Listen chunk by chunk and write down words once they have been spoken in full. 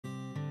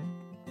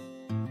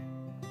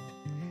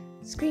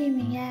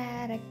screaming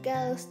at a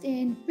ghost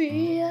in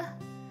fear,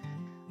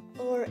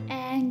 or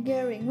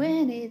angering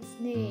when it's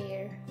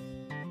near,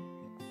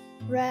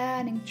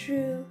 running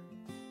through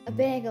a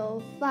big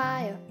old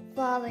fire,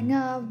 falling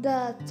off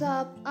the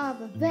top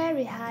of a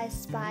very high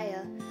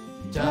spire.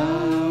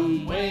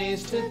 Dumb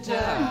ways to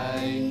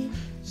die,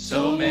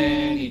 so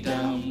many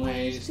dumb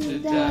ways to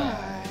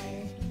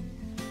die.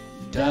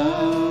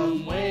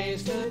 Dumb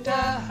ways to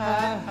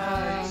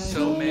die,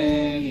 so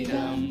many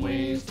dumb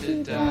ways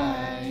to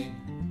die.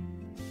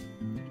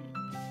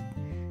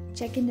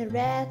 Checking the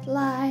red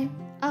light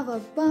of a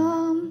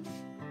bomb,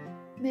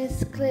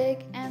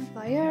 misclick and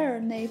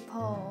fire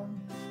napalm.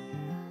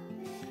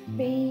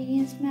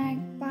 Being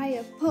smacked by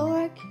a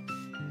pork,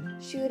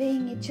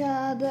 shooting each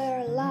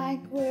other like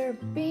we're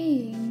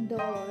being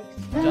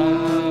dorks.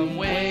 Dumb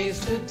ways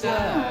to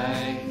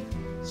die,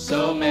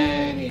 so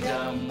many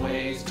dumb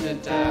ways to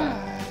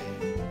die.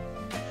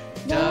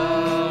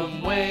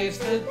 Dumb ways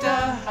to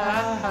die,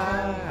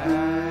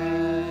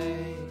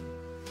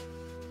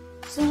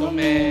 so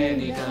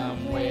many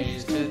dumb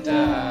ways to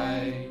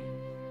die.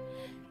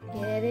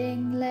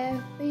 Getting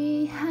left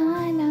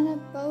behind on a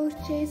boat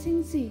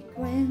chasing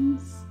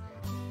sequence,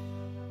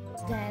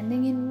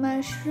 standing in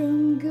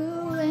mushroom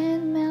goo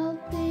and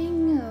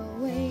melting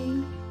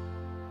away.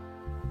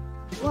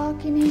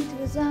 Walking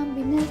into a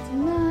zombie nest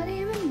and not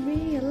even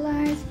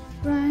realize,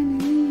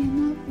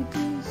 grinding up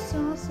into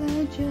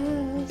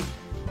sausages,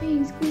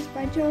 being squeezed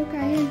by Joe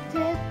Guy and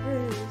Ted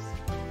Bruce.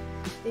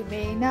 They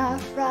may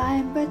not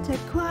rhyme, but they're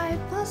quite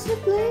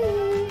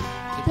possibly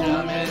The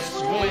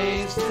dumbest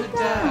ways to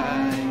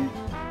die.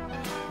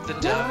 The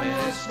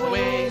dumbest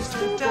ways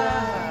to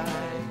die.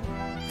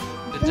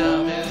 The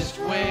dumbest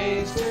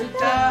ways to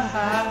die.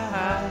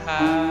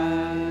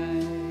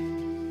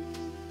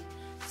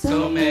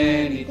 So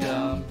many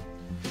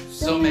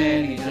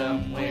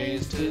dumb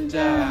ways to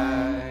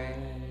die.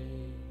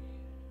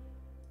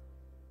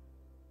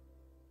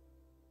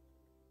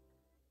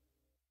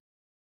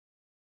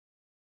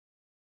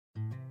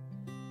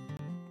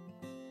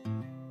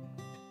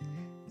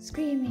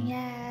 screaming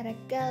at a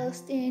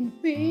ghost in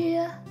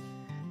fear,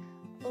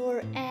 or We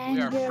are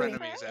angering.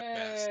 frenemies at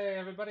best. Hey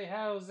everybody,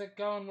 how's it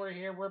going? We're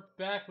here. We're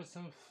back with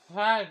some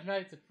Five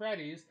Nights at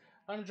Freddy's.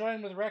 I'm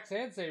joined with Rex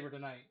and Saber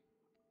tonight.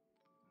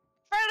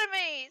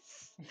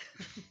 Frenemies!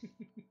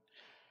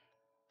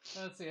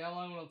 Let's see how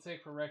long it'll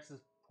take for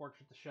Rex's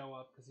portrait to show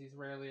up, because he's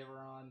rarely ever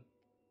on.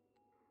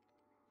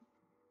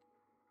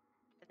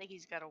 I think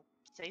he's gotta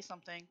say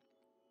something.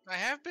 I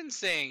have been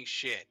saying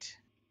shit.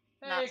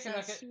 Hey, Not since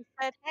Canucket. he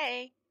said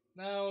hey.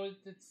 No,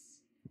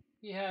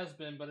 he has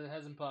been, but it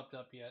hasn't popped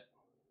up yet.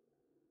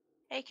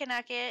 Hey,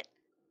 Canucket.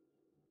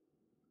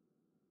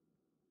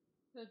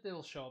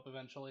 It'll show up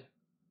eventually.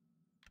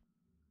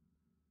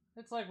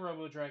 It's like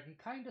Robo Dragon,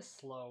 kinda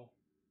slow.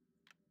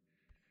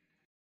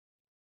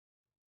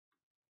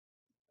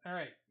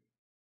 Alright.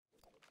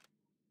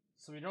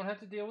 So we don't have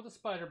to deal with the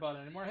spider bot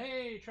anymore.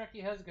 Hey,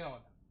 Trekkie, how's it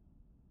going?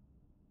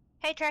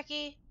 Hey,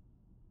 Trekkie.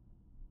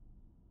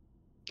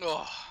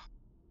 Oh,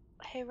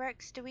 Hey,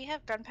 Rex, do we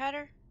have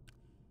gunpowder?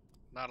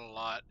 not a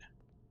lot.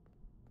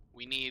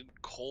 We need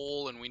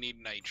coal and we need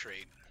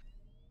nitrate.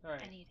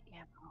 Alright. I need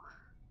ammo.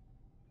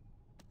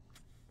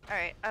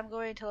 Alright, I'm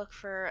going to look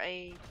for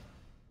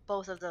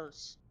both of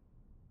those.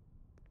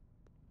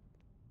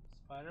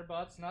 Spider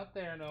bot's not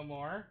there no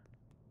more.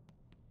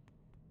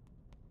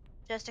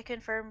 Just to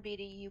confirm,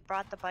 BD, you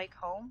brought the bike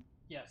home?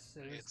 Yes,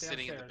 it is It's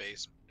sitting in the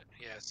downstairs. basement.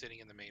 Yeah, it's sitting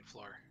in the main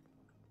floor.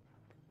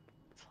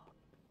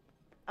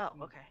 Oh,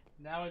 okay.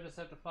 Now I just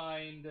have to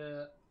find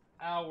the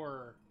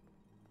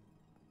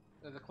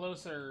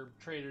closer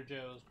Trader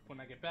Joe's when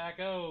I get back.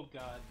 Oh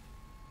god.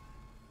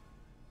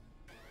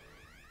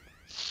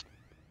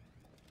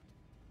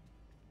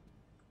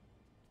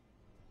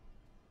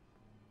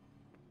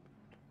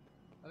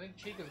 I think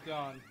Chica's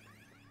gone.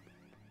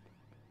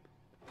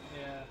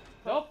 Yeah.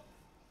 Nope.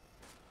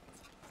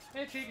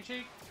 Hey, Chica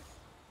Cheek.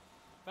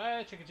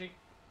 Bye, Chica Cheek.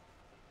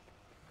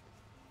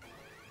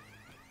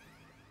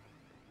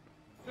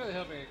 Really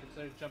hoping I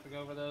considered jumping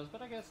over those,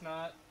 but I guess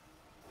not.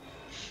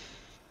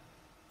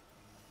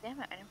 Damn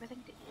it, I never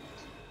think to eat.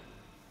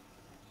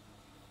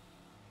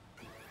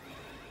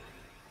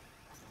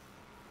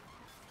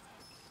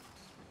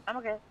 I'm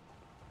okay.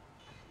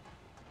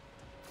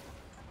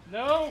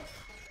 No!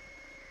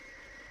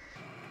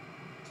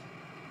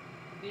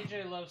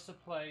 DJ loves to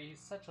play. He's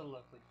such a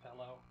lovely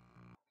fellow.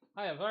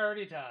 I have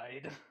already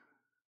died.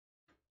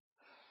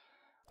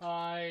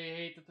 I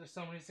hate that there's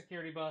so many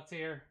security bots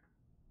here.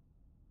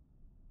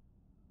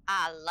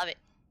 I love it.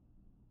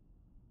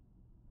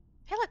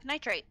 Hey, look,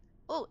 nitrate.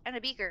 Oh, and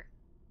a beaker.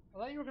 I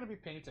thought you were going to be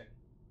painting.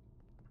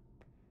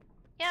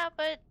 Yeah,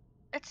 but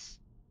it's...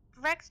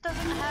 Rex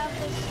doesn't have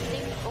this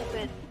thing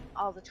open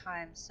all the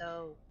time,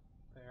 so...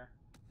 There.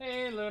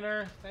 Hey,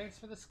 Lunar. Thanks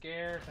for the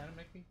scare. Trying to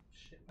make me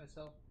shit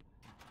myself.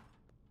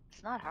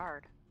 It's not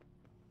hard.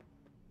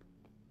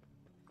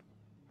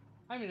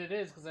 I mean, it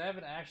is, because I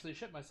haven't actually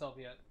shit myself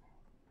yet.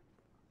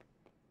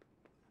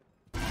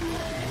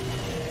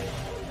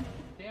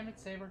 Damn it,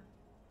 Saber.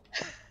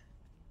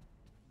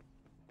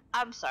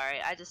 I'm sorry.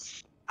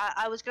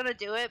 I was gonna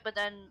do it, but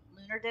then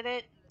Lunar did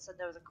it and it said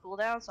there was a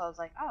cooldown, so I was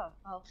like, oh,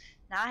 well,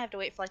 now I have to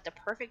wait for like the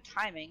perfect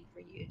timing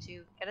for you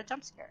to get a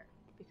jump scare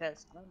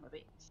because I'm a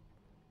movie.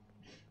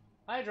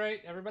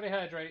 Hydrate, everybody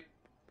hydrate.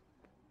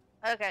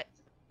 Okay.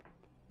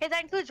 Hey,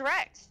 that includes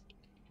Rex.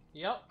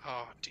 Yep.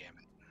 Oh, damn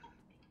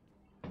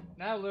it.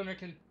 Now Lunar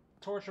can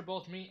torture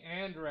both me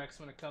and Rex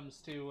when it comes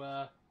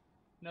to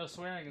no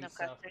swearing and No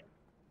stuff. cussing.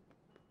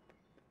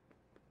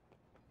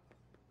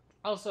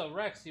 Also,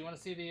 Rex, you want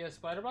to see the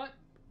spider bot?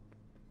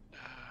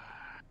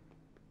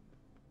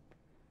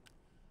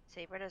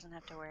 Saber doesn't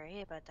have to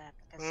worry about that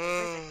because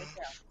Saber's a good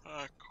girl.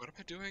 Fuck, what am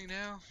I doing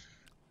now?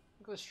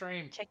 Look at the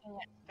stream. Checking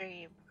that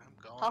stream. I'm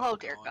going. Oh I'm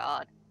dear going.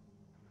 God.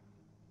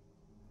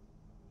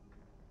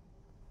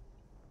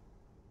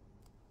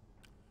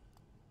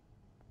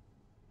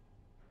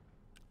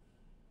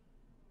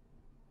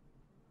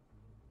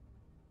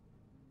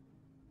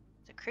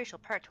 It's a crucial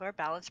part to our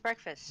balanced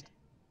breakfast.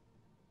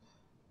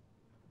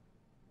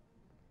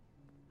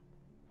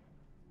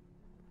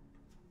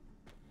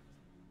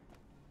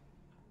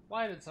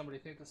 Why did somebody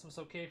think this was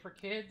okay for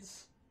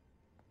kids?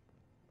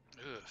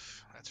 Ugh,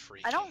 that's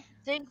freaky. I don't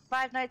think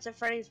Five Nights at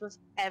Freddy's was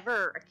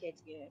ever a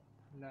kid's game.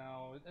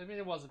 No, I mean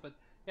it wasn't, but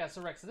yeah,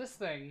 so Rex, this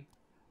thing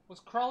was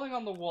crawling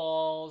on the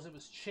walls, it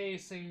was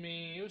chasing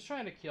me, it was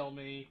trying to kill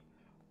me.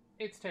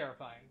 It's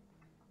terrifying.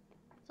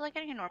 It's like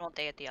getting a normal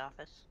day at the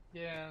office.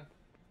 Yeah.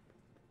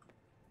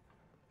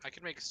 I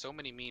could make so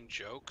many mean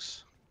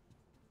jokes.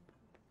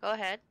 Go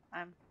ahead.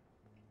 I'm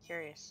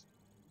curious.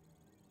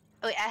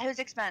 Oh, wait, at whose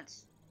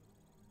expense?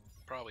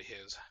 Probably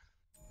his.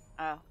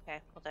 Oh,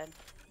 okay. Well then.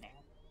 Nah.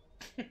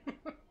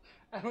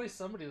 At least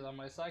somebody's on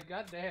my side,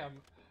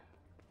 goddamn.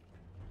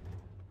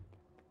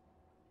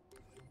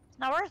 It's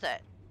not worth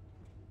it.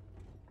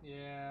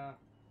 Yeah.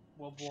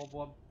 Wub wub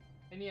wub.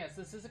 And yes,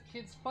 this is a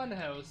kid's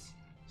funhouse,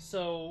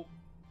 so...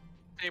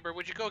 Saber,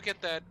 would you go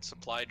get that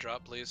supply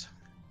drop, please?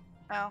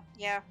 Oh,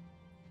 yeah.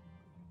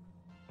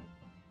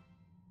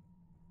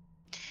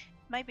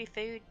 Might be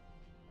food.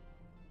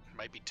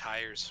 Might be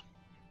tires.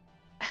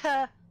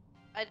 I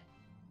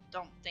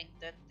don't think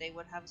that they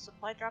would have a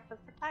supply drop for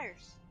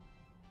tires.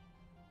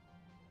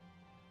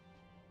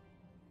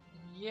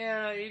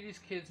 Yeah, 80s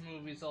kids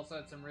movies also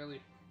had some really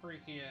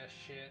freaky ass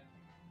shit.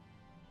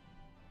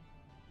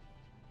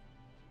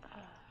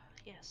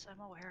 Yes, I'm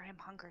aware. I'm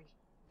hungry.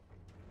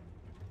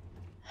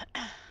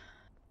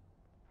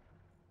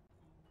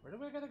 Where do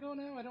I gotta go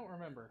now? I don't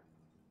remember.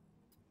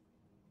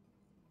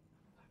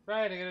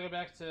 Right, I gotta go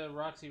back to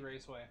Roxy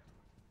Raceway.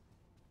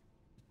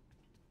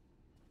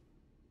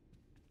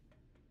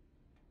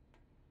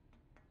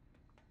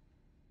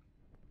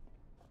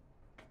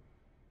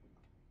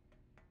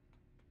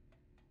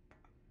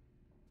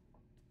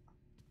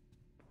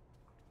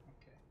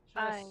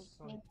 I Just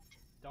so I need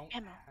don't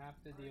ammo.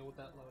 have to deal with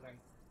that loading.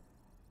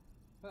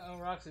 Uh-oh,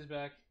 Roxy's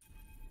back.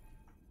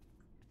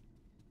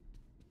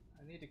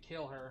 I need to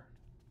kill her.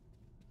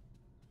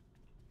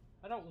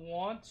 I don't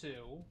want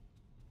to.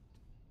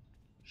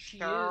 She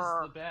is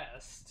the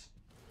best.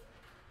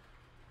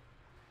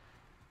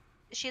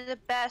 Is she the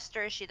best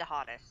or is she the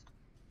hottest?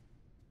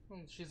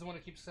 She's the one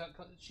who keeps saying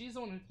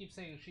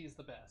she's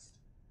the best.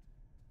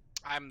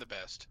 I'm the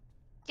best.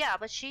 Yeah,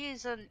 but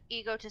she's an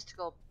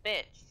egotistical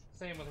bitch.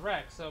 Same with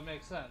Rex, so it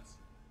makes sense.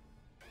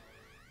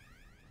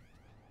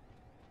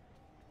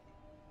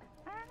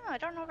 I don't know. I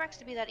don't know Rex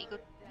to be that ego.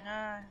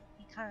 Nah,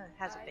 he kind of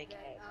has a big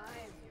head.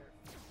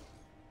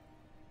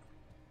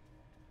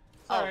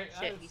 Sorry, oh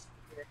shit! He's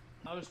here.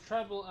 I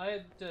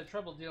had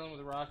trouble dealing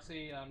with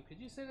Roxy. Could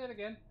you say that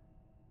again?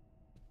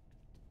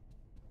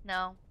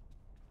 No.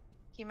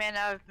 He may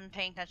not have been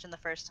paying attention the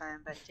first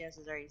time, but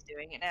chances are he's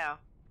doing it now.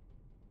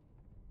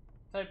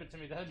 Type it to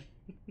me, then.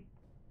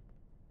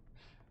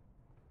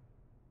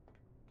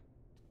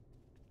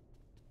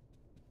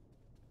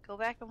 Go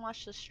back and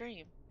watch the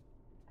stream.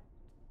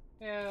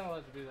 Yeah, I'll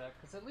have to do that,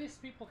 because at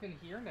least people can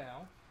hear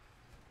now.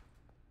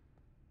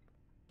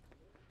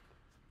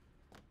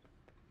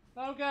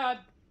 Oh god!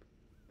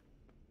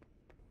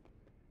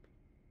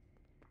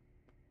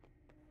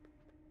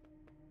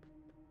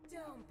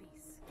 Don't be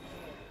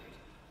scared.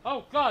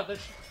 Oh god,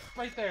 there's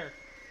right there!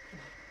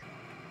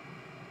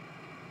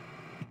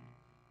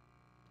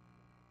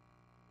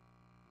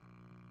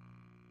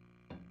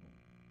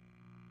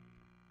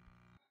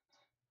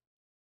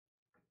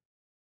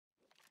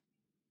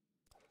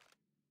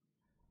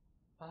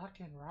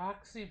 Fucking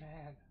Roxy,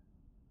 man.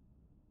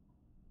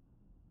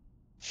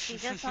 She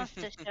just wants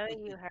to show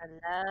you her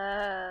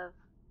love.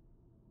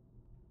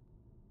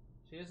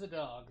 She is a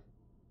dog.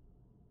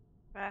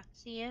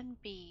 Roxy and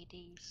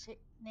Beatty sitting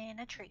in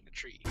a tree. A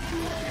tree.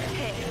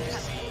 K-I-N-G.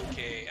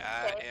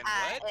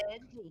 C-K-I-N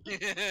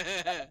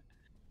what?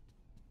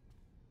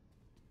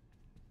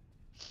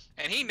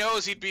 And he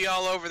knows he'd be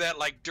all over that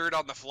like dirt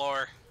on the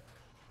floor.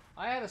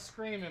 I had a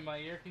scream in my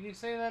ear. Can you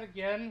say that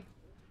again?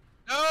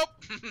 Nope!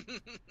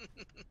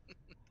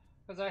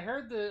 Because I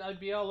heard that I'd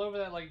be all over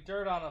that like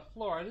dirt on the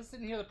floor. I just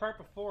didn't hear the part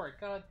before it.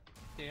 God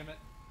damn it.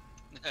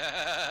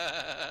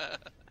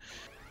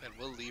 Then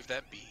we'll leave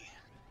that be.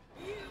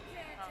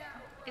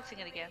 I can sing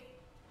it again.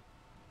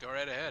 Go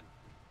right ahead.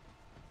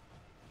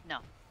 No.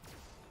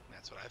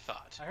 That's what I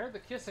thought. I heard the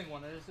kissing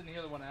one, I just didn't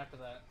hear the one after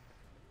that.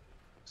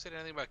 Who said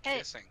anything about Hey.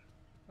 kissing?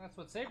 That's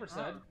what Saber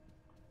said.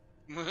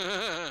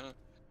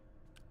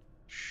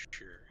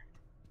 Sure.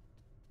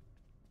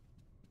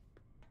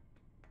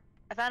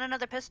 I found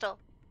another pistol.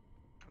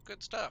 Oh,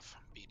 good stuff.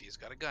 BD's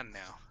got a gun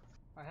now.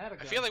 I had a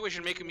gun. I feel like we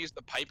should make him use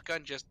the pipe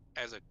gun just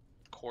as a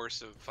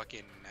course of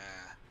fucking.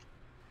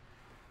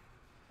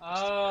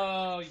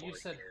 Oh, you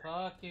said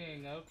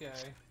fucking,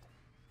 okay.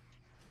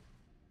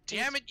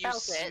 Damn it, you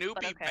spelt it, but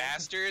snoopy okay.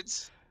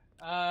 bastards!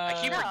 I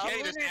keep No,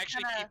 forgetting there's Lunar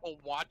actually kinda- people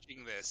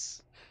watching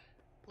this.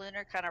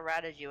 Lunar kind of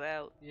ratted you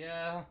out.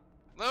 Yeah.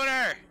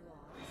 Lunar!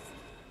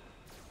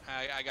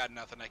 I got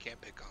nothing. I can't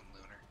pick on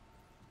Lunar.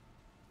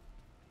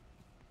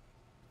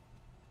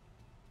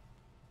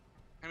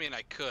 I mean,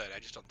 I could. I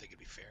just don't think it'd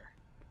be fair.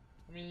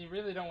 I mean, you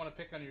really don't want to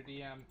pick on your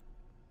DM.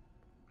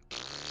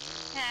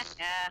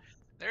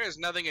 There is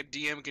nothing a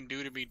DM can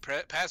do to me,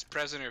 past,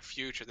 present, or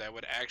future, that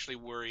would actually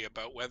worry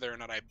about whether or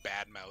not I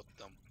badmouth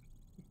them.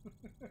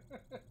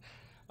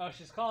 Oh,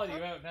 she's calling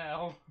you out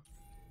now.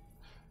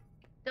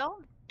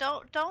 Don't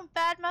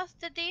badmouth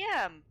the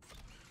DM.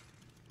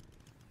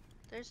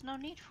 There's no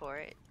need for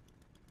it.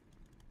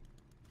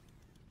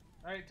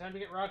 Alright, time to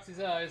get Roxy's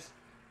eyes.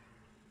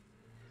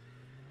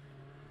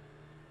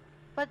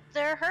 But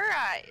they're her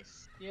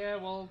eyes. Yeah,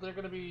 well, they're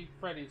gonna be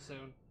Freddy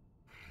soon.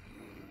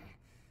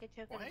 Get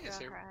you Why gonna is draw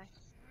there- her eyes.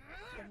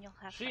 Then you'll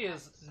have She to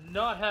is ask.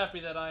 not happy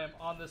that I am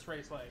on this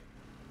raceway.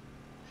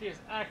 She is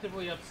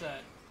actively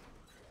upset.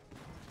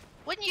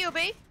 Wouldn't you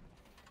be?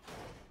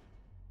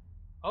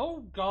 Oh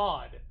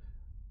god.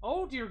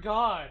 Oh dear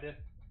god.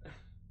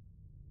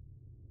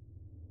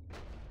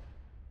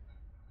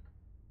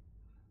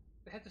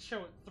 They had to show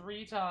it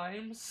 3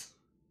 times.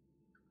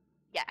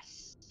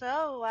 Yes.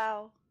 So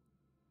wow.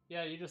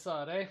 Yeah, you just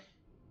saw it, eh?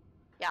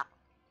 Yeah.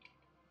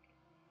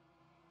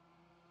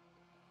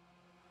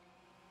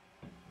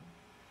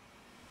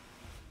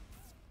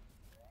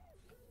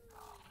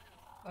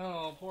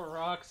 Oh, poor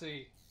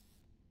Roxy.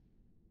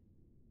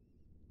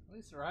 At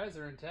least her eyes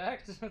are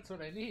intact. That's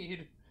what I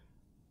need.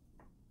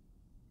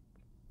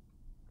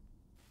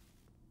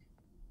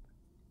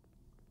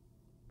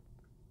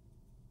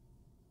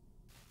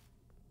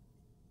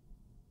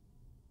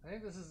 I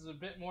think this is a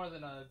bit more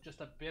than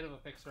just a bit of a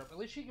fixer-up. At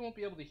least she won't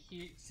be able to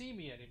see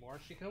me anymore.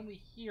 She can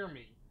only hear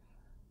me.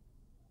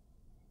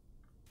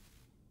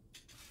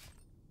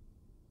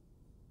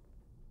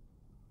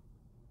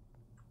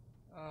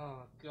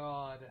 Oh,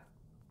 God.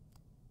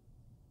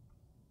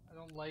 I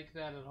don't like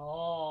that at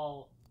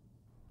all.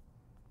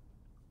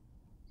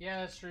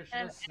 Yeah, that's true. She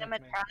Can does sniff me.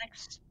 an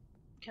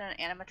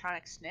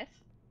animatronic sniff?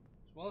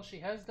 Well, she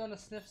has done a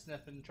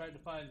sniff and tried to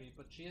find me,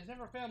 but she has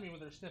never found me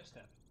with her sniff.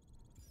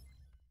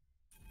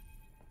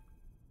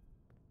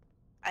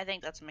 I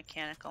think that's a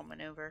mechanical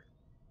maneuver.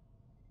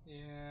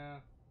 Yeah.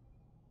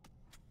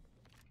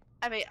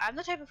 I mean, I'm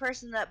the type of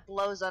person that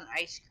blows on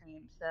ice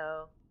cream,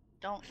 so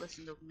don't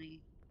listen to me.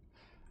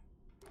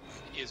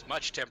 Is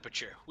much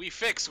temperature. We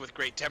fix with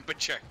great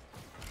temperature.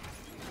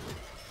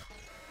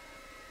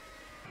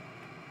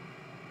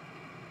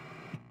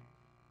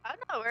 I'm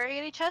not wearing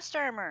any chest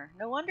armor.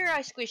 No wonder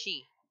I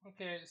squishy.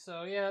 Okay,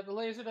 so yeah, the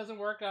laser doesn't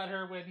work on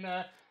her when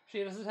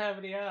she doesn't have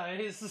any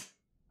eyes.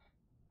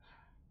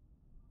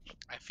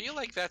 I feel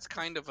like that's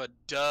kind of a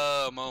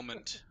duh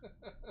moment.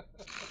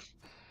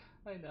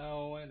 I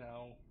know, I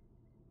know.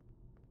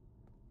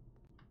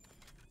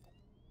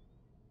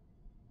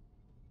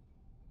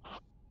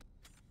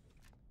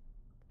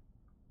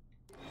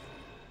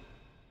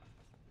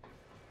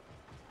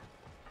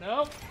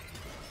 Nope.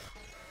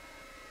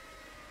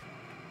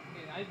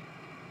 Okay, I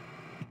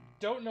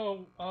don't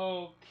know.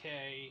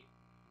 Okay.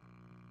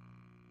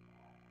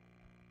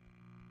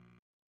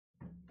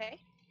 Okay.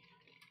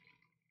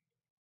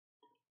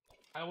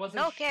 I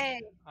wasn't.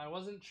 Okay. I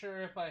wasn't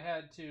sure if I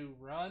had to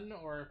run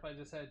or if I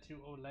just had to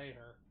olay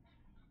her.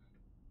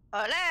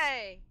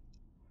 Olay!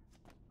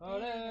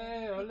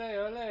 Olay, olay,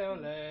 olay,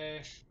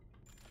 olay.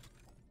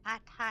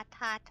 Hot, hot,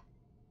 hot.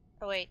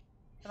 Oh wait,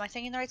 am I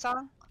singing the right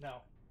song?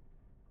 No.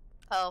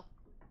 Oh.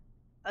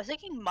 I was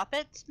thinking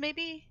Muppets,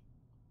 maybe?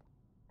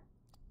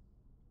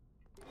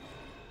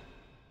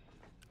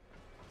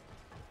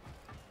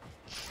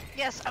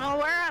 Yes, I'm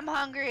aware I'm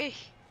hungry.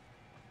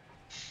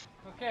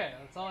 Okay,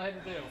 that's all I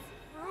had to do.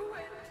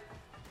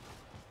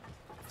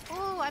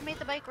 Ooh, I made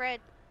the bike red.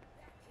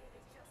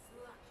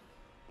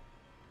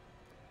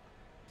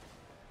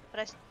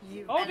 But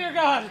Oh dear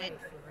God!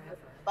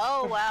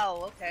 Oh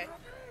wow, okay.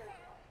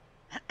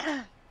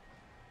 I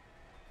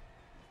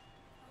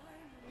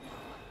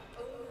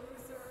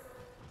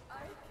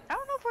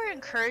don't know if we're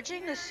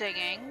encouraging the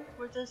singing.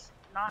 We're just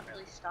not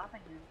really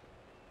stopping him.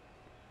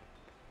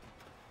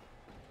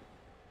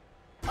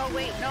 Oh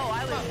wait, no,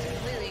 I was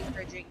completely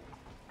encouraging.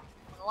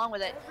 Went along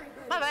with it.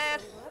 My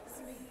bad.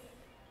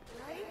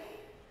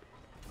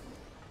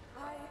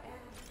 I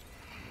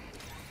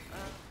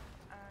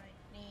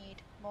need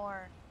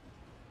more.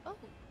 Oh,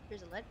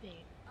 here's a lead paint.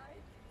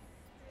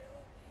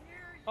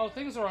 Oh,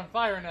 things are on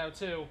fire now,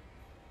 too.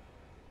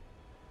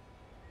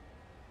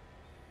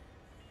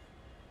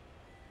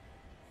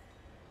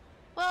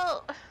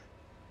 Well,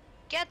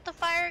 get the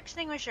fire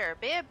extinguisher.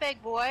 Be a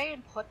big boy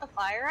and put the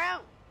fire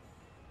out.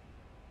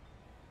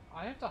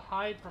 I have to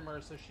hide from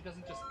her so she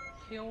doesn't just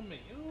kill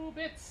me. Ooh,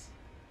 bits!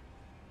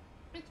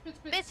 Bits, bits,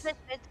 bits! Bits, bits,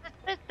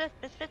 bits, bits,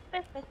 bits, bits,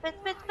 bits, bits, bits,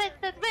 bits, bits,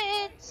 bits,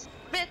 bits,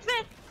 bits,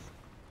 bits.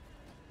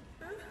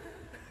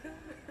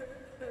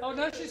 Oh,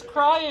 now she's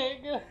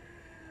crying!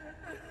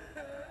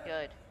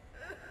 Good.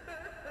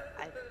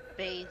 I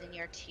bathe in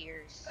your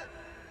tears.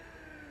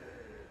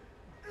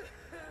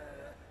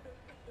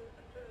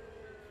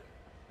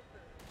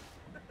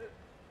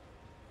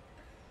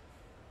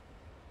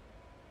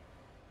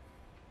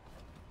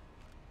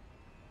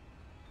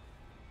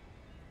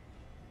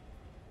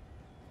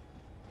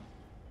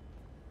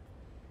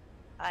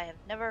 I have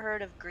never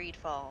heard of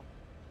Greedfall.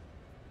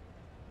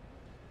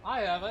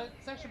 I have it.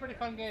 It's actually a pretty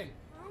fun game.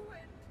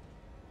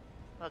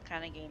 What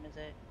kind of game is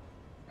it?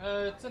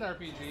 It's an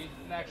RPG,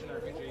 an action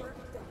RPG.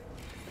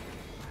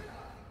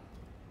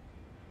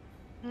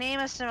 Name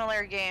a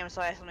similar game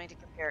so I have something to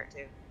compare it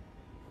to.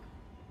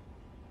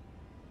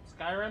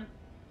 Skyrim?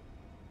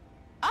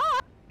 Oh,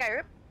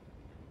 Skyrim.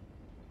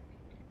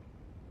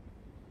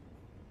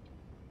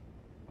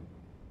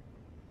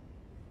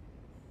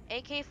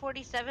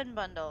 AK-47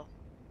 bundle.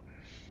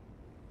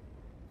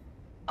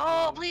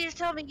 Oh, please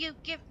tell me you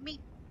give me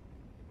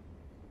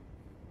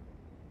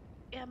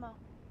ammo.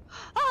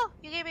 Oh,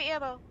 you gave me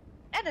ammo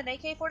and an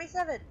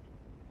AK-47.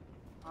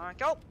 Alright,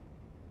 go.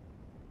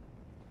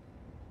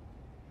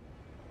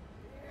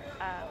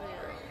 I will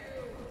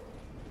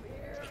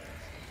take this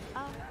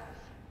off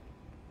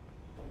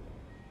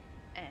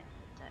and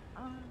put that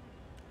on.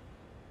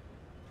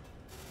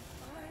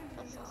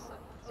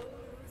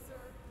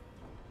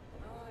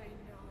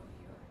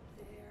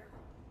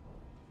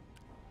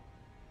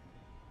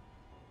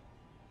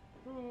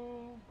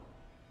 Ooh.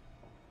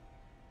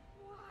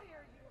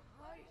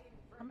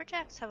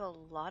 Lumberjacks have a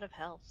lot of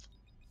health.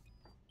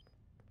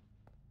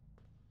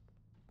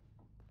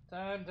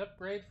 Time to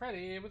upgrade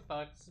Freddy with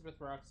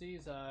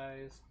Roxy's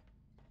eyes.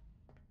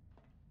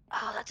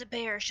 Oh, that's a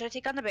bear. Should I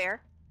take on the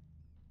bear?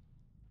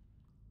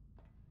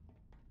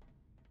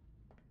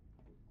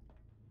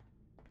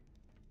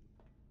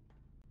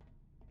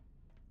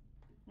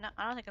 No,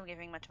 I don't think I'm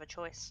giving much of a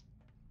choice.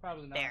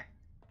 Probably not. Bear.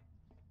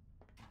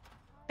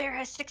 Bear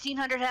has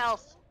 1600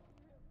 health.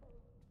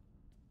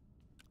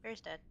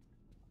 Bear's dead.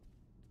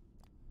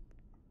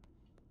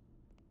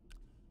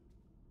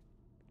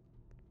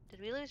 Did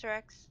we lose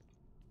Rex?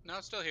 No,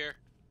 it's still here.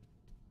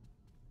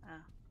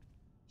 Oh.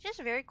 She's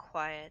just very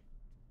quiet.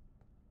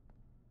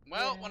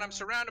 Well, when I'm Yeah.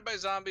 surrounded by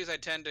zombies, I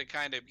tend to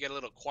kind of get a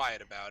little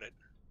quiet about it.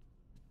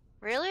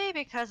 Really?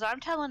 Because I'm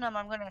telling them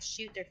I'm gonna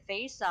shoot their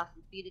face off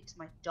and feed it to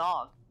my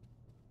dog.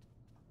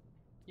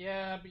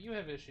 Yeah, but you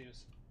have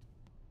issues.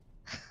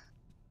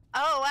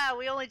 Oh wow,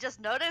 we only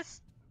just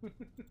noticed?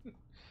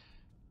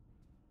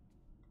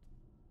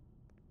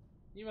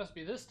 You must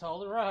be this tall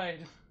to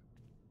ride.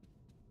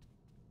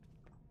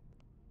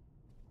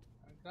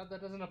 Thank God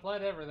that doesn't apply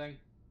to everything.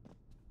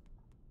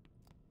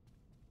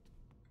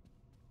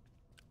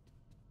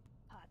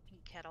 Pot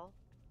and kettle.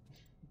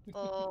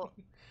 Oh,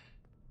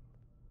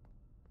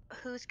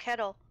 whose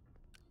kettle?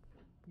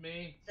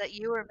 Me. Is that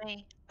you or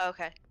me?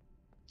 Okay.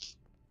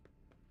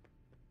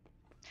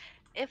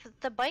 If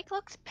the bike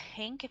looks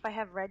pink, if I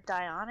have red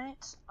dye on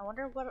it, I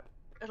wonder what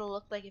it'll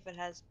look like if it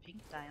has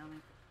pink dye on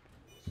it.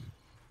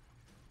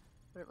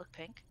 Would it look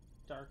pink?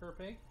 Darker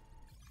pink?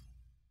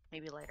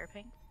 Maybe lighter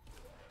pink?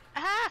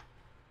 Aha!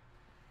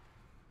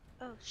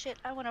 Oh shit,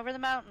 I went over the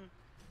mountain.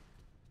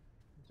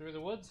 Through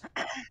the woods?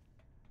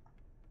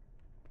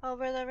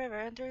 Over the river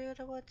and through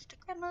the woods to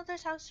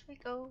grandmother's house we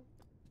go.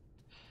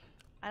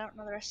 I don't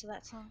know the rest of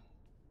that song.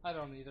 I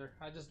don't either.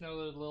 I just know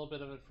a little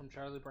bit of it from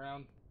Charlie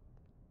Brown.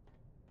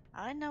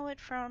 I know it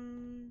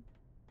from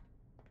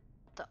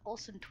the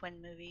Olsen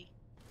twin movie.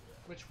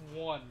 Which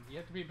one? You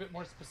have to be a bit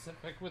more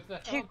specific with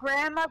that. To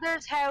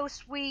grandmother's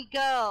house we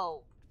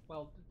go.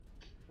 Well,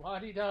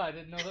 la-di-da, I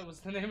didn't know that was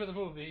the name of the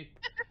movie.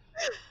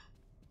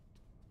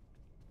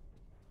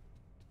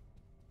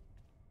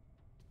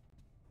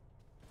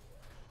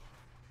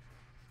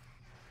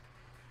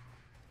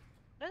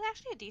 It was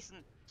actually a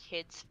decent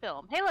kids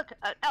film. Hey look,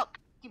 elk.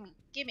 Gimme,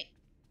 gimme.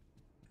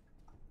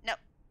 No,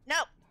 no,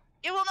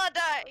 you will not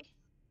die.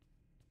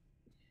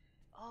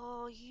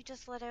 Oh, you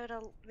just let out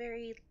a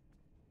very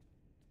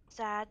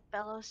sad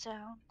bellow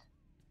sound.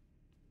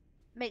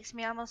 Makes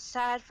me almost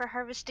sad for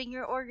harvesting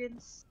your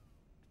organs.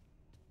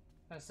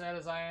 As sad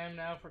as I am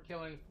now for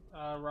killing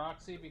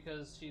Roxy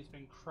because she's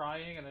been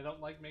crying and I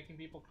don't like making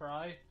people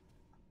cry.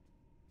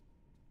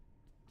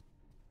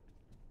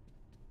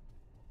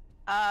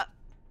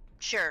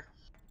 Sure.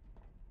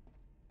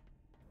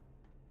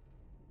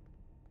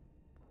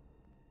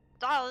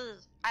 Oh,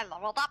 I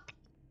leveled up.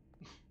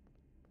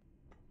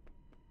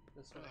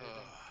 This way.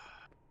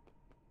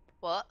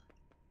 What?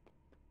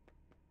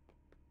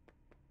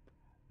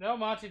 No,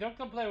 Monty, don't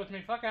come play with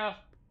me. Fuck off.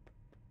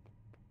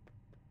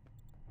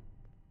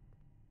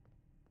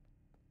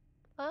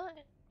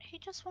 He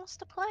just wants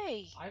to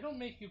play. I don't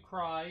make you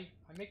cry.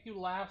 I make you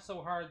laugh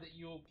so hard that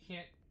you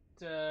can't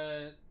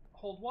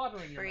hold water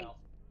in your Free. mouth.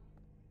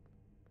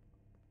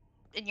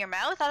 In your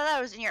mouth? I thought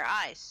it was in your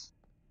eyes.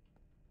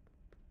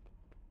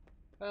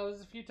 Well,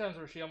 there's a few times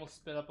where she almost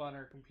spit up on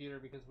her computer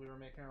because we were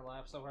making her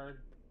laugh so hard.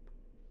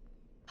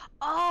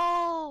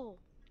 Oh!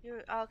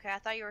 Okay, I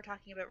thought you were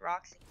talking about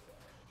Roxy.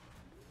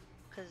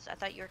 Because I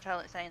thought you were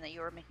saying that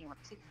you were making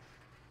Roxy.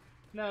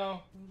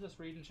 No, I'm just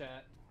reading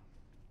chat.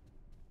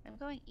 I'm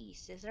going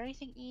east. Is there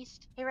anything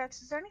east? Hey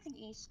Rex, is there anything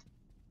east?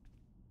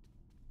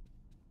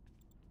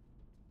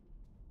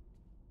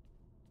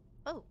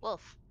 Oh,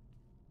 wolf.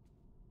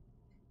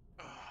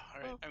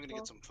 Alright, I'm gonna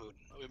get some food.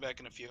 I'll be back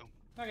in a few.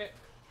 Okay.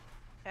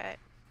 Okay.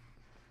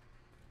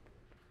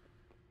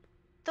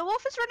 The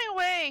wolf is running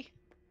away!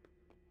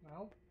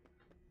 Well,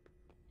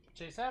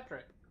 chase after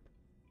it.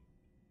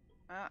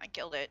 I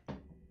killed it.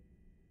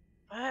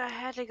 But I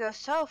had to go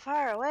so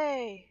far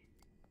away.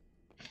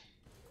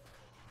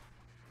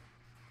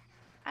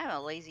 I'm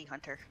a lazy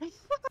hunter.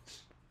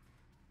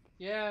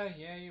 Yeah,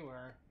 you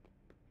were.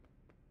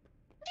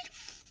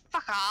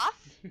 Fuck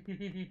off!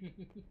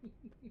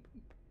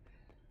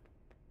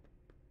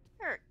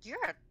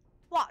 You're a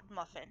what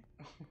muffin?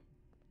 Is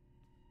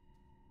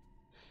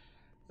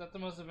that the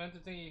most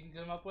inventive thing you can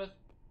come up with?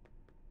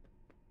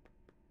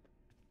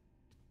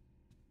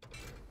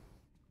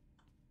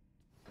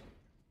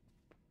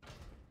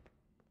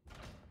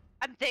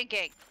 I'm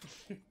thinking.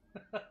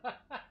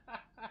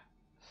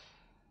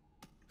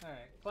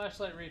 Alright,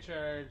 flashlight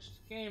recharged.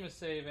 Game is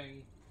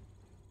saving.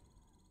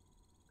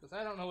 Because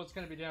I don't know what's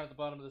going to be down at the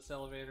bottom of this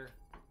elevator.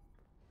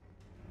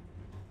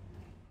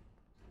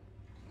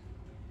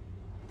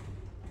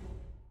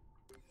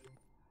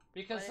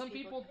 Because some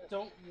people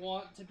don't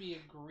want to be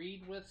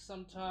agreed with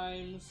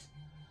sometimes.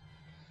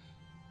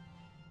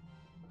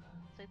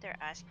 It's like they're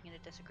asking you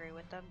to disagree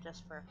with them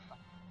just for fun.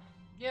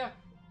 Yeah.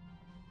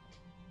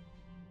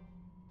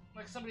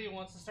 Like somebody who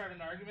wants to start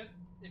an argument,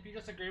 if you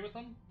disagree with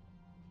them.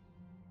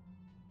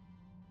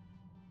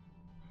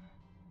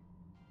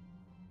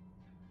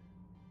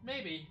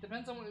 Maybe.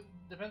 Depends on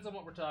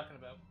what we're talking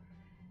about.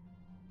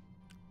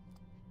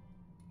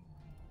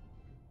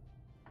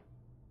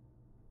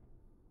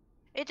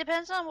 It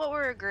depends on what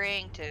we're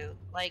agreeing to.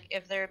 Like,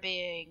 if they're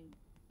being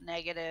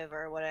negative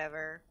or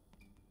whatever,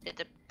 it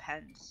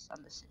depends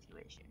on the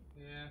situation.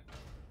 Yeah.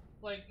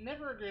 Like,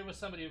 never agree with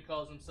somebody who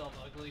calls himself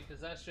ugly, because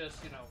that's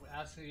just, you know,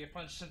 asking to get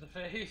punched in the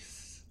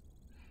face.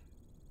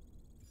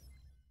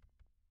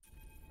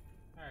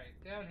 Alright,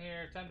 down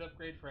here, time to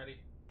upgrade Freddy.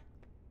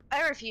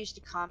 I refuse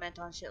to comment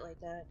on shit like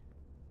that.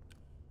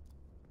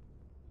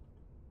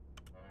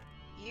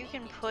 You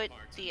can put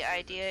the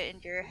idea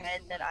into your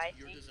head that I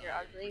think you're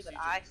ugly, but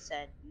I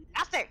said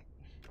nothing!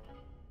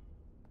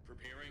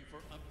 Preparing for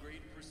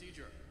upgrade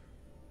procedure.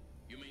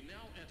 You may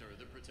now enter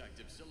the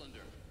protective cylinder.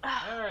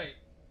 Alright.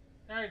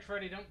 Alright,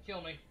 Freddy, don't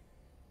kill me.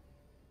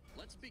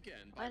 Let's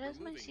begin by Why does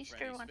my removing sister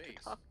Freddy's want face.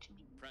 to talk to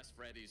me? Press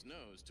Freddy's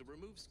nose to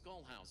remove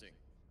skull housing.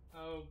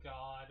 Oh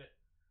god.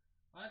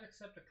 I'd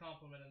accept a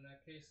compliment in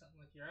that case. Something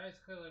like, your eyes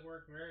clearly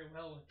work very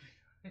well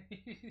with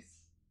me.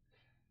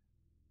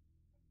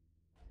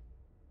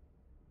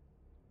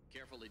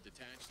 Carefully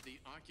detach the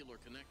ocular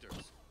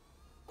connectors.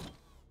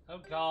 Oh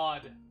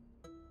god.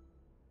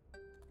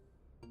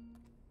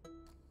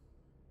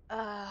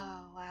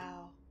 Oh,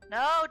 wow.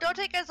 No, don't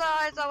take his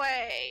eyes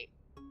away!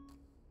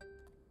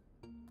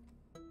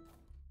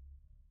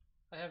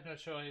 I have no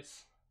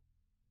choice.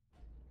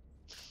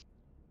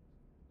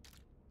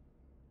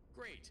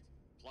 Great.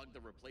 Plug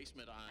the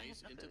replacement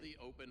eyes into the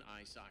open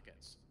eye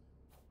sockets.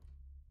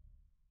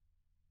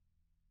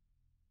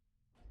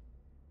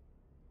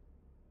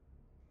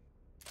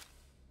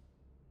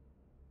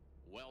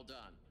 Well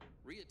done.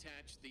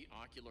 Reattach the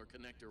ocular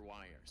connector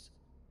wires.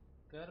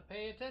 Gotta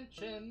pay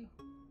attention.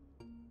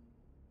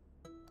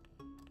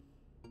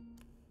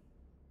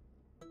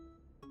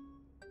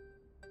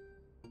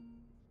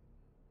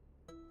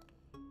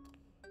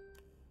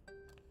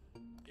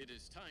 It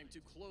is time to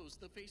close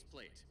the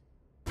faceplate.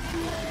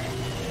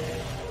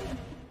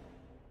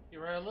 You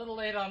were a little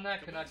late on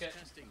that, Commence Canucket.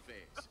 testing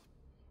phase.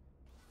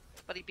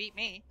 But he beat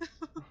me.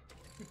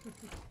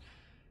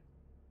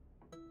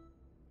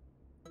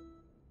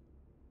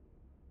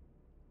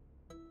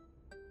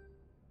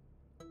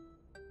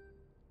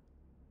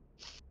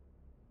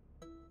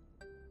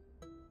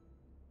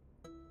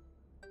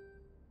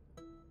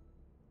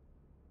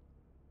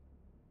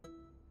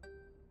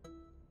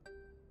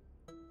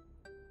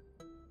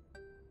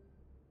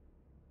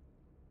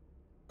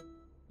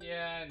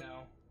 Yeah, I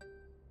know.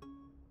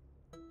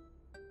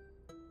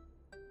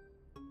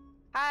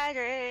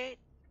 Hydrate!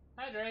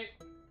 Hydrate.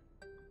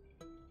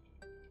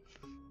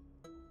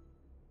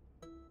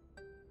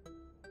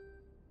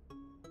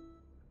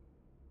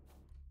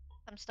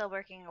 I'm still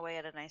working away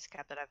at a nice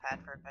cap that I've had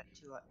for about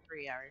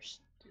 3 hours.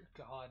 Dear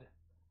God.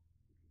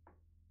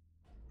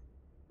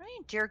 What do you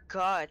mean, dear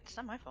God? It's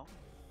not my fault.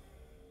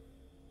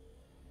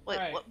 Wait,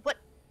 Right. what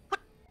do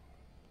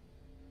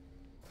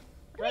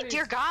you mean,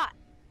 dear God?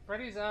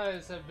 Freddy's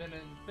eyes have been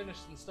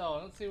finished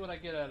installed. Let's see what I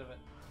get out of it.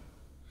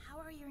 How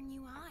are your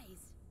new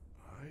eyes?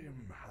 I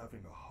am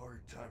having a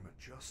hard time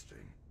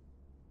adjusting.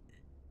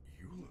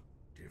 You look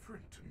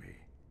different to me.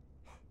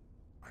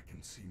 I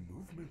can see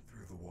movement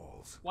through the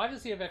walls. Why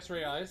does he have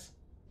X-ray eyes?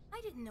 I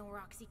didn't know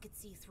Roxy could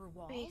see through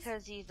walls.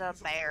 Because he's a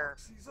These are bear.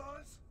 Roxy's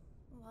eyes?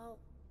 Well,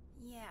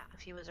 yeah.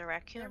 If he was a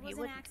raccoon, There he was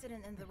an wouldn't.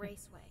 accident in the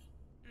raceway.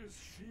 Is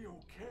she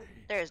okay?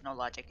 There is no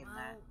logic in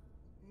that. Well,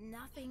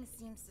 nothing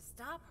seems to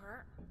stop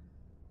her.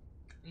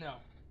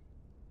 No.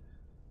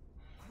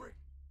 Great.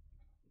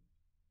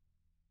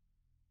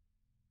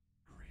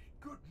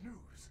 Good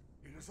news.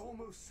 It is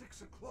almost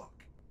 6 o'clock.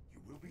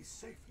 You will be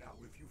safe now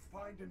if you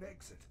find an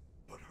exit.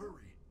 But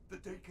hurry. The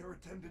daycare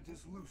attendant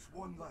is loose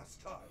one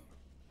last time.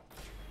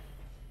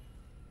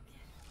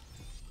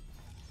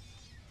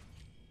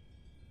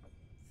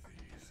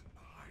 These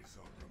eyes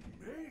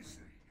are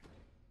amazing.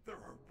 There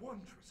are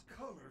wondrous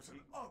colors and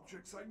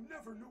objects I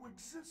never knew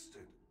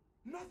existed.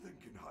 Nothing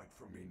can hide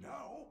from me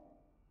now.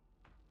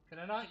 Can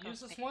I not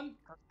use this one?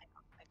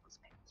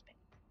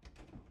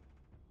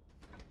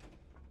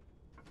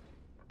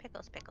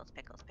 Pickles, pickles,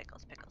 pickles,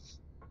 pickles, pickles.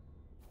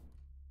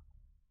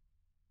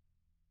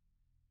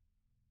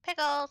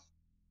 Pickles!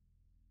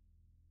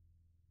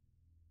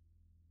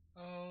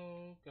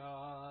 Oh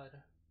god.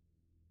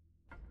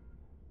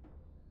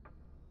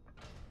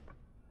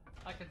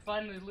 I can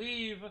finally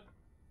leave.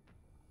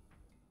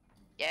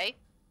 Yay.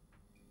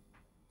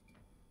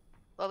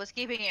 What was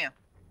keeping you?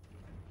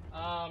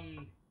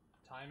 Timing.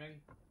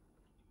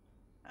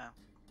 Oh.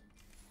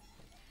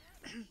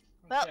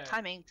 Well, Okay.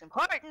 timing's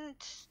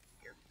important.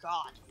 Dear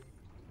God.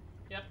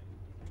 Yep.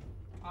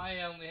 I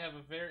only have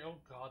a very... Oh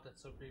god,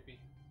 that's so creepy.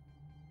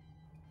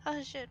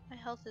 Oh shit, my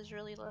health is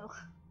really low.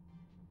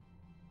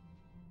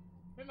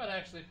 We might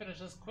actually finish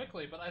this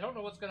quickly, but I don't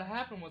know what's gonna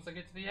happen once I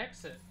get to the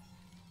exit.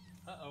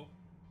 Uh-oh.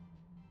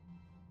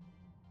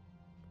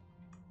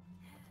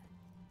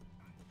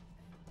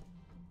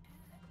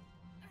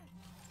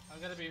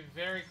 I'm gonna be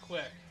very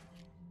quick.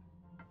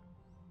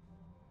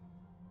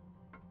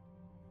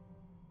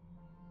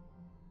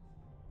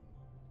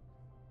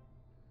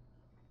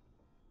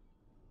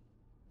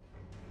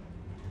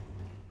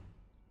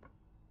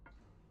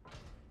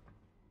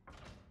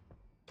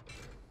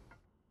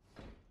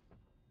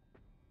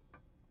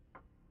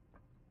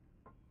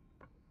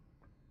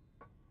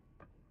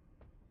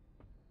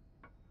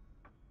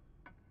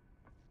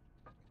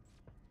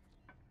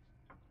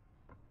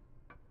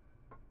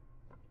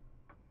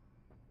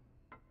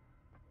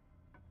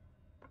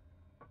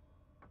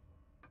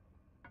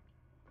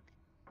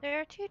 There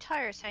are 2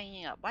 tires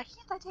hanging up. Why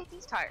can't I take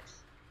these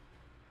tires?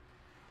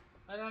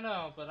 I don't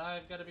know, but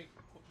I've gotta be...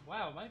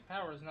 Wow, my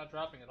power is not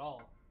dropping at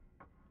all.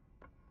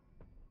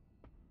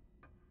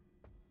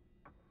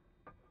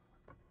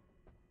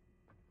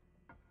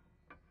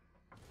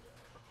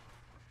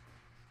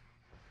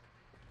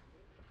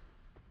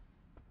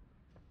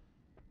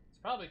 It's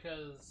probably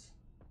because...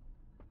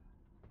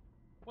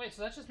 Wait,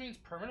 so that just means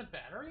permanent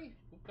battery?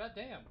 Oh,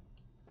 goddamn.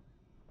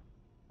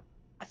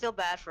 I feel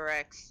bad for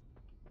Rex.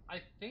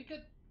 I think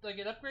it, like,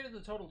 it upgraded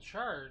the total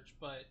charge,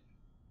 but...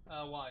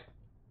 why?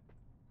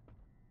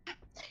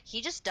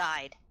 He just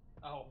died.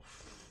 Oh.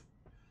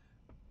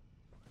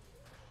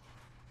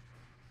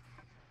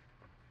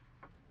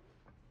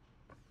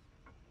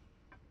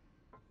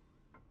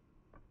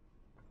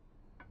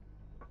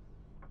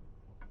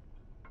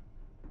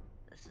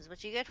 This is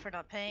what you get for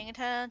not paying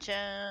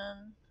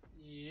attention.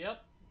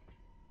 Yep.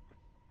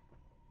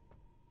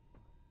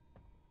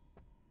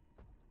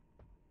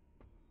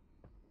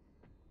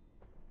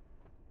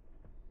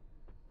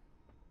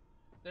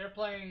 They're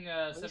playing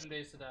 7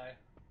 Days to Die.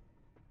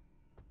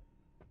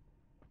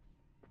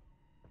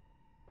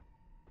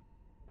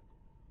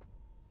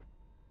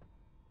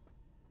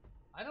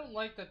 I don't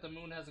like that the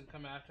moon hasn't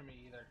come after me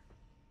either.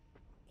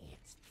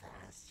 It's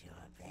past your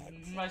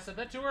bedtime. I said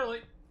that too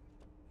early.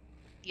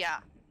 Yeah,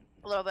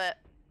 a little bit.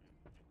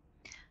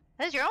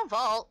 That's your own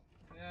fault.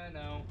 Yeah, I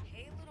know.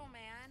 Hey, little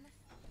man.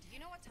 Do you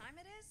know what time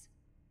it is?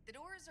 The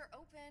doors are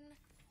open.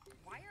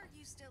 Why are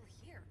you still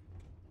here?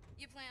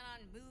 You plan on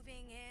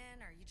moving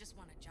in, or you just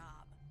want a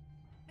job?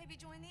 Maybe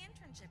join the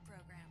internship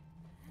program.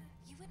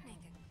 You would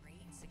make a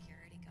great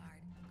security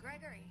guard.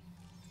 Gregory,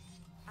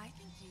 I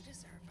think you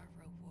deserve a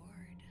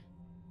reward.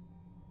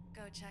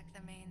 Go check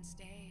the main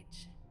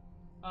stage.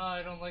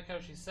 I don't like how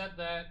she said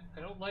that. I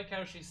don't like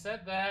how she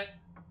said that.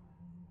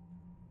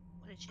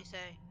 What did she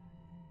say?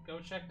 Go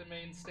check the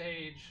main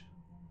stage.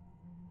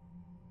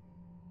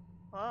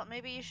 Well,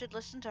 maybe you should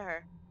listen to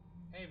her.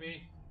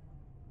 Maybe.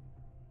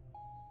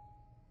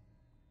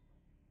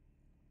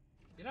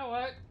 You know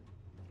what?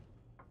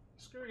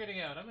 Screw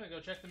getting out. I'm gonna go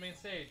check the main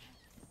stage.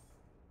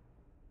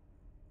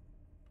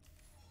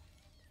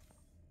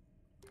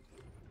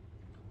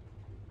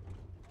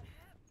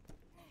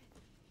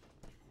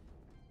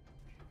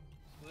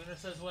 Lunar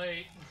says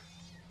wait.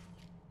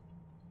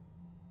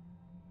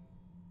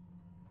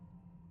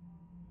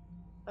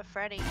 But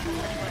Freddy, anyway.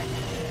 Lunar,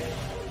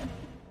 'cause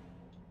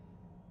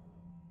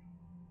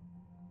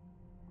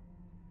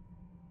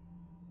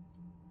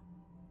I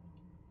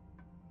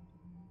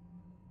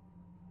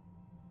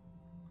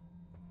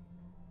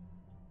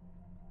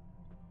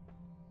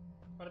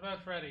What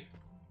about Freddy?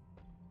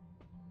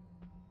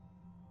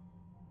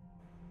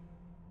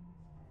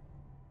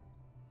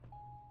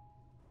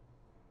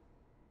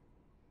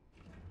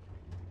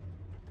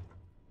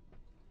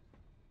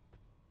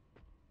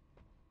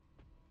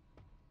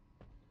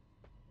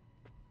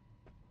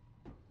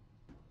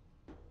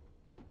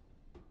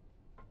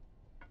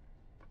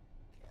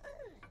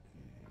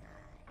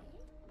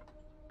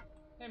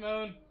 Hey,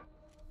 Moon.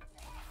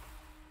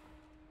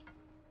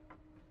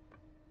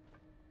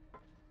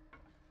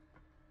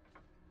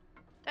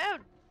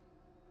 Dude.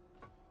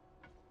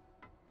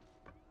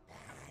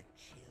 Bad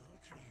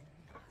children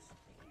must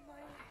be.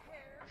 My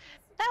hair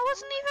is That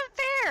wasn't even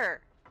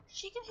fair.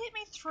 She can hit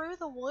me through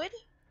the wood?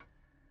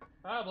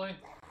 Probably.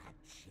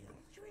 Bad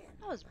children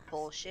That was must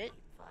bullshit. be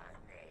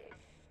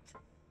punished.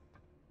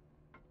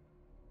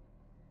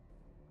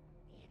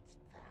 It's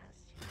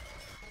past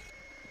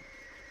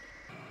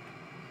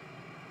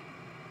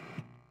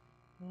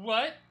your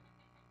What?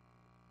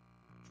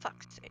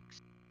 Fuck's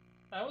sakes.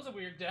 That was a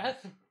weird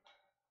death.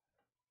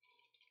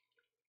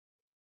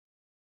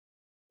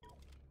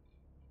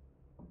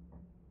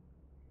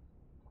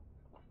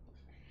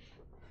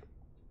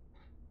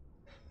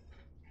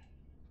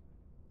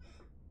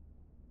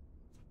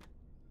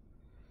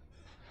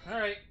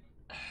 Alright.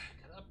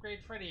 Gotta upgrade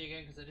Freddy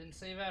again because I didn't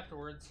save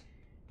afterwards.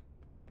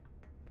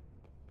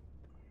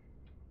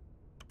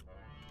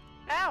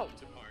 Ow!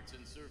 To parts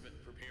and servant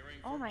preparing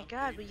Oh for my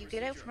god, will upgrade you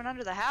get out procedure. from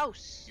under the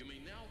house? You may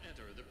now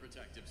enter the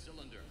protective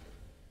cylinder.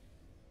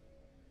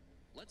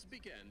 Let's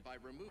begin by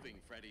removing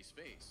Freddy's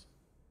face.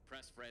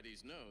 Press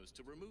Freddy's nose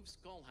to remove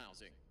skull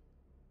housing.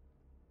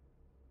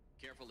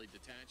 Carefully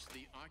detach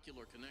the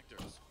ocular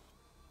connectors.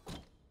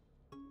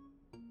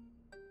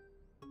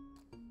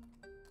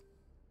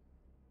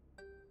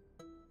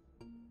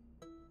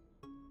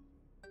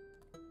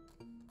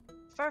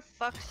 For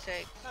fuck's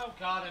sake. Oh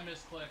god, I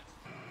misclicked.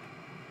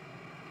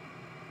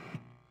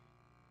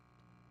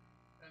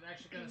 That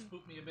actually kind of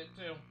spooked me a bit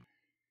too.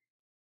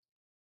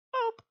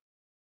 Boop.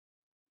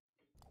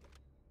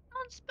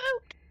 I'm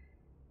spooked.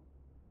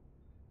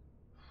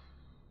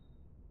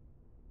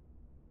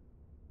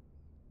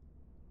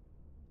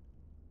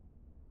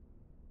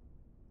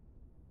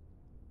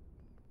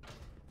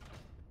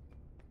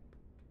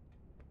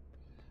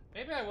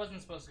 Maybe I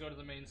wasn't supposed to go to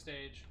the main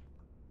stage.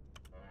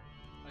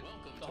 Like,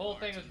 Welcome the to whole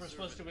thing parts is we're and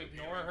supposed to servant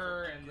ignore preparing for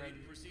her and then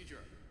upgrade procedure.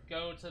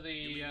 go to the,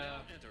 You may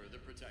now enter the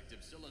protective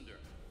cylinder.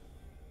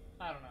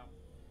 I don't know.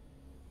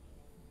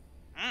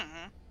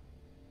 Mm-hmm.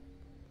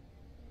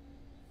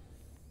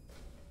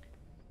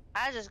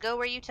 I just go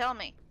where you tell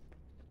me.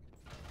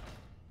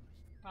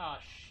 Ah,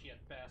 shit,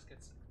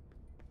 baskets.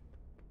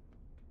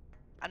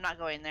 I'm not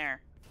going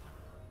there.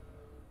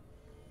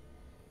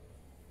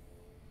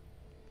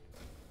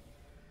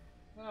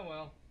 Oh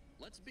well.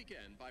 Let's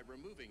begin by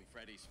removing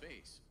Freddy's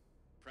face.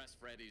 Press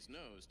Freddy's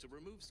nose to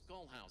remove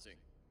skull housing.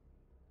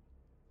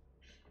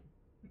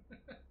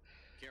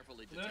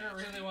 Carefully detach Lunar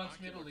really the wants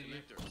me to ocular leave.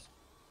 connectors.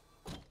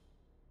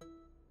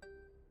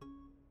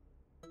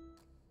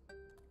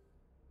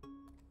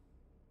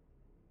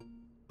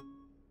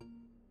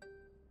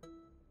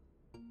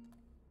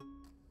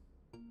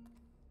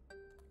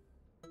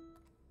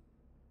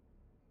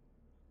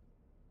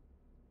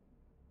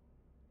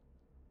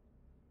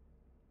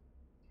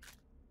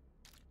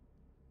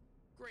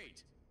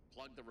 Great.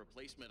 Plug the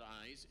replacement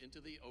eyes into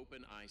the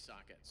open eye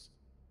sockets.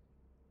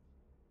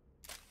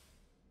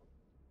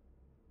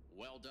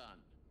 Well done.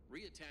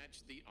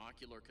 Reattach the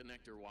ocular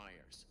connector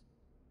wires.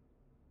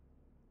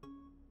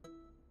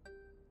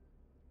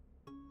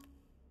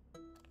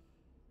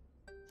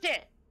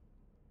 Shit.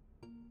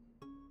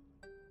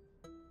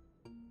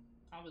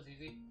 That was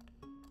easy.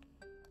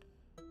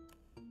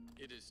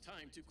 It is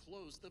time to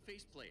close the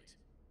faceplate.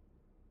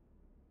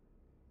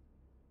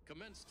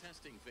 Commence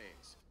testing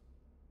phase.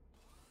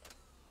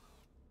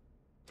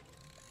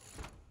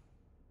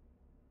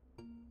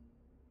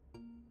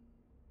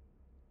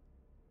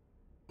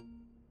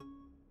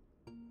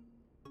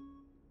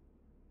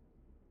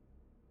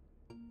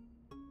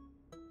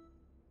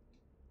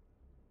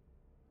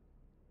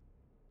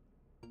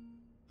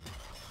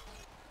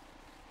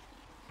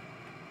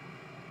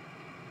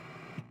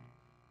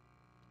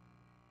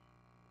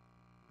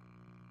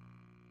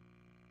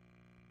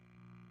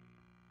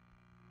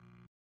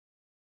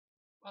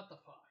 What the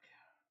fuck?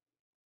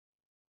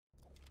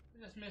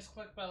 I just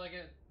misclicked by like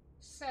a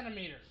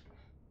centimeter.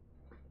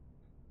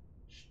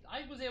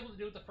 I was able to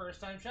do it the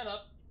first time. Shut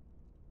up.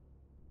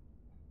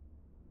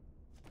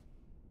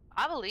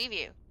 I believe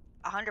you.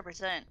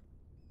 100%.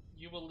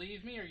 You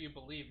believe me or you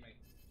believe me?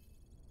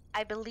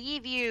 I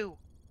believe you.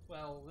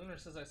 Well, Lunar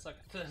says I suck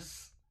at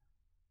this.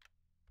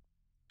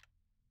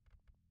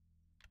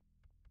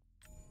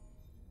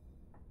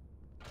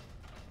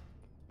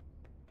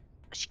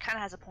 She kind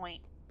of has a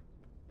point.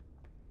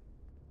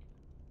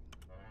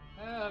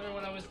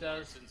 Everyone always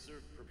does.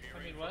 Insert I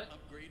preparing mean, for what?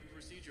 upgrade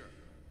procedure.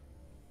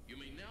 You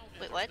may now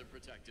Wait, enter what? the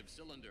protective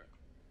cylinder.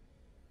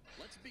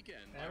 Let's begin.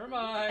 Never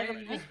by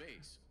removing mind. Freddy's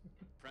face.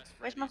 Press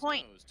Where's my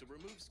Freddy's point? nose to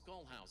remove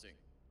skull housing.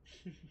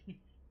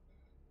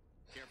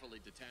 Carefully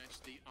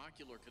detach the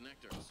ocular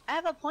connectors. I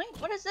have a point?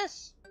 What is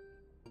this?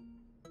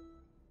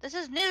 This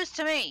is news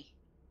to me.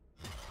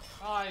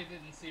 I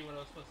didn't see what I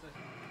was supposed to.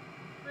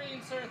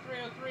 Green Sir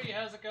 303,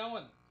 how's it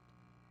going?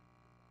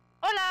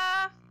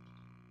 Hola!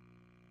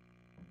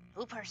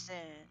 Who person?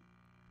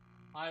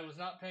 I was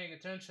not paying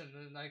attention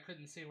and I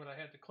couldn't see what I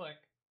had to click.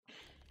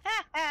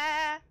 Ha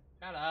ha!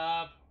 Shut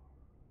up.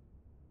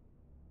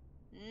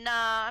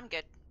 Nah, I'm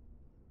good.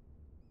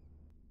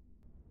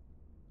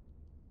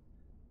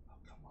 Oh,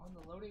 come on,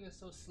 the loading is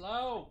so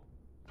slow.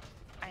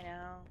 I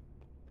know.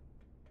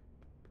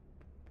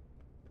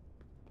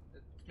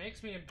 It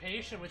makes me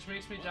impatient, which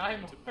makes me die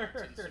more.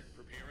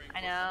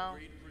 I know.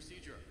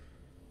 Procedure.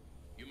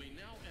 You may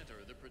now enter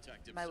the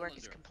protective My work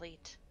cylinder. is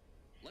complete.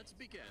 Let's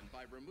begin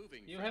by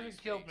removing You Freddy's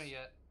haven't killed face. me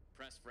yet.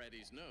 Press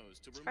Freddy's nose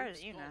to As far remove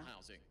as you skull know.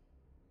 housing.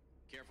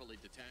 Carefully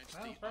detach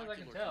Well, the as far as I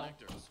can ocular tell.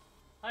 connectors.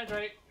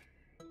 Hydrate.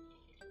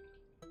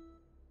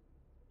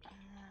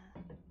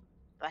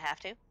 Do I have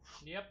to?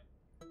 Yep.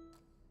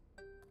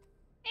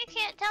 You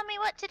can't tell me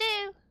what to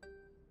do.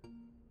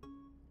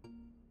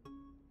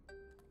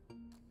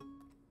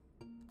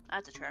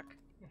 That's a trick.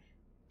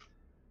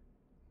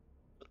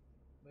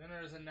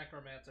 Lunar is a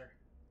necromancer.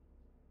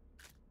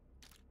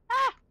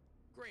 Ah!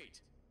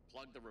 Great.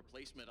 Plug the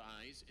replacement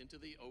eyes into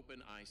the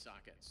open eye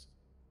sockets.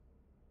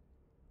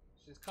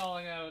 She's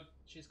calling out.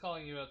 She's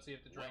calling you out, so you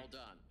have to drink. Well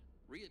done.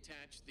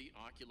 Reattach the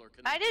ocular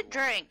connector. I did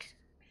drink.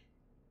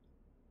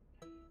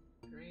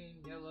 Green,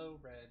 yellow,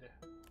 red.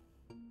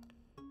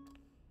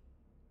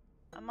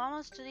 I'm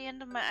almost to the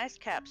end of my ice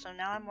cap, so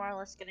now I'm more or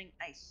less getting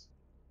ice.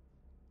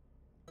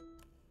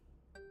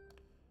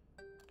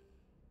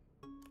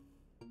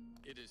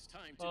 It is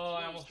time to Oh,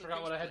 I close almost the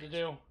forgot what I had to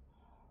faceplate. do.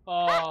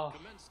 Oh,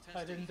 Commence I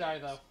testing didn't die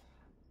phase. though.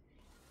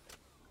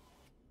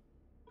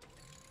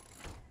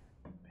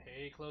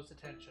 Pay close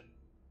attention.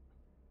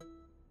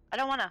 I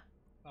don't wanna.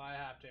 Oh, I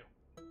have to.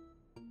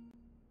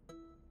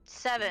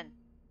 7.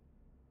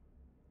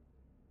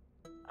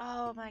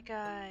 Oh my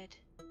god.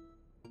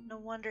 No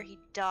wonder he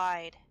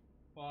died.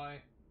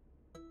 Why?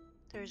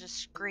 There's a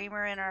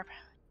screamer in our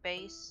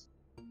base.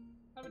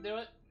 I would do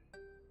it.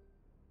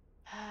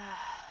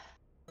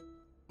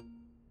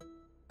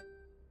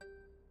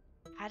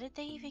 How did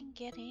they even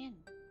get in?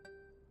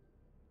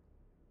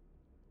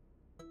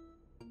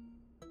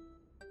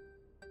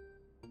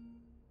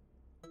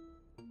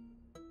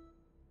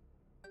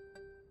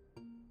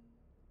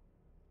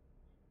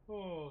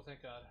 Oh,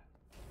 thank God.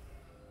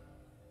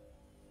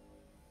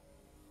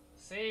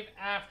 Save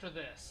after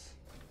this.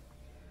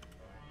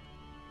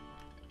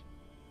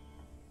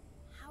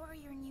 How are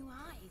your new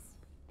eyes?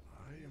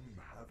 I am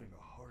having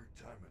a hard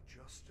time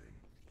adjusting.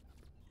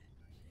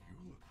 You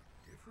look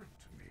different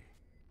to me.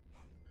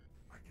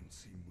 I can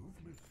see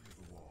movement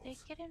through the walls. They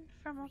get in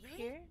from up Really?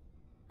 here?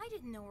 I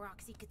didn't know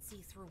Roxy could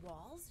see through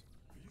walls.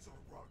 These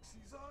are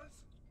Roxy's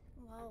eyes?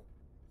 Well,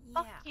 yeah.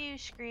 Fuck you, There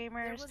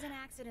screamers. was an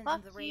accident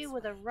Fuck in the you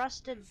with a raceway.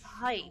 rusted Is she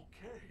pipe.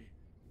 okay?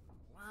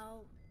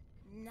 Well,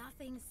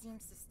 nothing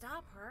seems to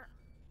stop her.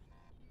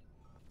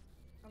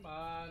 Come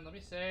on, let me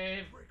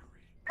save. Gregory.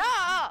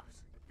 Ah!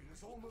 It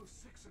is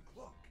almost 6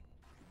 o'clock.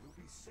 You will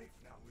be safe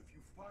now if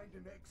you find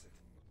an exit.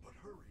 But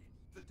hurry,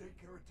 the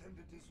daycare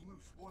attendant is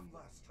loose one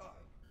last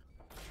time.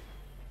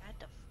 I had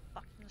to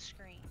fucking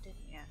scream,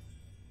 didn't ya?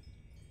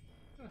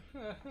 These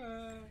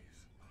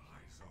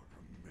eyes are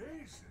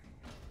amazing.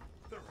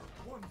 There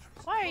are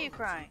wondrous Why are you colors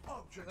crying? and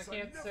objects I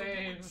can't never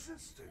save. knew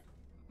existed.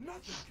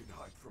 Nothing can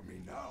hide from me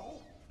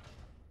now.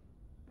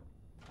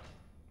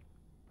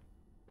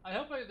 I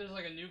hope there's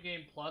like a new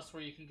game plus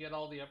where you can get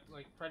all the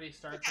like Freddy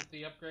starts with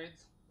the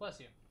upgrades.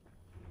 Bless you.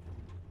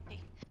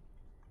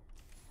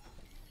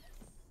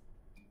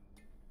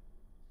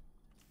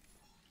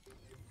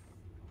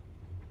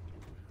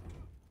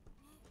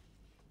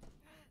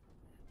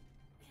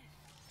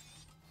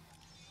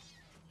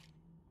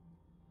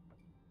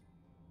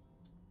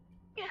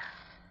 Yeah.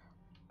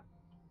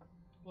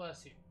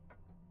 Bless you.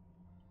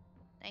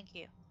 Thank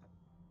you.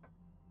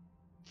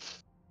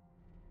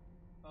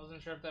 I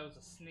wasn't sure if that was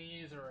a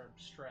sneeze or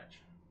a stretch.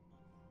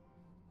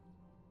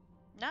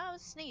 No, it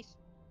was a sneeze.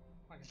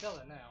 I can tell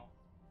that now.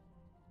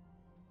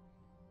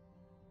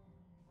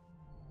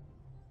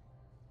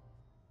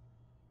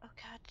 Oh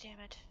god damn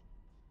it.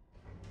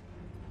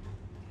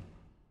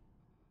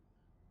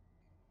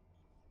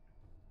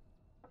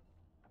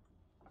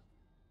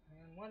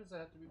 And why does that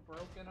have to be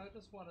broken? I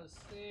just want to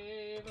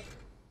save.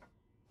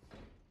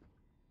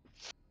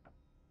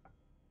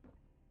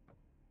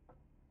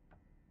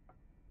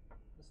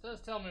 This does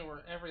tell me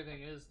where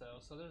everything is, though,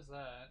 so there's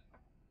that.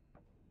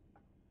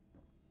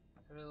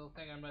 Every little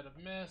thing I might have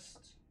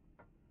missed.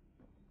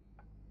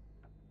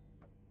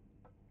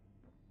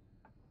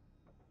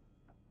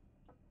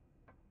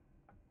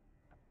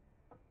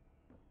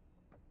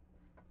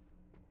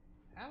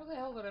 How the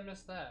hell did I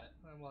miss that?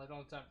 Well, I don't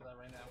have time for that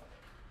right now.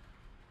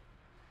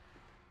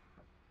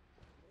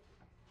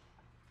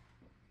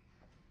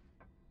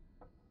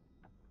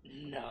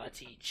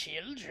 Naughty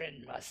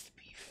children must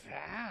be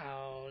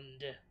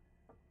found.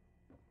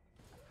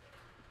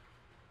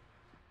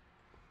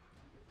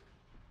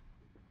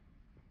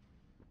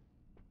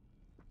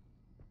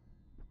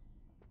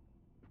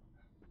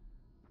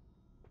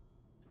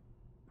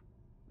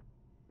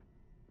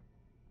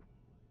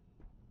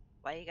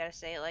 Why you gotta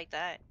say it like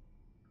that?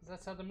 Because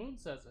that's how the moon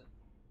says it.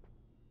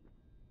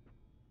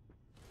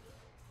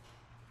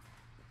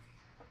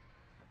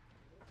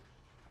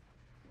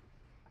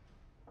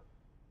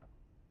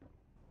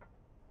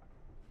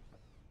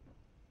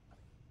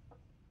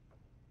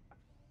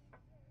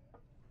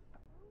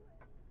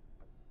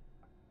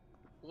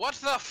 What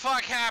the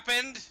fuck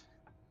happened?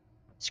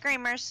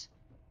 Screamers.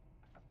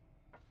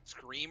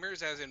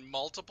 Screamers as in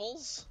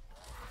multiples?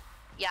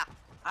 Yeah.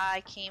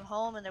 I came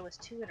home and there was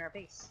 2 in our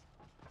base.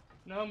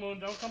 No, Moon,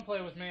 don't come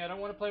play with me. I don't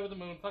want to play with the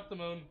moon. Fuck the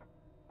moon.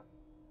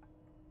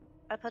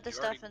 I put the You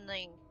stuff already- in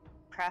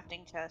the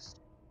crafting chest.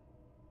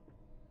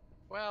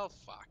 Well,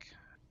 fuck.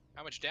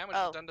 How much damage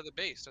Oh. was done to the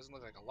base? Doesn't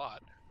look like a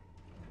lot.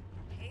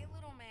 Hey,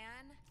 little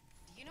man.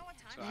 Do you know what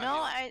time So it how No,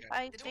 do you-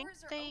 I is? The think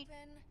doors are they...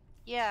 open.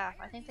 Yeah,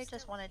 Why I are think you they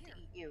just still wanted to here?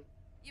 eat you.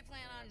 You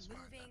plan on That's fine,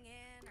 moving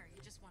in, or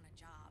you just want a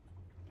job?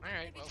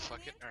 Alright, Maybe well, join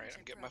fuck the it. Alright,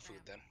 I'm internship getting my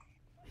food program.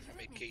 then. I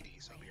made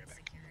Katie's. I'll be right back.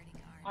 Security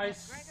guard. I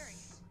Gregory,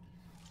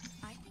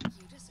 I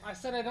think you deserve. I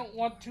said I don't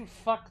want to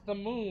fuck the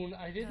moon.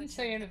 I didn't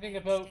say check the anything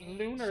main about stage.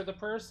 Lunar the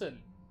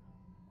person.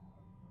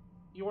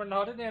 You are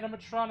not an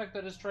animatronic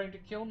that is trying to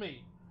kill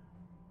me.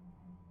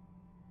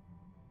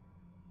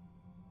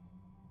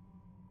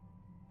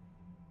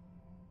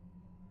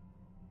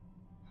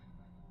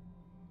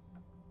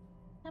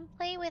 Come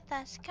play with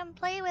us. Come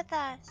play with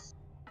us.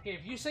 Okay,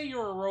 if you say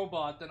you're a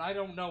robot, then I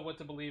don't know what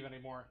to believe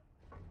anymore.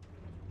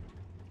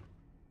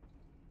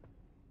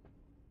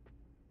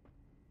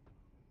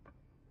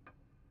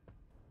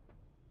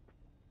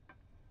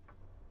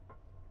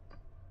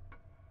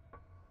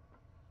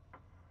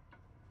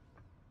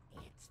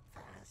 It's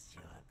past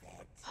your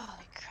bedtime.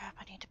 Holy crap,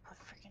 I need to put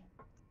freaking...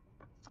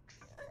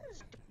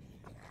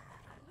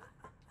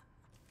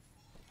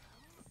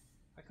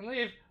 I can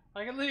leave.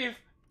 I can leave.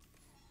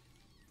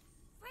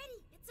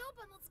 Freddy, it's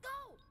open. Let's go.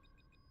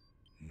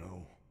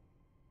 No,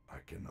 I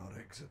cannot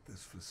exit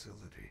this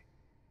facility.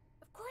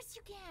 Of course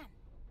you can.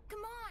 Come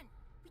on.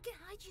 We can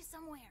hide you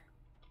somewhere.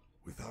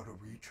 Without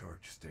a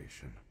recharge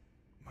station,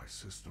 my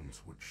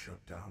systems would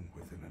shut down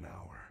within an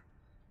hour.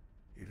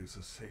 It is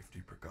a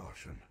safety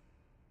precaution.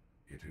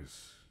 It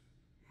is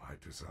my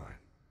design.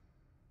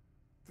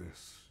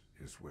 This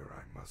is where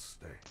I must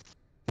stay.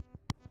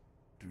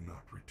 Do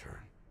not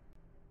return.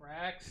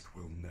 Rex, It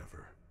will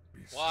never be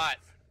What? safe.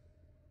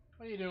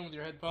 what are you doing with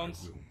your I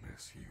headphones? will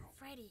miss you.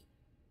 Freddy.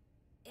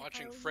 if I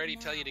Watching leave Freddy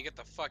tell you to now, get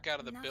the fuck out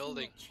of the nothing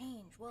building. Won't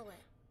change, will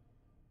it?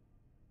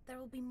 There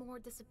will be more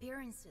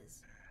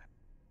disappearances.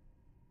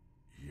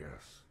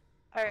 Yes.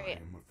 Alright, I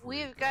am afraid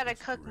we've that got to is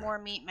cook correct. more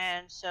meat,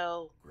 man,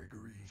 so...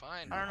 Gregory,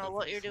 Fine. you I don't know have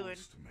what a you're doing.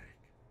 choice to make.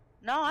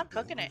 No, I'm The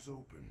door cooking it. is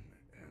open,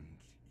 and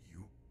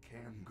you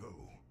can go.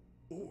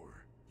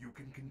 Or you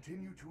can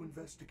continue to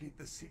investigate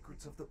the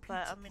secrets of the pizza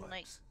But, I mean,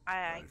 like,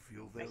 I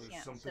feel I there is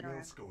can't something sit around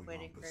else going on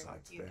waiting for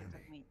besides you to cook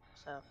Fanny. meat,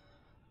 so...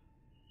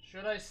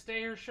 Should I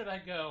stay or should I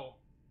go?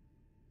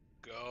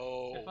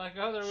 Go. If I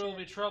go, there will Shit.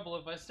 be trouble.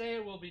 If I stay,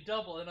 it will be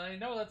double. And I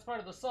know that's part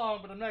of the song,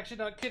 but I'm actually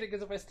not kidding,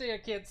 because if I stay, I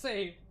can't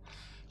save.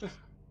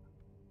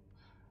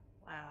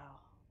 Wow.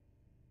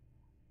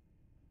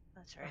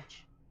 That's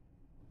rich.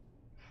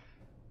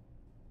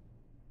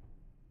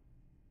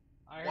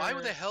 Why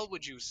heard the hell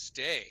would you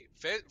stay?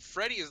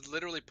 Freddy is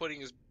literally putting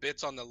his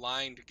bits on the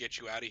line to get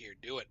you out of here.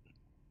 Do it.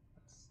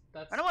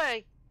 That's Run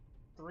away!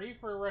 3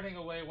 for running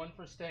away, 1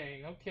 for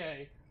staying.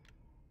 Okay.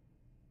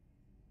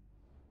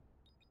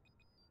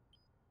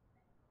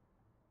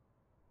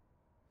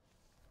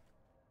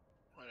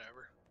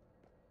 Whatever.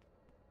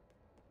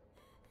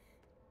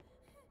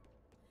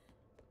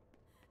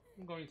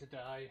 I'm going to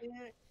die.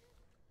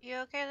 You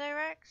okay there,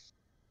 Rex?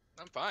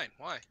 I'm fine.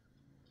 Why?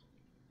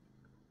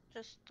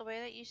 Just the way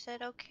that you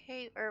said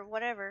okay, or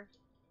whatever.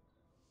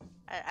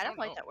 I don't don't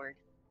like know. that word.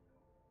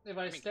 If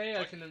I mean, stay, I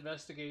fuck. can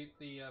investigate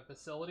the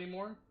facility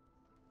more.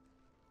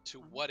 To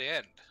what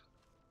end?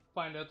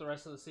 Find out the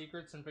rest of the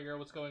secrets and figure out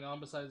what's going on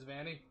besides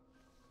Vanny.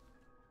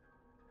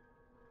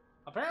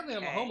 Apparently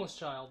I'm a Okay. homeless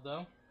child,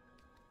 though.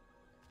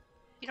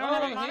 You don't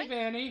have a hey mommy?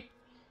 Vanny!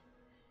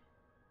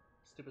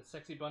 Stupid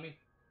sexy bunny.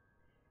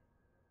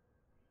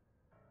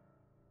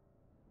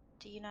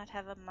 Do you not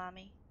have a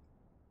mommy?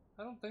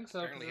 I don't think so,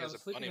 Apparently he because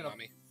has a bunny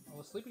mummy. I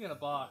was sleeping in a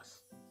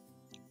box.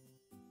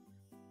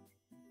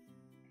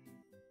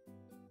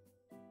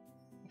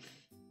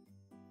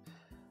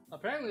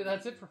 Apparently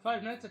that's it for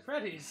Five Nights at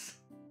Freddy's.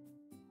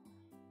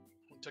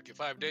 It took you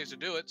 5 days to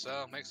do it,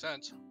 so makes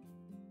sense.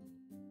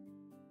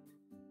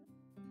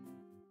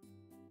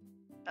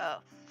 Oh,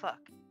 fuck.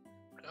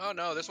 Oh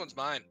no, this one's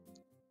mine.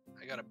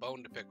 I got a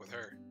bone to pick with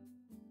her.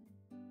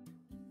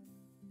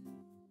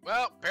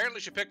 Well,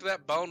 apparently she picked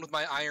that bone with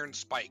my iron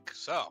spike,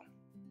 so.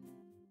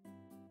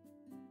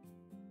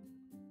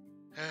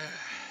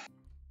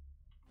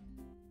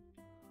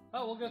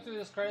 Oh, we'll go through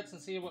this credits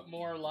and see what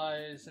more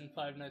lies in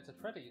Five Nights at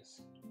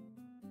Freddy's.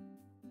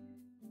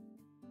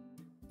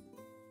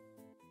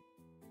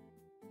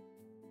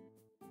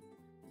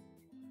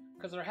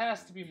 Because there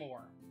has to be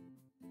more.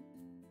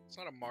 It's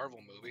not a Marvel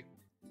movie.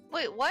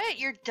 Wait, what?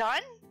 You're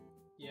done?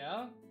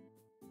 Yeah?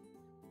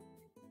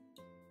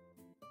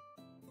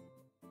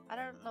 I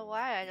don't know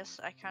why.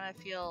 I kind of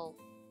feel.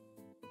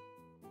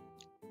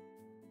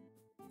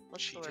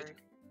 What's Cheated? the word?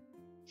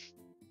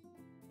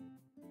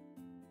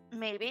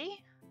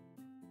 Maybe.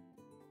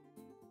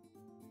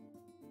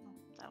 Oh,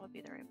 that would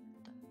be the right.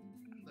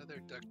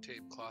 Leather, duct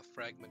tape, cloth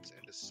fragments,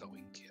 and a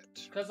sewing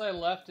kit. Because I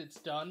left, it's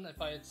done.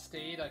 If I had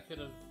stayed, I could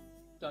have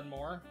done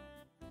more.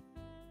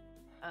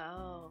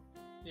 Oh.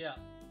 Yeah.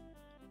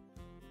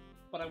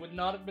 But I would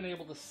not have been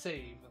able to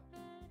save.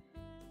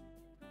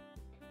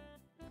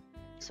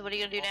 So what are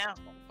you gonna do now?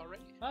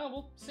 Already?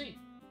 We'll see.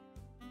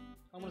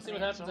 I want to see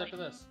what Man, it's happens only- after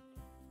this.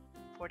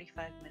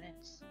 45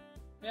 minutes.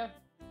 Yeah.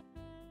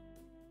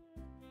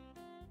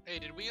 Hey,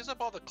 did we use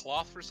up all the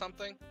cloth for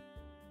something?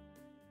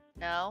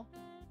 No.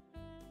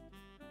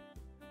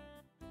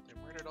 Then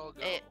where did it all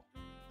go?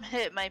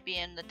 It might be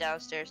in the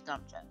downstairs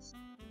dump chest.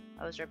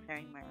 I was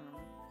repairing my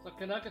room. So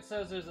Canucket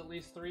says there's at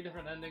least 3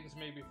 different endings,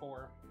 maybe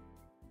 4.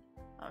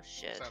 Oh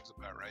shit. Sounds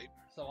about right.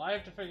 So I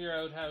have to figure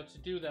out how to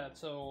do that.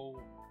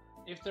 So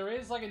if there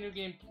is like a new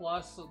game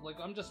plus, like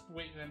I'm just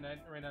waiting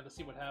right now to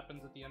see what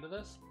happens at the end of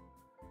this.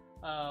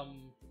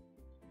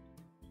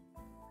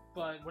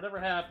 But whatever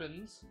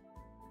happens,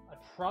 I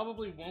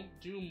probably won't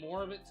do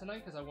more of it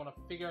tonight because I want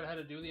to figure out how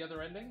to do the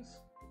other endings.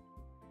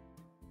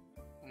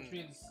 Which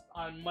means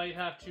I might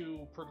have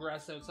to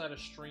progress outside of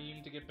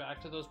stream to get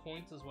back to those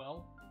points as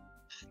well.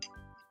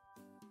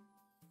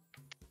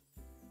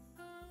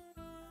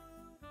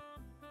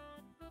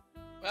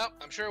 Well,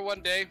 I'm sure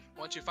one day,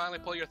 once you finally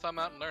pull your thumb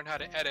out and learn how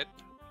to edit,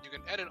 you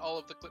can edit all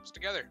of the clips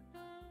together.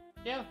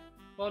 Yeah.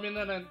 Well, I mean,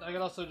 then I could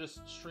also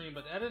just stream,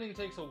 but editing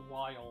takes a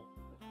while.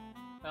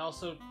 I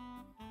also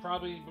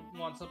probably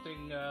want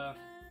something a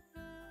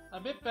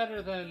bit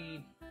better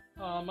than...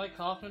 Mike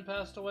Hoffman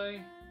passed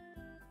away.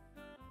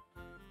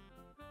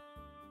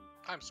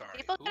 I'm sorry.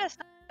 People Who? gotta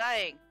stop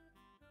dying.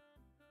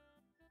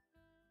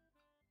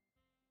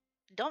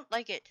 Don't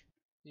like it.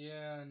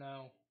 Yeah, I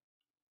know.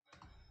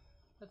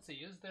 Let's see,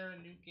 is there a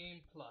new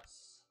game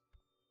plus?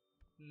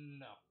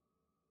 No.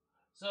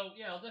 So,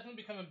 yeah, I'll definitely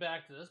be coming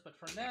back to this, but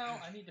for now,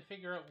 I need to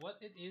figure out what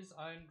it is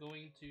I'm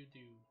going to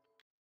do.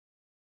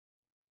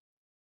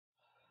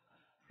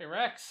 Hey,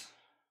 Rex!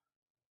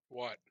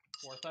 What?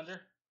 War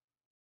Thunder?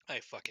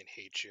 I fucking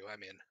hate you.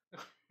 I'm in.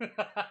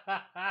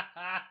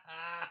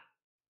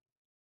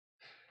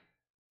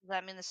 Does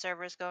that mean the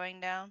server's going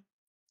down?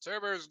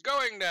 Server's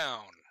going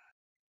down!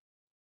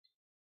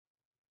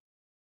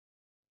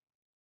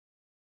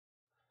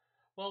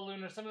 Well,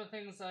 Lunar, some of the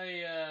things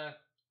I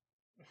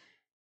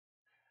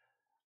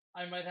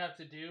might have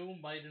to do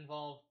might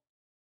involve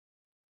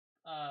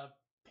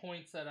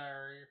points that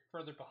are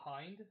further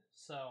behind,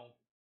 so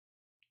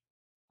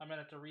I might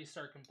have to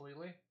restart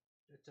completely.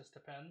 It just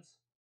depends.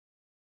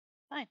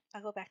 Fine,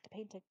 I'll go back to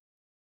painting.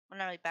 Well,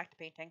 not really back to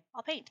painting.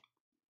 I'll paint.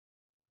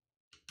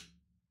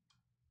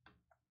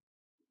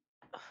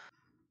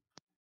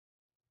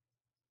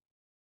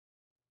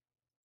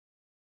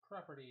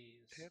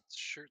 Properties. Pants,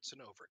 shirts,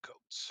 and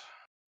overcoats.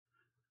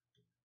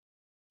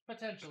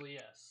 Potentially,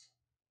 yes.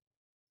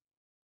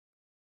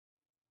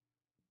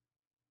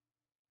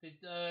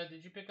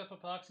 Did you pick up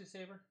Epoxy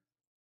Saber?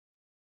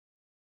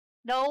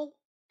 No,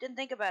 didn't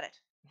think about it.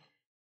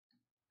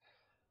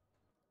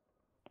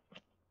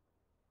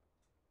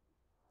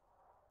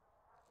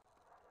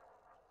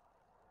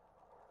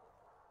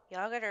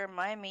 Y'all gotta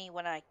remind me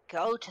when I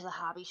go to the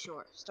hobby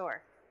store.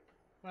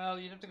 Well,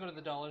 you'd have to go to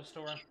the dollar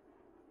store.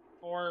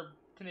 Or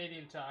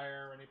Canadian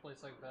Tire or any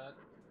place like that.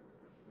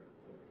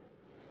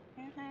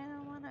 I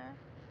don't wanna.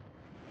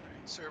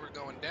 Alright, server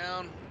going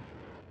down.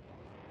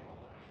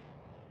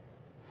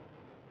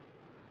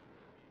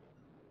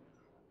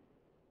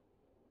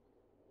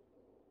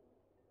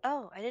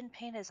 Oh, I didn't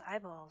paint his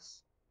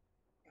eyeballs.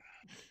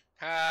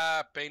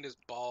 Ha! Paint his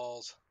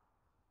balls.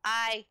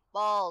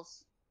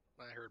 Eyeballs.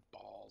 I heard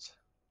balls.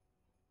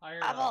 I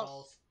heard Eyeballs.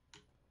 balls.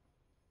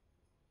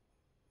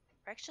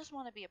 Rex just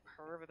want to be a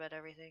perv about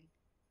everything.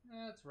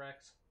 That's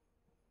Rex.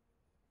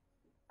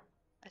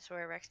 I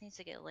swear, Rex needs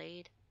to get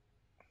laid.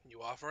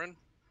 You offering?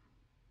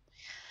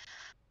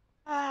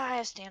 I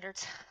have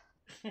standards.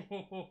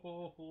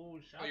 Well,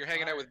 you're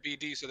hanging out with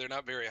BD, so they're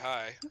not very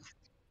high.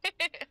 I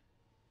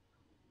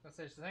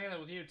say she's hanging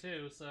out with you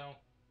too, so.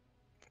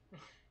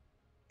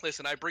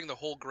 Listen, I bring the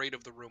whole grade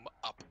of the room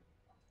up.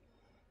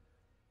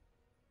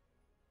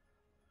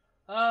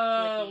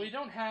 We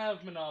don't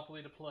have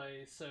Monopoly to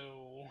play,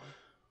 so.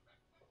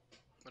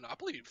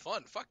 Monopoly would be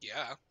fun. Fuck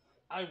yeah.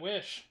 I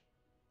wish.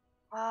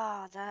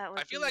 Ah, that would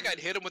I feel like I'd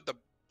hit him with the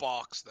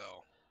box,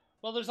 though.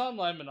 Well, there's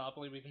online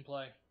Monopoly we can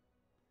play.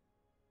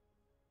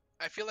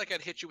 I feel like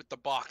I'd hit you with the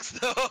box,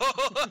 though.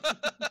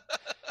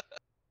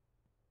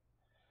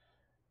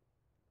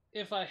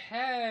 If I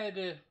had,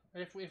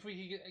 if we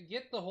could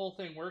get the whole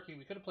thing working,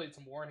 we could have played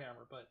some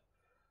Warhammer, but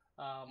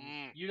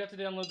you'd have to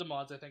download the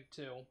mods, I think,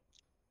 too,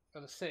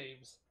 or the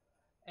saves.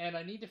 And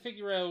I need to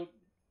figure out,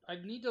 I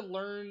need to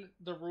learn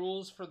the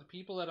rules for the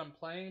people that I'm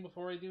playing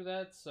before I do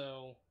that,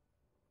 so.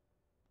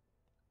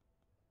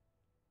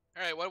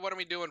 Alright, what are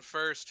we doing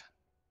first?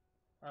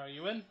 Are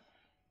you in?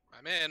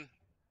 I'm in.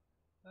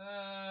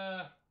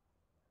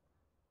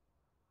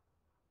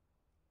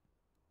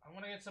 I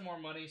want to get some more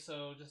money,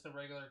 so just a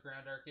regular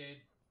Grand Arcade.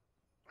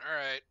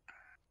 Alright.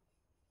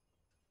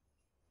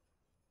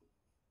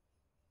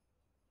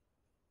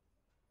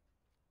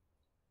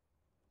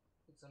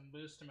 Get some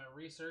boost to my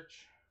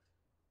research.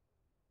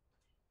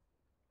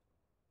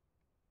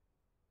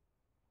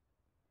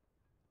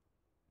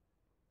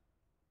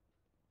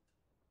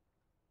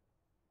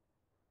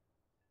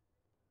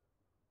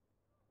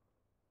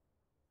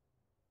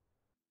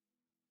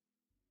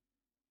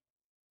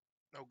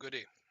 Oh,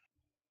 goody.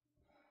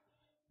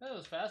 That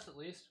was fast, at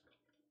least.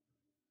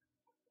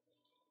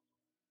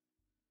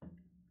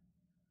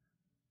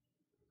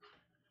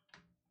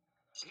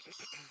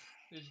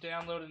 Did you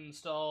download and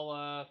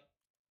install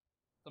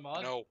the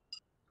mod? No.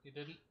 You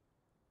didn't?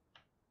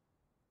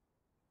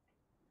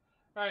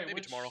 Alright, Maybe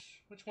tomorrow.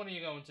 Which one are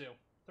you going to?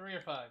 3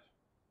 or 5?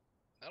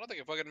 I don't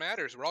think it fucking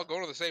matters. We're all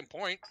going to the same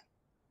point.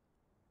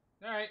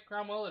 Alright,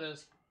 Cromwell it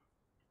is.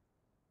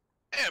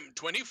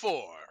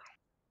 M24.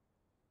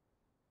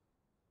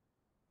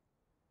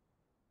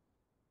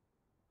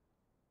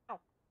 Oh.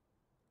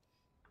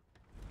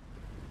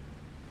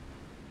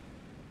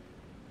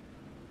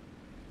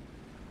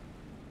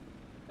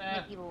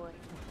 Mickey boy.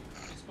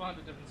 We spawned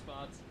at different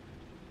spots.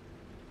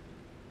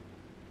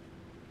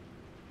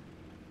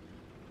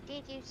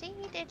 Did you see?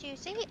 Did you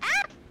see?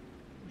 Ah!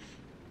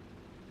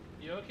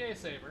 You okay,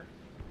 Saber?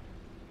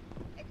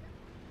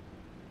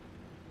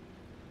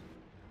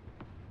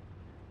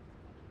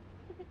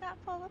 Did that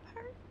fall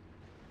apart?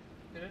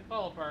 Did it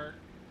fall apart?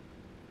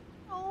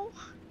 Oh,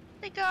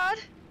 thank God.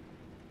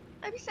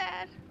 I'm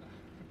sad.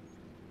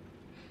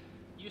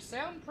 You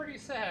sound pretty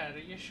sad. Are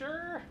you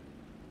sure?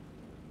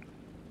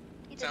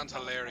 Sounds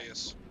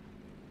hilarious.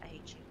 I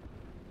hate you.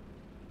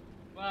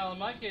 Well, in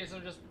my case,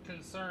 I'm just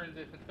concerned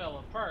if it fell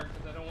apart,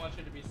 because I don't want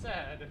you to be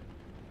sad.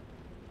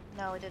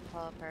 No, it didn't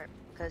fall apart.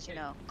 Because, you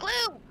know,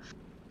 glue!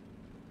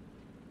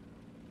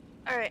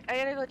 Alright, I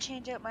gotta go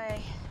change out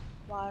my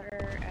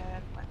water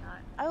and whatnot.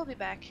 I will be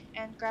back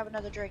and grab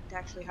another drink to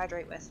actually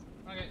hydrate with.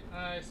 Okay,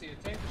 I see a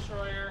tank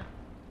destroyer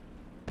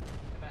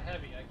and a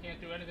heavy. I can't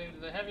do anything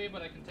to the heavy,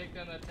 but I can take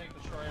down that tank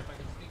destroyer if I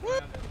can sneak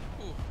around it.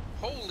 Ooh,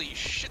 holy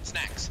shit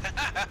snacks.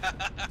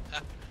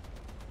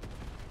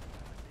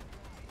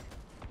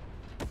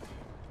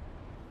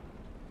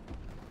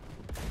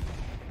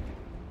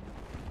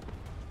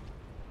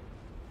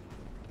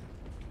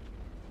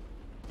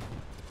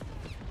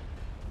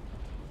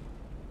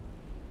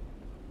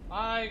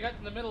 I got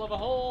in the middle of a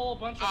whole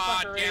bunch of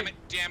fuckery. Damn it,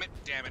 damn it,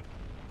 damn it.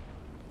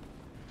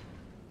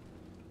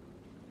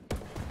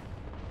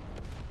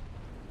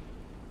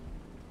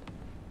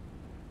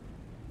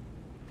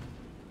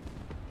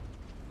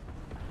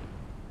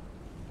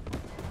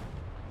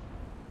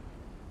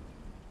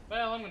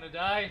 Well, I'm gonna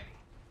die.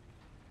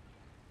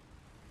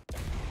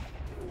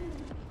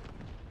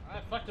 I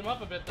fucked him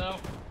up a bit, though.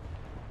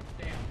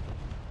 Damn.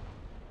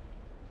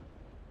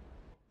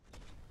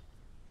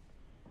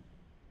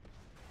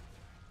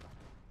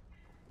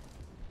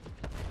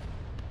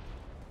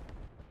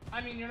 I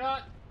mean, you're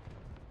not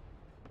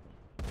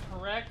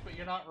correct, but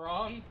you're not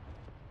wrong.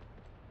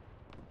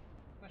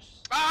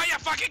 Ah, you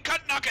fucking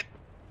cunt nugget!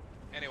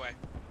 Anyway.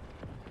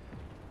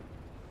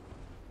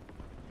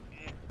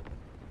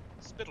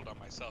 Spittled on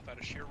myself out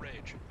of sheer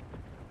rage.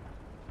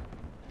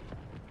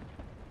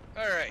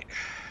 Alright.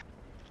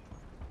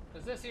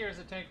 Because this here is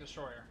a tank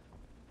destroyer.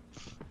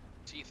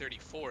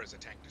 T-34 is a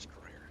tank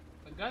destroyer.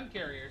 The gun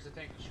carrier is a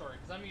tank destroyer,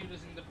 because I'm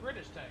using the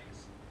British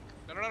tanks.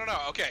 No.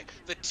 Okay.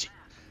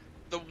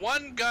 The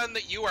one gun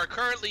that you are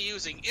currently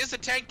using is a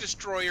tank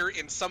destroyer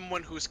in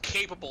someone who's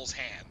capable's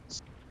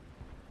hands.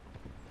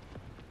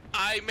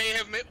 I may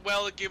have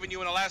well given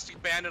you an elastic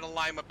band and a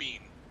lima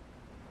bean.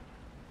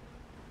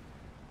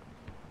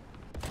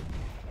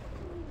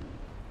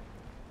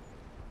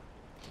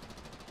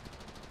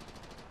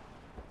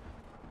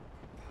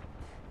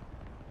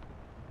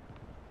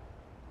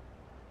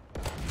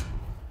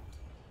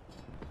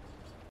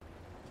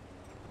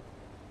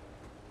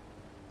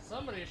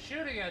 Somebody's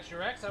shooting at you,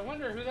 Rex. I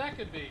wonder who that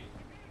could be.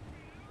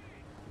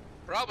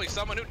 Probably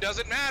someone who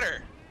doesn't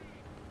matter.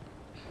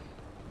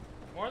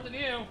 More than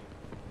you.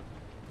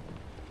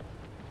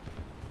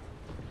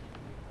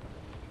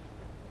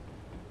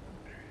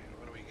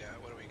 What do we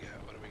got? What do we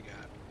got? What do we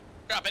got?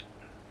 Drop it.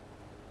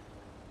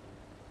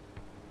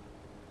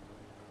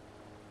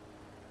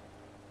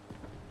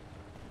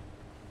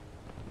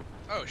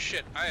 Oh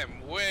shit, I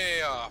am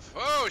way off.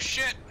 Oh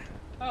shit!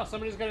 Oh,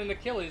 somebody's got an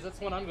Achilles.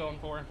 That's what I'm going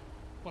for.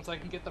 Once I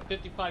can get the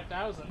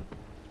 55,000.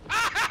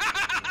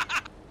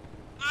 Ah!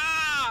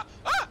 Ah!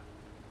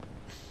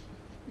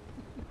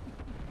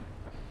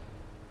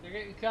 You're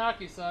getting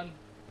cocky, son.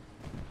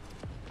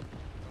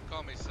 Don't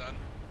call me son.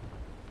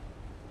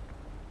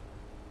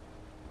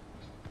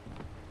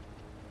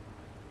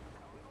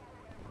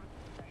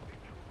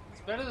 It's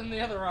better than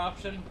the other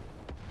option.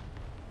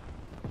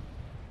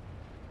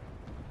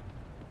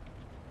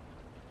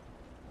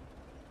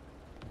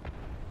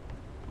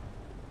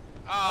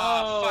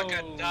 Oh, fuck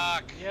a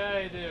duck. Yeah,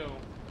 I do.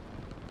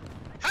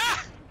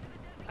 Ha!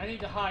 I need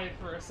to hide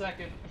for a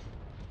second.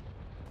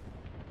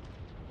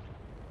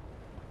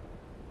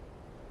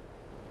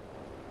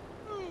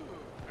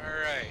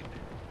 Alright.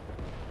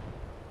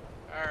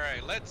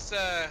 Alright,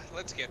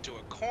 let's get to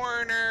a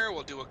corner.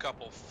 We'll do a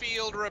couple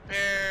field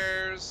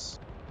repairs.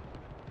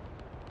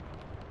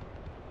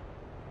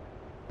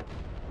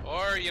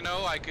 Or, you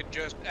know, I could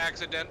just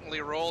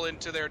accidentally roll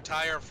into their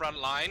tire front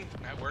line.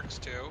 That works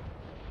too.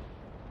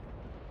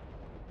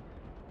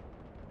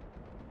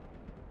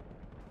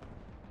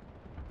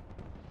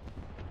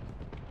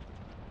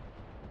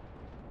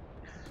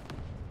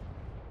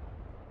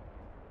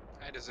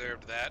 I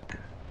deserved that.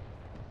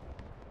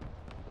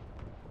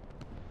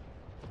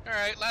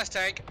 Alright, last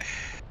tank.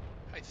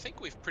 I think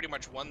we've pretty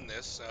much won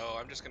this, so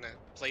I'm just gonna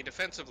play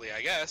defensively,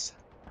 I guess.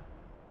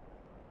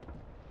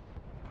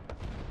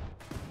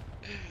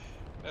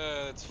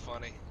 That's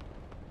funny.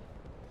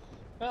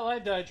 Well, I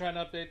died trying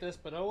to update this,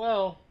 but oh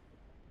well.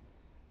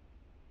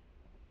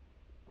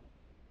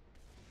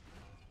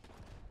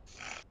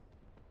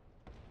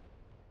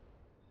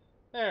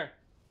 There.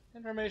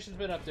 Information's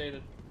been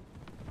updated.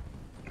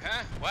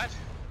 Huh? What?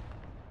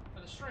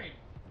 For the stream.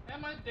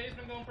 And my day's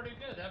been going pretty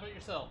good. How about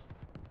yourself?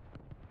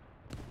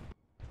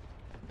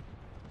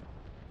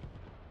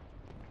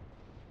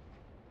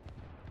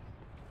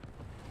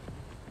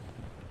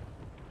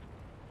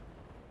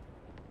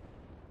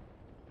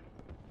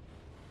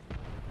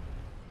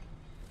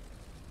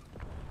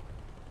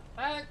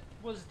 That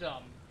was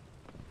dumb.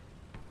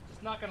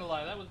 Just not gonna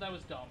lie, that was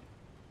dumb.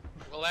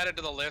 We'll add it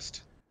to the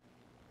list.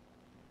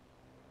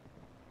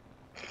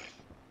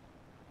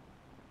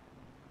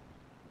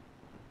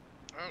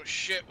 Oh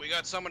shit, we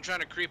got someone trying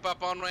to creep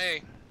up on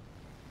way.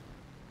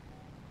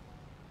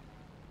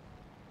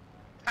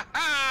 Ha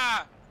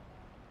ha!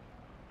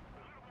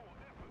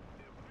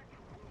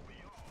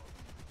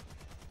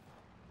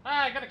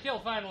 Ah, I got a kill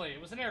finally. It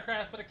was an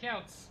aircraft, but it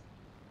counts.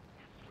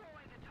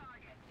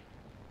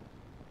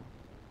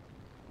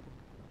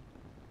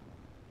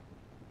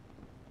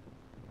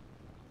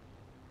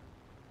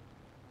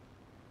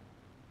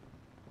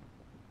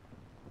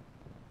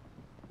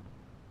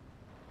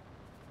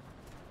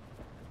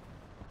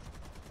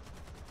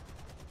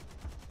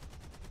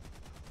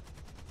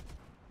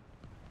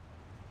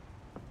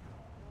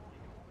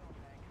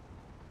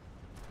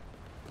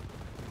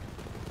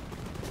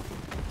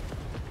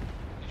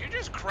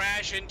 Just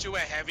crash into a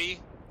heavy?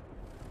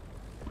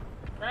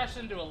 Crash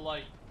into a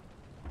light.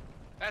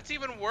 That's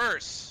even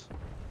worse.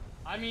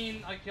 I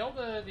mean, I killed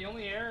the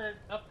only air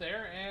up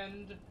there,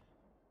 and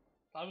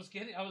I was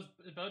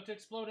about to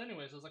explode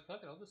anyways. I was like,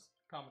 fuck it, I'll just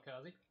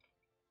kamikaze.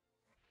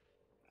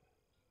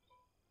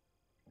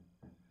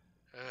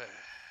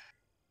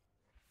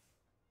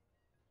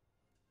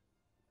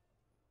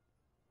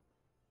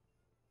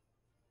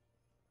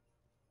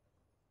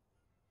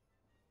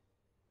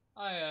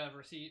 I have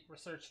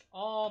researched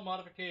all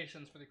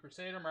modifications for the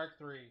Crusader Mark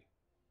III.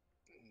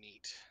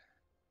 Neat.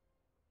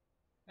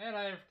 And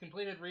I have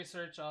completed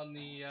research on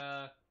the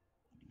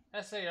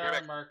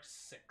SAR Mark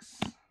VI.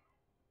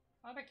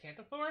 And I can't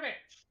afford it!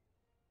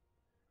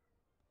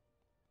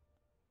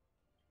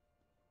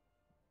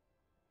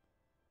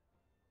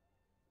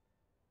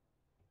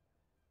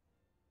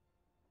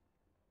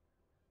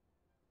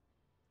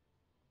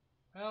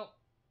 Well,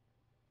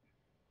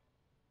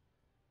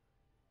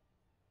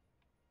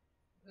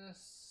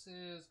 this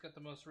is got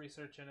the most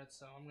research in it,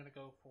 so I'm gonna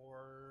go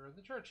for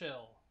the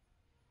Churchill.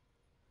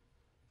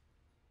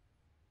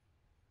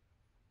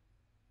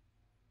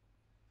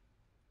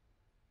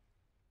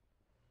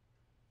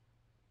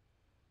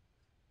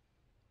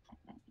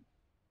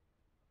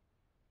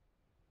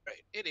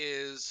 Right, it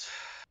is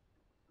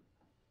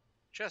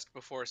just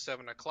before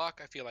 7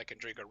 o'clock. I feel I can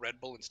drink a Red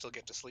Bull and still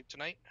get to sleep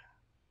tonight.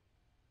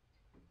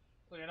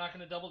 So you're not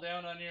gonna double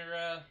down on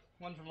your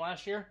one from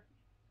last year?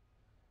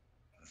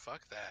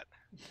 Fuck that.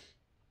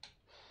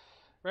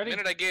 Ready? The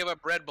minute I gave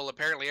up Red Bull,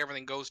 apparently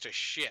everything goes to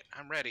shit.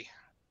 I'm ready.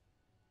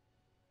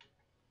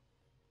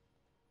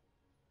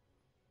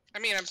 I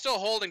mean, I'm still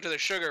holding to the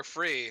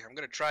sugar-free. I'm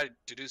going to try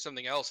to do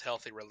something else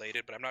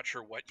healthy-related, but I'm not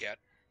sure what yet.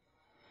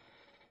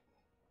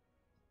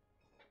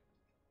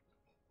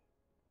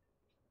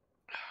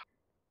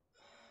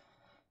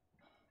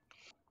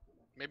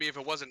 Maybe if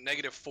it wasn't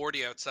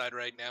 -40 outside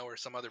right now or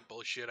some other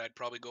bullshit, I'd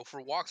probably go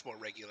for walks more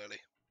regularly.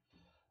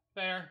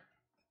 Fair.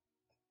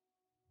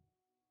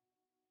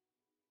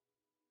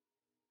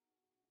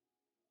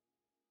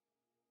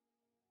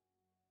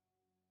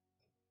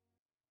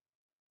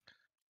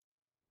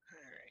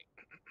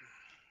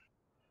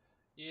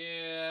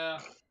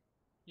 Yeah,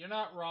 you're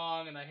not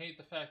wrong, and I hate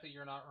the fact that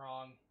you're not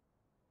wrong.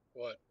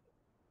 What?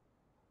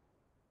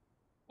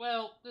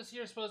 Well, this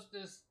year is supposed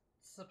to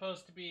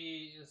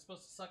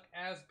suck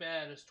as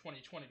bad as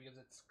 2020 because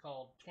it's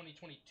called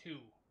 2022.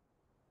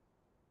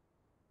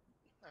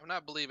 I'm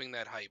not believing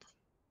that hype.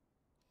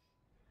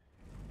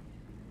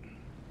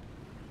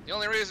 The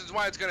only reasons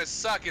why it's gonna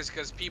suck is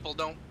because people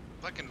don't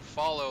fucking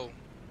follow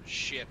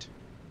shit,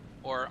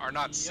 or are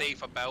not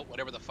safe about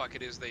whatever the fuck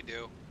it is they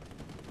do.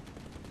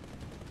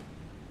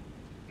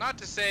 Not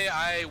to say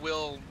I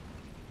will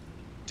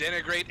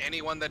denigrate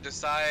anyone that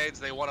decides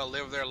they want to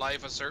live their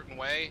life a certain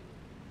way.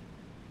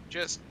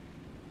 Just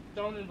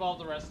don't involve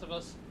the rest of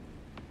us.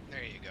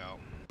 There you go.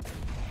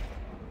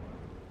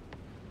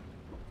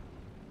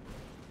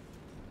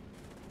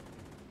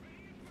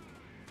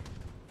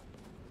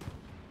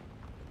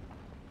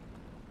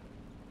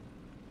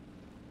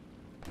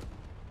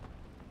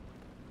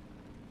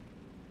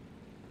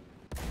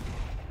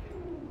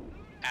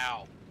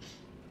 Ow.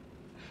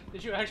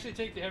 Did you actually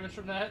take damage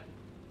from that?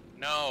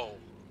 No,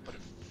 but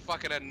it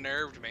fucking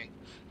unnerved me.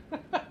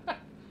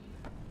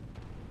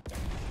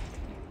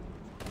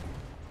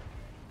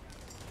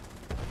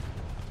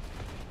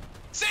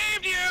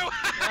 Saved you!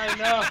 I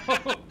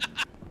know.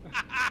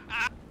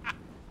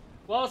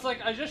 Well, it's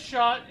like I just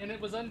shot and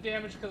it was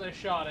undamaged because I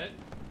shot it.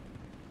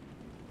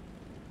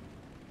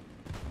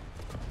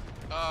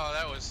 Oh,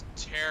 that was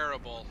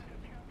terrible.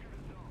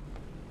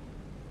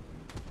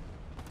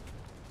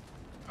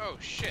 Oh,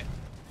 shit.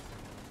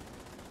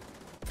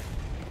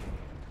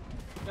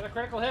 Got a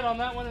critical hit on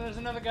that one, and there's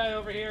another guy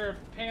over here,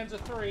 Panzer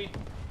 3.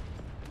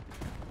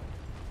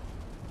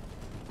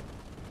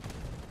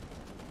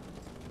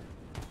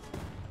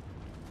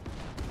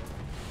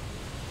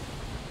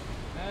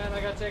 And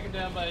I got taken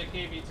down by a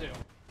KV-2.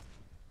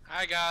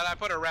 I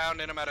put a round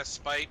in him out of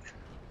spite.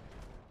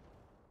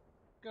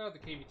 God, the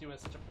KV-2 has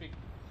such a big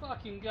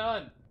fucking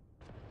gun.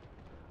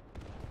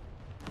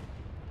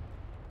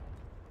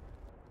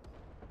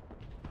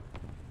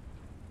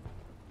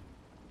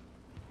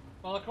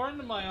 Well, according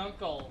to my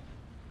uncle,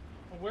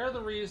 we're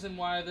the reason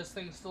why this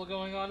thing's still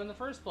going on in the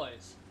first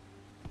place.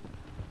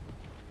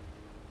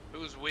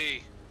 Who's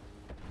we?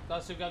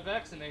 Us who got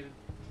vaccinated.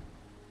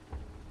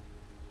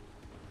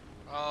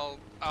 I'll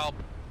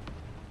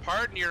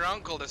pardon your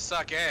uncle to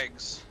suck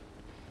eggs.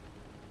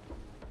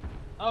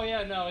 Oh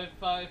yeah, no,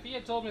 if he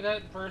had told me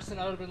that in person,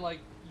 I would have been like,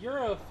 you're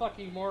a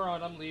fucking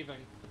moron, I'm leaving.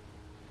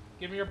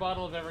 Give me your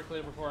bottle of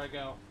Everclear before I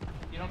go.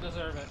 You don't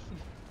deserve it.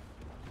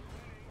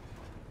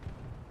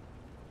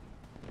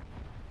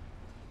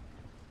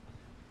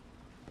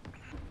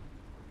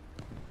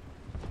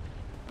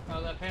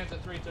 Oh, that Panzer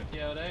 3 took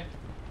you out, eh?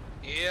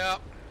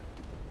 Yep.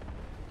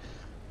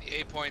 The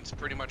A point's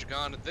pretty much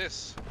gone at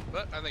this,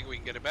 but I think we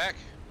can get it back.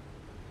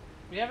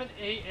 We have an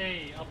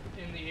AA up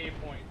in the A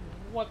point.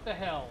 What the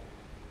hell?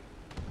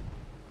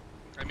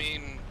 I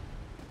mean,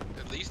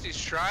 at least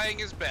he's trying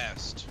his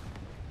best.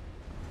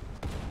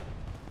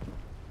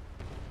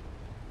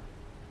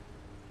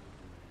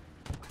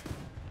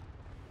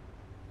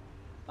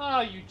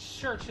 Oh, you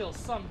Churchill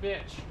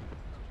sumbitch.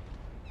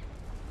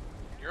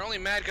 You're only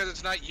mad because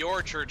it's not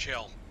your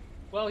Churchill.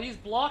 Well, he's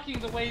blocking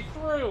the way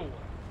through.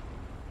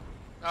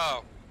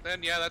 Oh,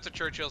 then yeah, that's a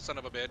Churchill son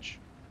of a bitch.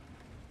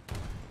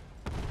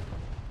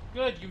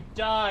 Good, you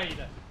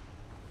died.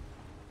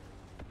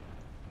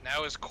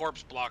 Now his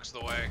corpse blocks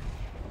the way.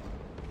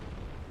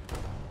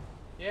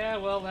 Yeah,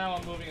 well, now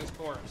I'm moving his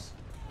corpse.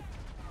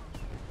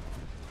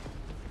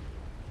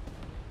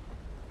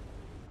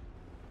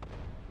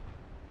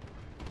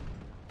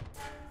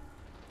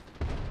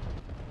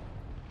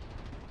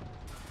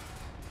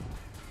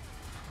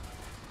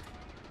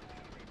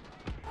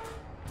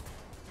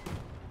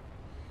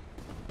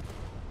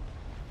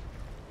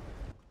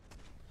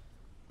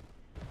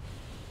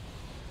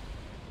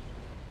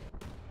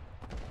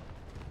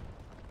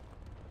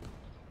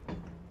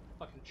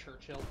 Fucking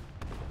Churchill.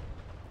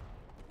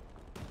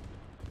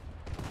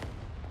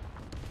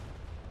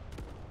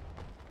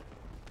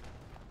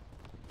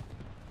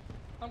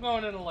 I'm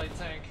going in a light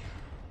tank.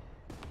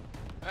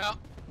 Well,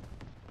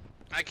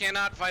 I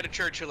cannot fight a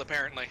Churchill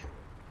apparently.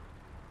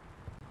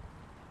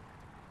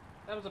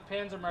 That was a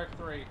Panzer Mark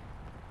III.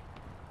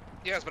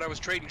 Yes, but I was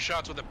trading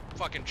shots with a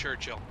fucking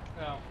Churchill.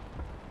 Oh.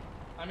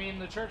 I mean,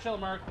 the Churchill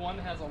Mark I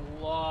has a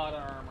lot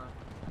of armor.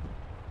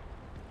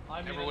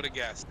 I mean, Never would have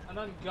guessed. an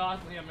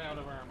ungodly amount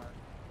of armor.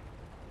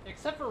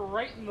 Except for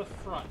right in the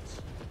front.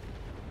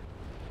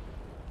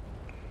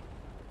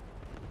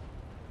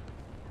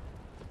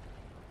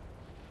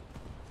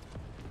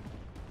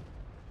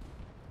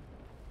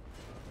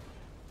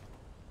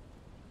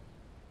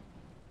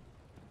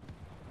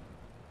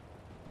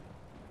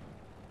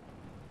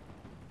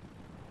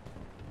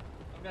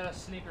 I've got to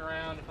sneak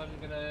around if I'm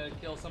gonna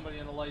kill somebody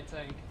in a light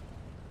tank.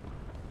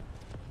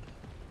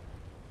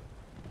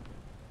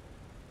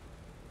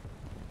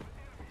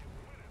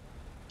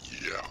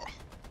 Yeah.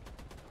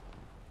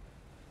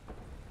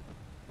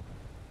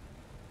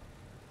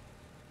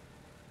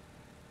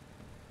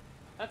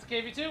 That's a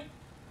KV-2.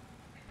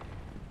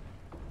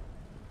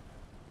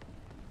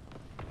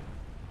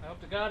 I hope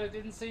to God it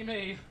didn't see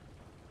me.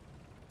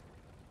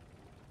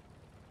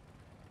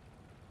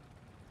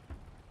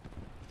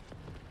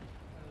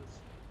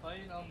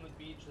 Fight on the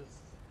beach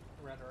is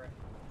rhetoric.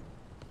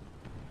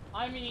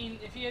 I mean,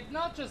 if he had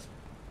not just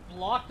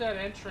blocked that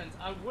entrance,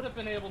 I would have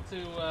been able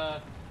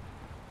to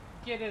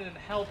get in and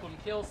help him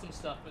kill some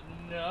stuff, but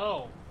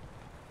no.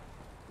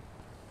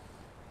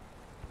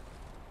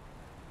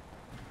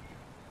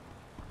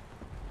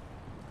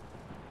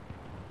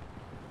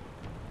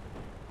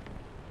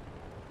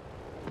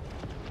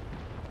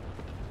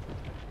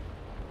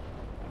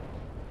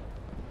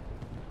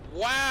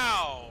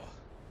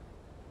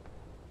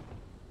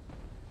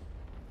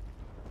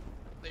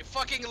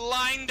 fucking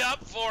lined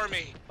up for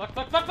me. Fuck,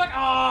 fuck, fuck, fuck!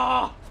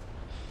 Ah!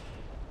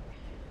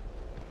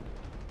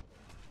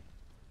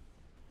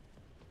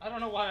 I don't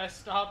know why I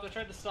stopped. I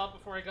tried to stop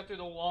before I got through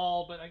the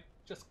wall, but I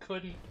just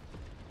couldn't.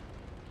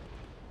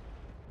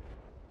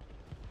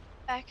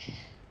 Back.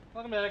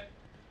 Welcome back.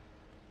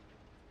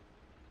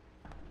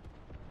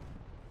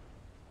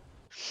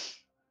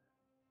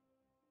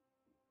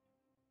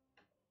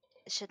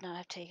 It should not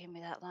have taken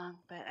me that long,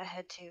 but I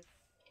had to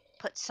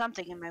put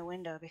something in my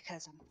window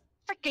because I'm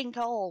freaking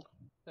cold.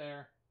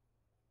 There.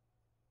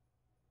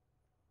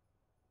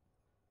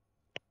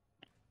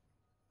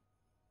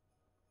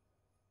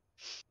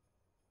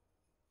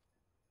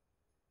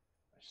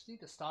 I just need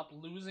to stop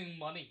losing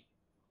money.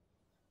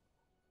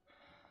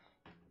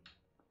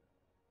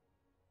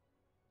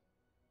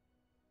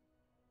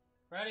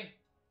 Ready?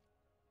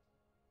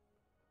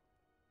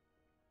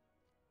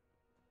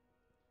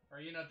 Or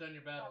are you not done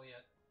your battle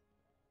yet?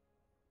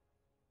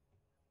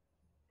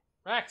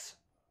 Rex!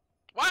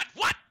 What?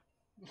 What?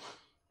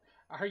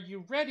 Are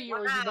you ready, or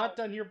are you not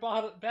done your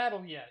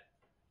battle yet?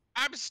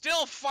 I'm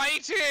still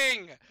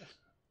fighting!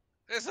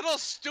 This little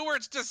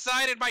Stewart's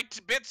decided my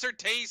bits are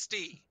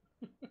tasty.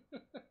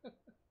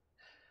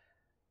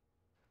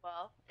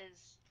 Well,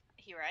 is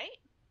he right?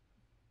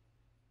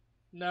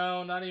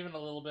 No, not even a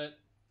little bit.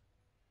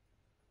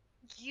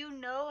 You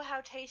know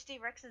how tasty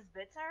Rex's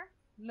bits are?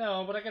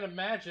 No, but I can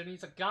imagine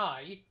he's a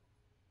guy.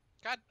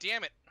 God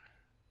damn it.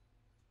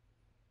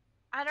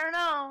 I don't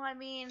know. I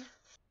mean,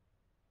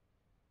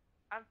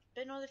 I've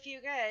been with a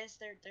few guys.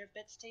 Their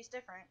bits taste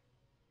different.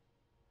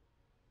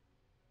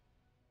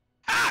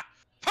 Ha!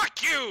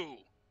 Fuck you!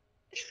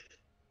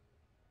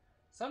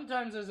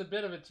 Sometimes there's a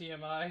bit of a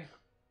TMI.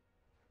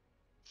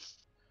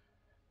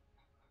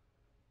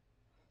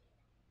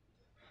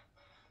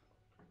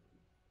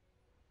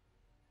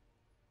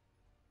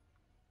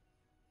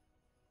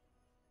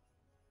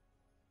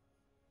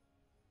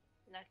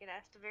 Now I could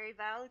ask a very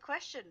valid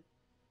question.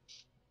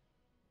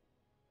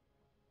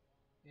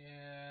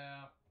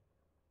 Yeah.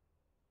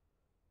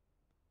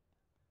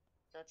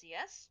 So it's a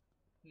yes?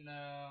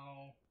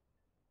 No.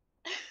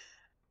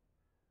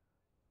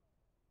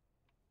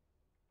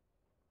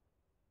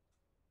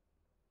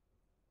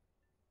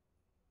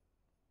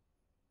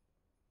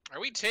 Are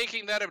we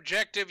taking that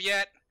objective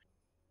yet?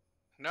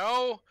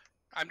 No?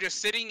 I'm just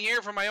sitting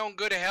here for my own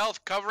good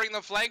health, covering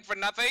the flank for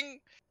nothing?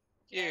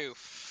 Yes. You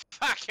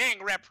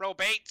fucking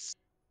reprobates!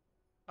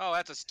 Oh,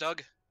 that's a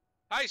Stug.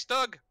 Hi,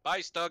 Stug.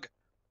 Bye, Stug.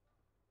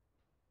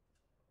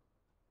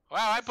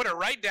 Wow, I put it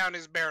right down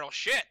his barrel.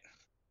 Shit.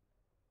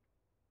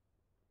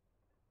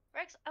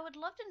 Rex, I would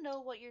love to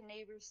know what your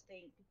neighbors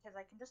think because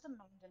I can just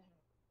imagine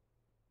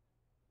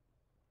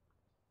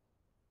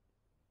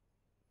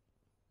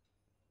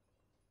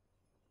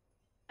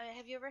how.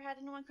 Have you ever had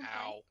anyone complain?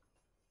 Ow.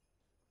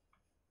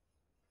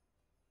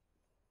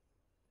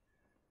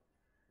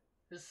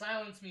 His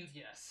silence means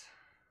yes.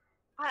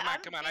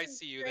 Come on, I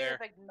see you there.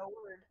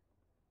 Ignored.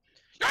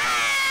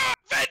 Ah!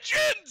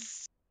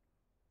 Vengeance!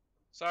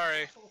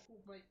 Sorry. Oh,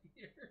 my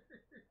ears.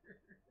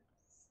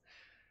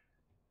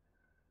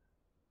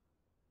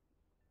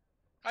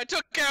 I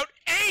took out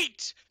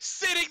 8!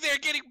 Sitting there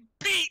getting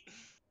beat!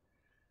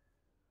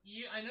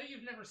 I know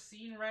you've never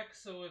seen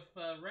Rex, so if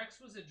Rex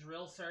was a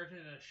drill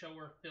sergeant in a show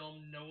or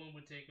film, no one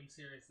would take him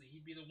seriously.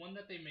 He'd be the one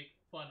that they make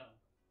fun of.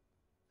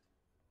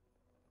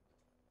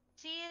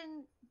 See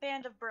in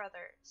Band of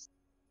Brothers.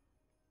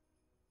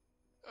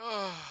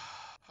 Oh,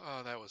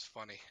 that was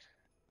funny.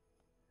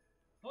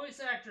 Voice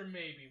actor,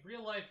 maybe.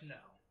 Real life, no.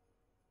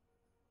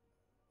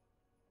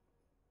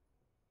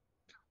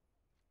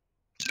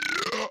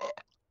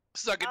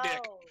 Suck a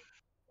dick.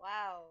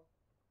 Wow.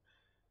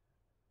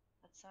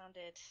 That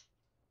sounded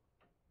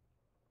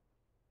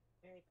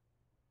very...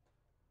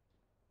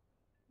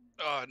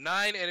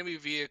 9 enemy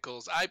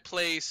vehicles. I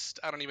placed...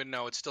 I don't even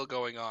know. It's still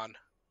going on.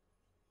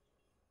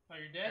 Oh,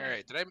 you're dead?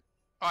 Alright, did I...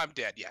 Oh, I'm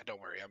dead. Yeah, don't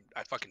worry.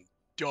 I fucking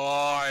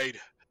died.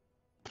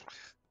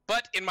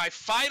 But in my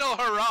final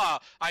hurrah,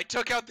 I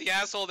took out the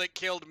asshole that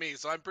killed me,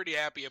 so I'm pretty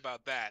happy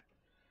about that.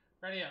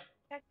 Ready up.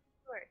 Check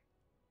Discord.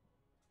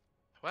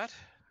 What?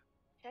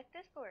 Check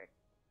Discord.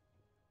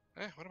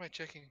 What am I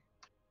checking?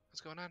 What's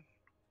going on?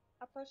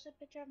 I posted a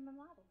picture of my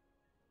model.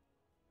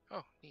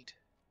 Oh, neat.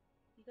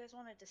 You guys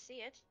wanted to see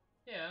it.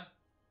 Yeah.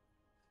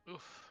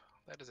 Oof.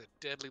 That is a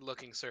deadly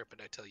looking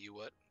serpent, I tell you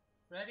what.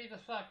 Ready the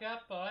fuck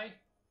up, boy?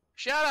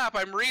 Shut up!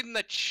 I'm reading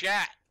the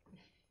chat!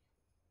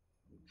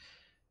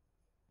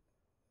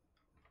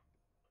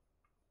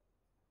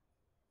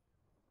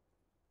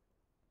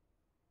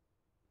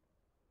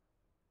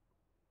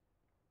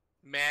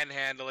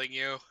 Manhandling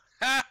you.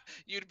 Ha!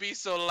 You'd be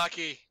so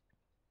lucky.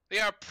 They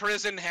are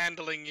prison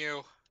handling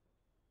you.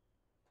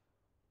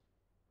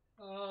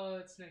 Oh,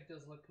 that snake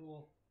does look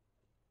cool.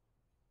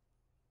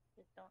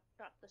 Just don't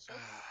drop the soap.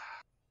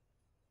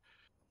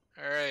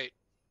 Alright.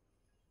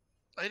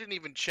 I didn't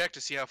even check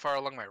to see how far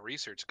along my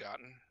research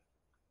gotten.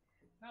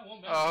 That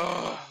won't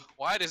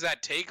why does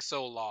that take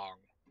so long?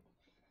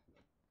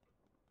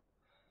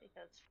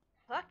 Because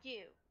fuck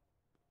you.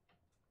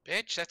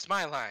 Bitch, that's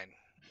my line.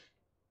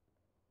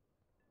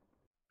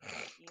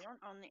 You don't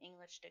own the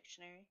English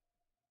dictionary.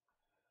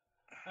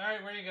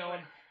 Alright, where are you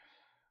going?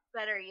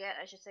 Better yet,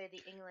 I should say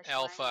the English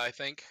Alpha, language. I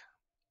think.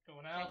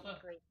 Going Alpha?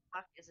 Technically,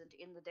 fuck isn't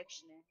in the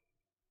dictionary.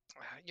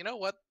 You know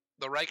what?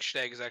 The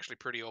Reichstag is actually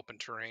pretty open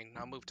terrain.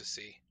 I'll move to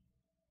C.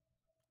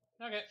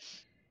 Okay.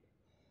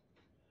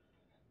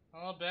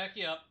 I'll back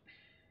you up.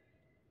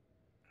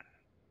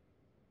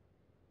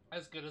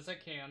 As good as I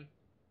can.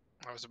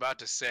 I was about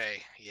to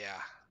say,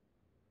 yeah.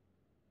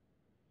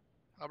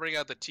 I'll bring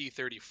out the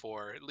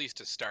T-34, at least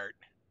to start.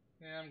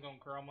 Yeah, I'm going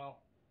Cromwell.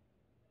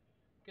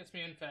 Gets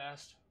me in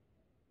fast.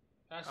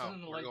 Faster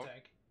than the light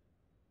tank.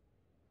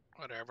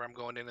 Whatever, I'm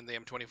going in the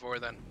M24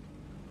 then.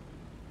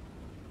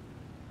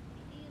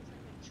 He is like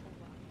a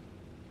chihuahua.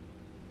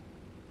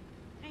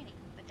 Tiny,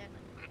 but deadly.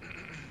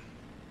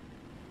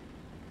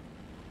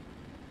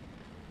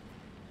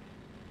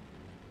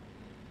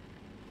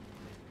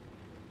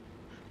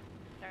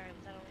 Sorry,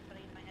 was that only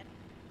funny in my head?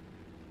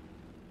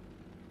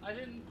 I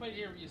didn't quite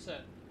hear what you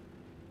said.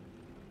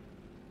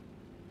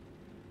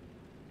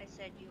 I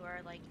said you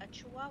are like a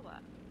chihuahua.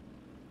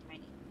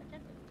 Tiny, but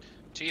deadly.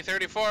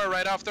 T-34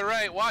 right off the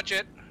right, watch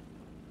it.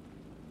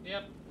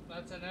 Yep,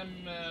 that's an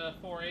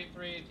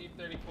M483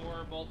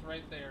 T-34, both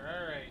right there.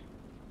 Alright.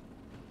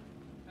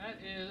 That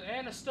is...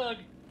 and a Stug!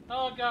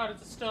 Oh god,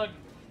 it's a Stug!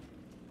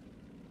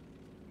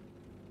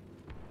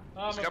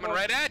 He's coming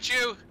right at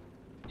you!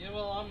 Yeah,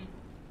 well,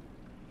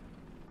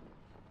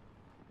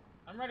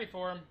 I'm ready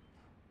for him.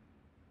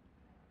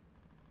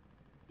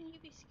 Can you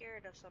be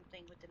scared of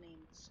something with the name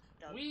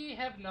Stug? We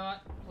have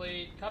not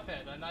played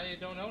Cuphead, and I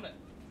don't own it.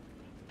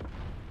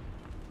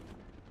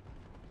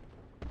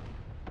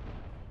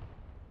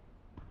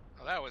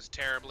 Well, that was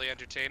terribly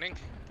entertaining.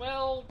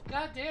 Well,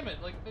 god damn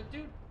it, like, the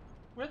dude...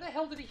 where the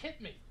hell did he hit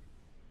me?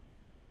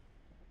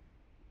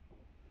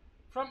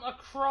 From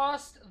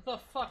across the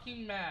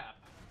fucking map.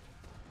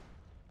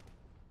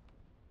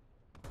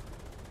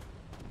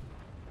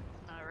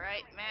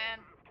 Alright, man.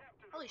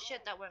 Holy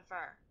shit, that went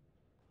far.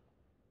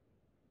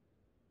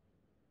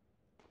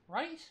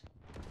 Right?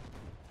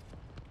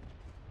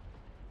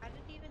 How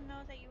did he even know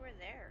that you were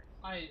there?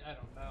 I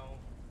don't know.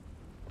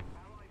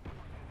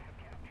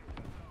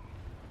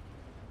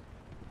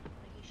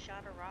 Like he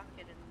shot a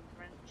rocket in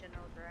the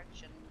general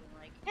direction and been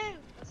like, hey,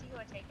 let's see who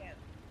I take out.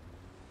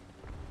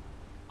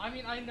 I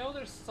mean, I know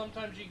there's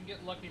sometimes you can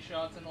get lucky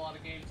shots in a lot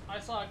of games. I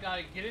saw a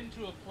guy get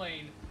into a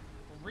plane,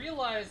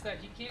 realize that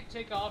he can't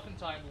take off in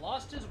time,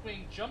 lost his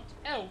wing, jumped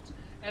out,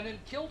 and then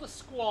killed a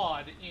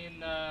squad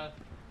in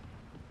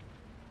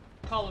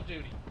Call of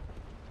Duty.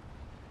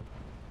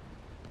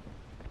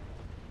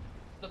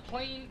 The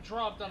plane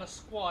dropped on a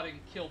squad and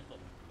killed them.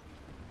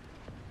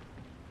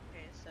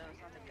 Okay, so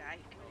it's not the guy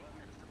who killed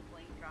him, it's the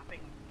plane dropping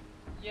him.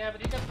 Yeah,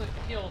 but he got the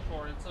kill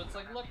for it, so it's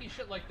like lucky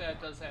shit like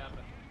that does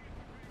happen.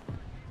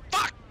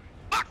 Fuck!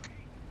 Fuck!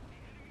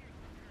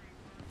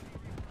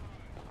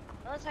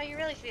 Well, that's how you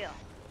really feel.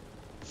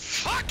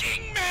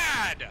 Fucking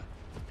mad!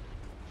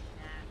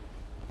 Nah.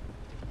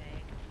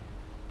 Okay.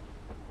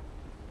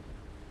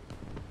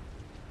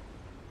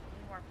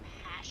 More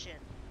passion.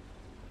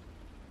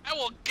 I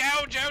will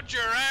gouge out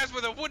your ass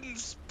with a wooden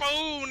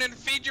spoon and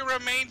feed your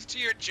remains to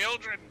your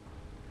children.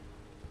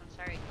 I'm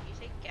sorry, did you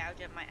say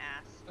gouge at my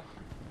ass?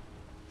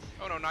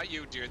 Oh no, not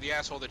you, dear. The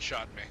asshole that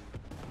shot me.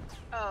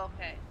 Oh,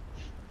 okay.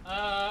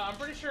 I'm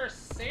pretty sure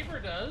Saber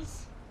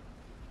does.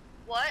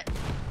 What?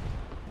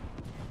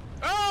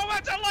 Oh,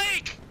 that's a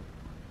lake!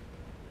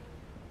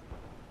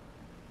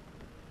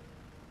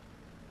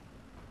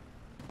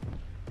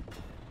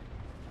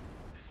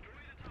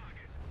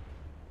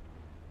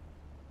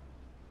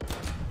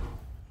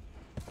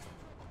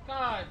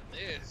 God.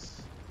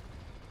 This.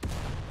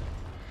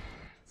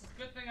 It's a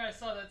good thing I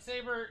saw that.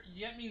 Saber,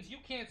 yeah, means you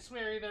can't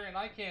swear either, and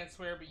I can't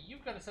swear, but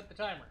you've got to set the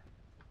timer.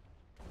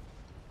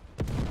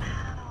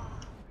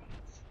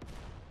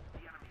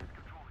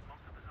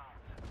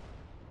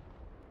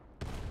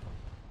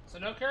 So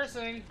no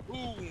cursing.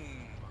 Boom.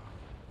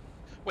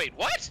 Wait,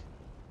 what?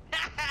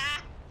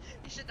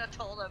 You should have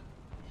told him.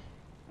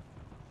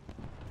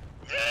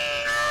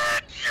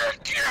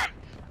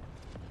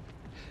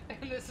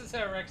 And this is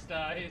how Rex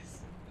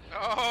dies.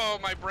 Oh,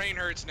 my brain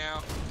hurts now.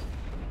 I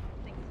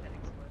think he's been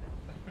exploded.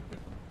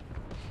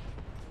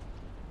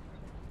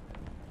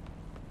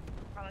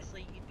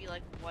 Honestly, you'd be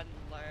like one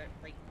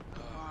like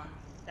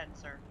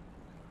non-sensor.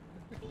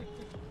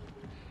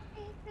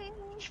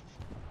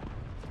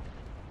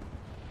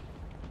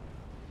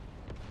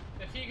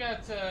 If he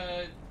got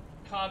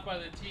caught by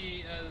the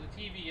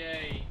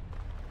TVA,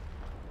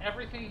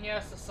 everything he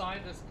has to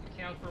sign doesn't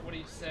count for what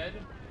he said.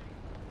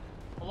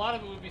 A lot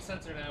of it would be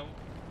censored out.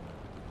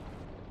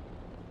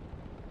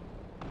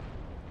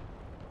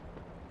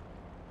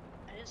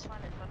 I just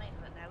find it funny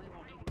that now we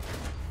won't even care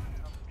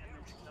until the 10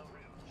 minutes is over.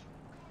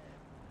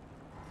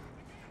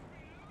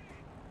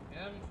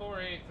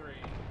 M4A3.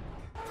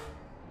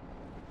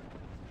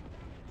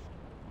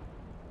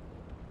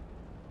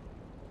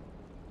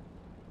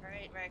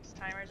 Alright, Rex,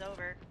 timer's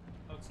over.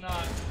 No, it's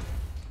not.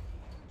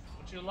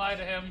 Don't you lie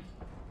to him.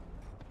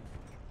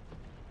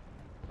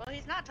 Well,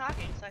 he's not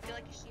talking, so I feel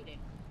like he's cheating.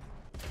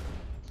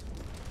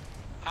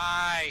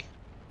 Hi.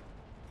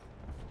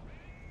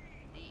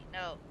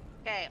 No.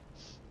 Okay.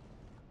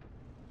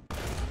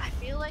 I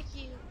feel like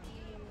you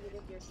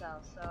muted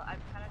yourself, so I'm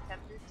kind of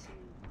tempted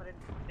to put an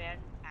ban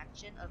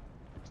action of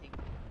muting.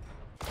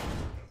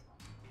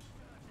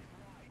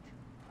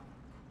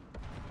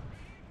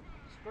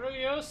 Screw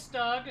you,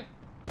 Stug.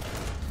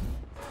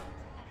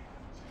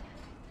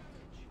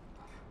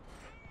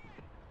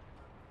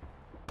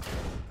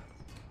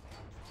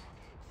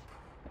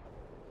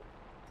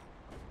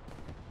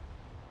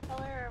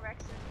 Color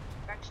Rex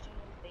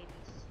babies.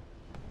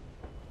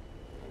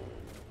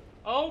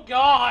 Oh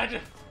God!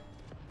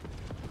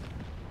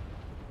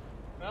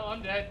 Well,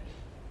 I'm dead.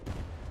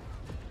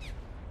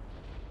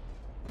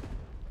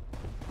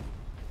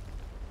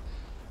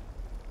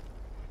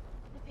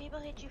 The people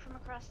hit you from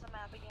across the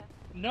map again.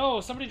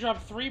 No, somebody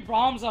dropped 3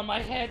 bombs on my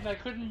head and I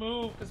couldn't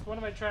move because one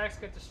of my tracks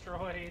got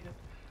destroyed.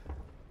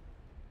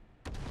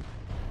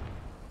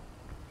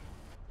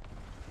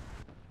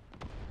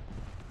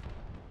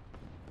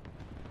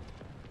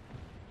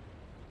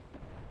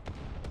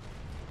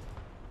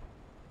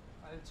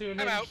 I'm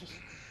out.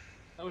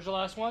 That was your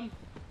last one?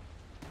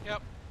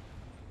 Yep.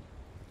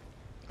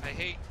 I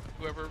hate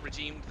whoever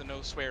redeemed the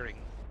no swearing.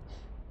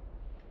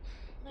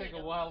 Take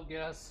a wild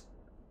guess.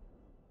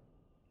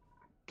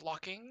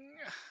 Blocking?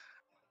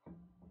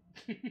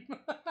 Blocking?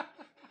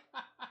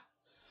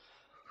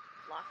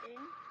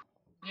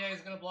 Yeah,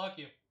 he's gonna block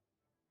you.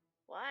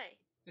 Why?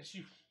 Yes,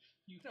 you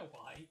know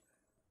why.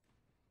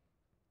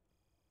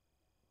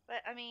 But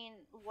I mean,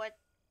 what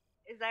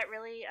is that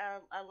really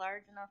a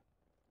large enough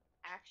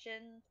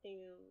action to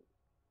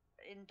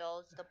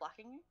indulge the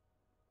blocking?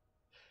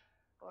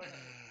 Or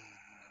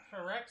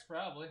For Rex,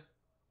 probably.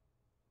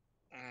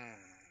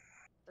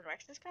 the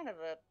Rex is kind of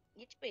a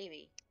each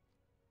baby.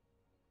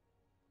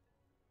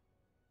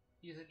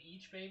 He's an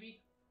each baby?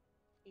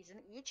 He's an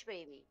each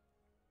baby.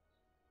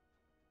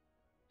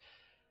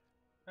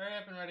 Hurry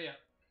up and ready up.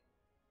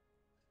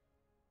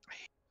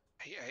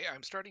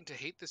 I'm starting to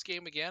hate this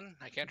game again.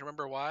 I can't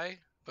remember why,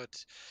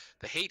 but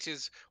the hate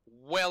is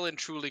well and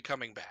truly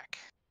coming back.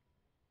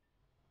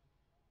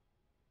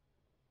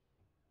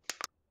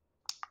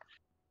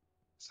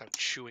 So I'm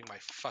chewing my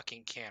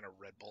fucking can of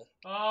Red Bull.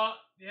 Oh,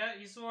 yeah,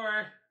 you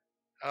swore.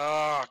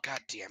 Oh,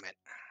 god damn it.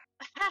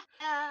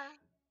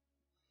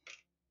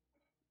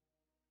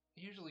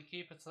 Usually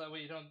keep it so that way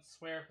you don't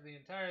swear for the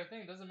entire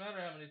thing. Doesn't matter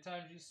how many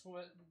times you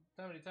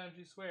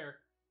swear.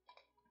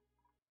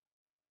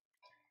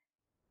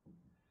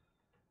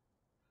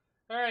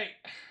 Alright.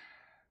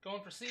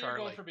 Going for C or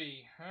going for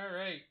B?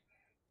 Alright.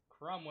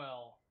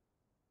 Cromwell.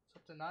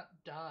 Let's hope to not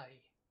die.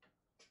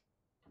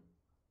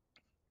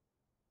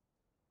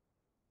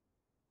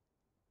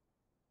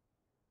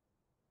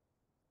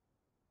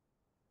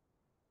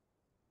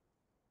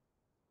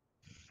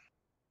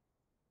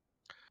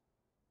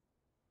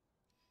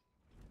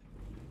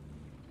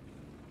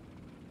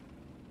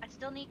 I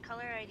still need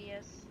color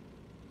ideas.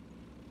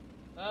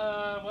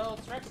 Well,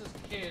 it's Rex's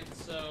kid,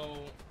 so...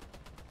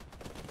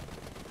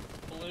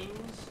 Blues?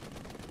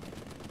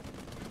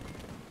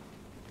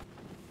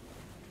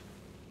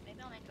 Maybe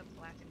I'll make a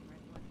black and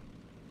red one.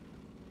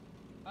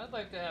 I'd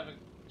like to have a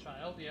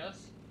child,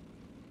 yes.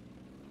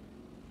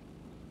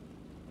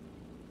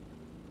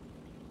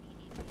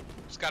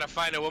 Just gotta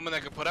find a woman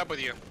that can put up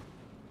with you.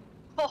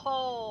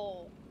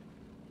 Oh!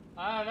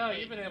 I don't know,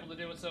 you've been able to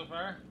do it so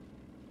far.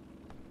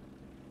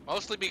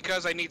 Mostly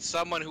because I need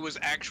someone who is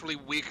actually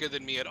weaker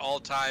than me at all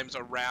times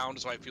around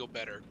so I feel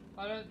better.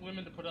 I want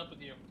women to put up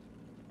with you.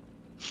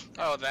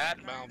 Oh, that?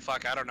 Well,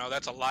 fuck, I don't know.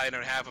 That's a line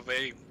and a half of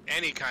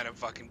any kind of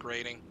fucking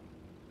grading.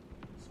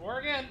 Swear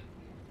again.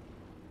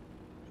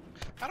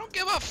 I don't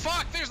give a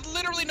fuck. There's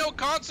literally no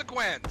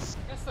consequence.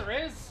 Yes, there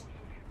is.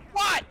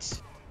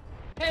 What?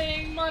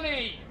 Paying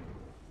money.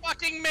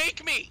 Fucking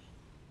make me.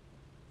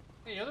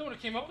 Hey, you're the one who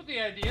came up with the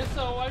idea,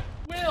 so I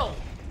will.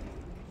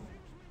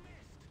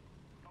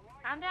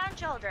 Calm down,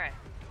 children.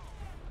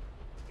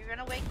 You're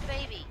gonna wake the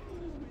baby.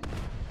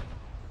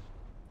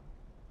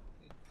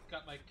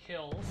 Got my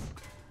kills.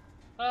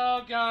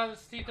 Oh god,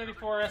 it's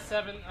T-34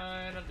 S7,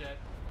 and I'm dead.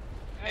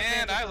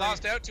 And I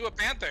lost out to a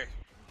panther.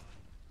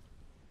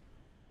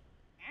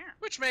 Yeah.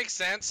 Which makes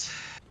sense.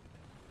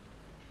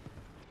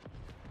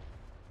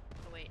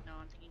 Oh wait, no,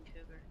 I'm thinking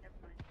cougar. Never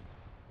mind.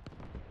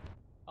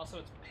 Also,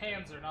 it's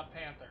Panzer, not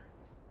Panther.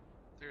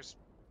 There's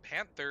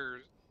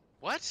panther...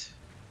 What?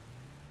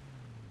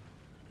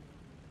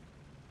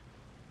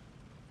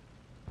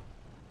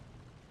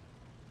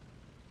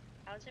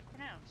 How is it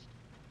pronounced?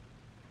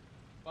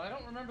 Well, I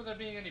don't remember there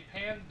being any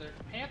panthers.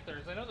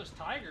 I know there's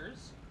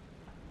tigers.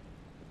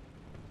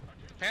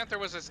 Panther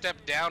was a step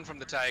down from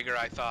the tiger,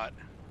 I thought.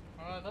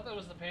 I thought that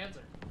was the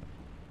Panzer.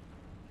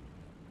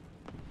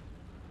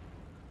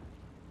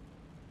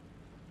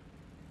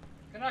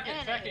 Cannot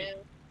get techie.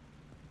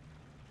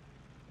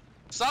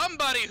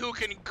 Somebody who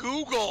can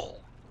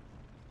Google!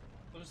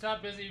 Who's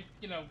not busy,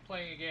 you know,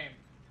 playing a game.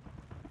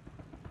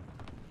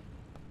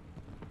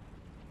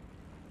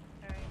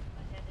 Alright,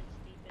 my head is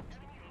deep into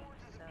me,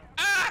 so...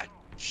 Ah!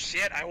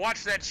 Shit, I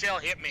watched that shell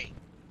hit me.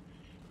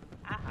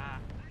 Aha.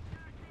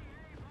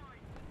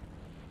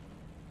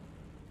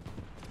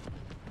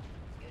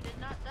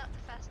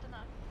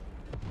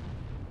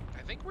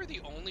 think we're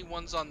the only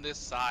ones on this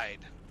side.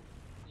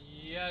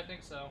 Yeah, I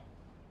think so.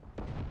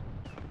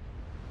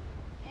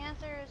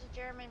 Panther is a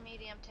German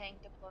medium tank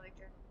deployed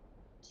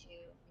to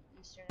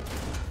Eastern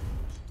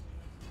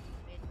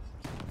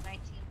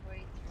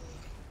mid-1943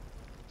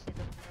 to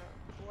the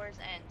war's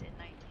end in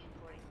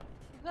 1940.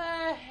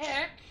 The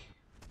heck?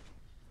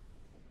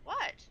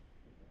 What?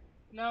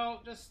 No,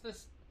 just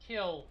this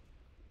kill.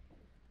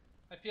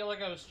 I feel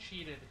like I was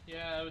cheated.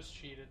 Yeah, I was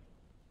cheated.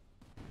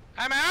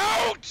 I'm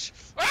out!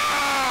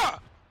 Ah!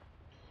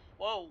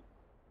 Whoa.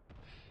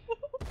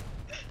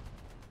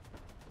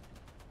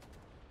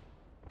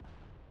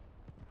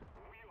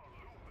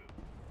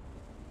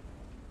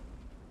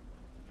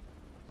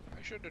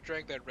 I shouldn't have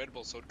drank that Red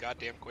Bull so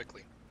goddamn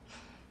quickly.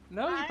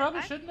 No, you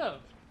probably shouldn't have.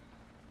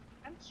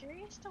 I'm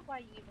curious to why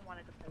you even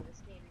wanted to play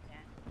this game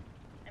again.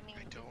 I mean,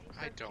 I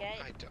don't.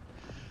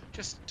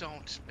 Just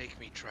don't make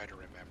me try to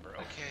remember,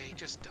 okay?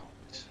 Just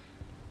don't.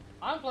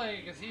 I'm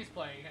playing it because he's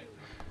playing it.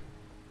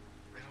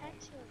 I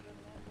tend to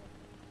remember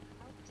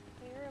how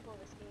terrible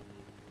this game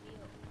made me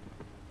feel.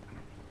 I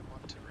don't even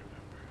want to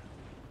remember.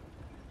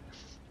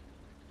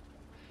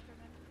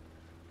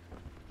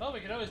 Well, we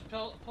could always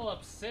pull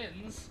up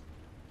Sins.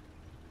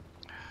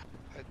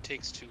 That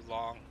takes too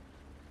long.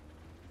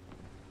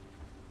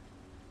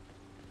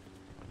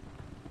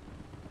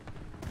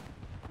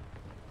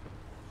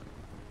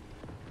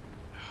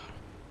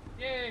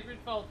 Yay,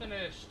 Gridfall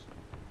finished.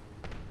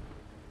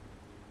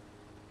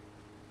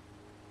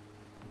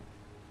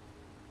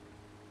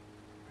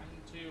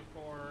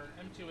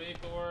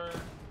 M2A4.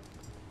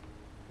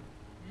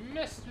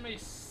 Missed me,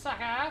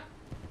 sucker!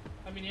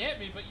 I mean, you hit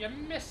me, but you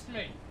missed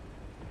me.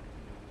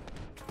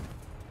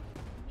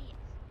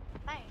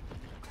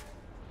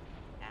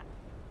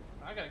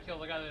 I gotta kill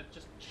the guy that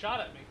just shot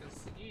at me,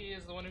 because he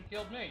is the one who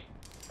killed me.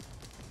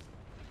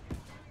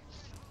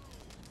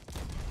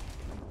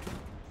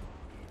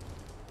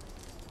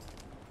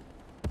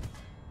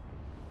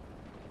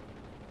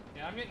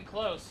 Yeah, I'm getting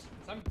close,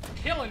 because I'm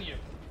killing you.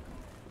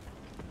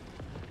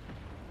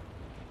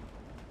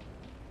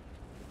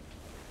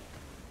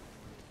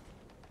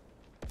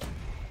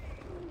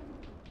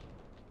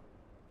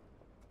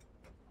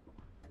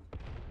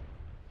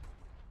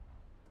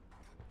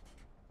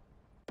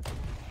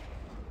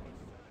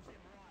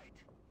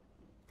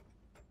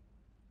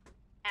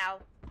 Ow.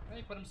 And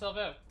he put himself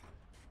out.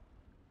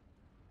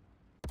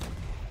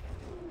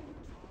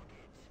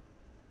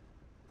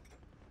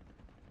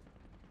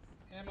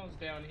 Ammo's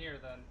down here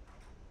then.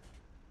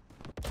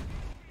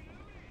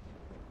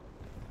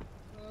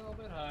 A little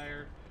bit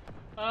higher.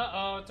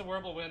 Uh-oh, it's a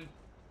whirlwind.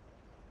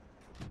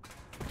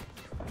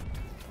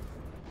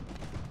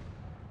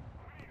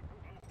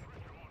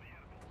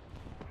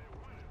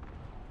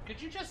 Could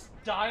you just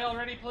die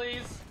already,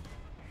 please?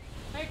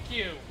 Thank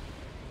you.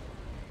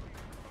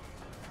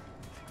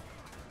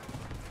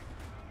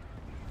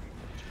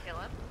 Kill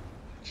him?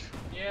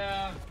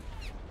 Yeah.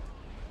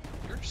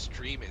 Your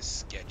stream is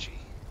sketchy.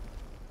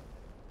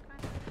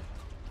 Kind of.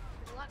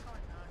 There's a lot going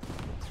on.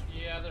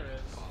 Yeah, there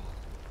is.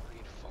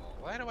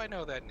 Greedfall. Why do I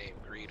know that name,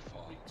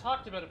 Greedfall? We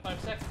talked about it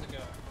 5 seconds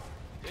ago.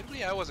 Did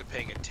we? I wasn't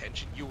paying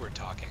attention. You were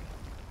talking.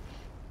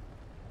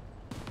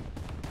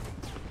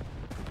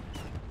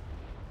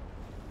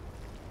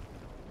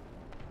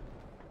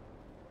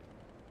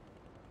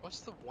 What's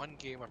the one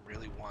game I'm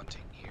really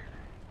wanting here?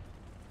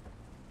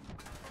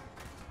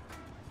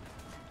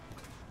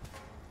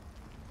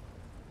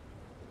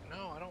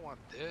 No, I don't want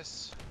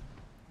this.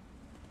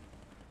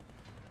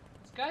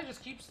 This guy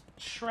just keeps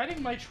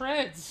shredding my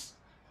treads.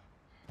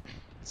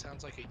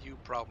 Sounds like a you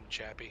problem,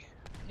 Chappie.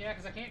 Yeah,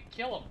 because I can't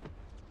kill him.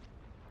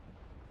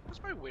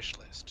 What's my wish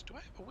list? Do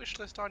I have a wish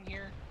list on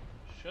here?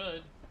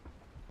 Should.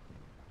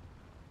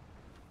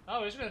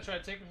 Oh, he's gonna try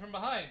to take me from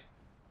behind.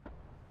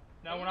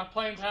 No, we're not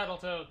playing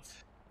Battletoads.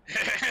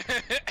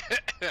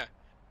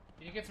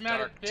 He gets mad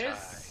Dark at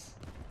this.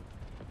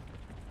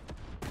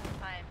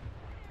 Fine.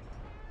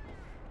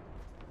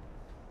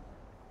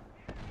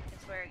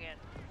 I swear again.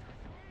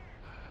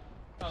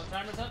 Oh, the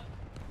timer's up?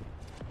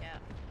 Yeah.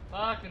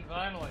 Fucking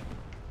finally.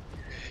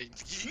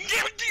 Give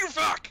you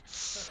fuck!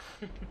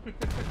 I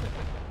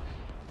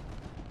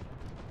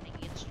think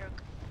he gets a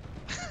stroke.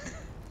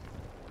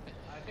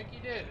 I think he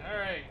did.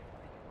 Alright.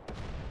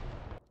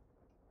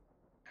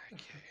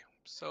 Okay,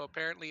 so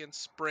apparently in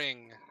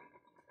spring,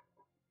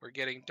 we're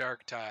getting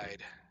Dark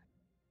Tide.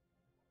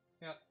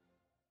 Yep.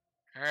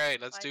 Alright,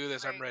 let's Like do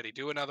this. I'm spring. ready.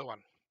 Do another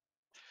one.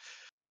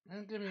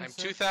 Give me a I'm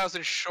sec.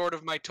 2,000 short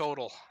of my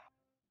total.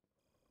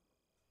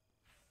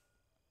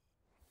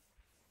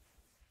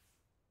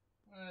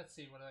 Let's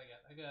see, what do I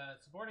got? I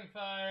got supporting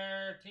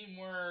fire,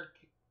 teamwork,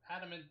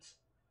 adamant,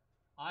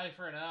 eye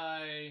for an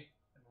eye,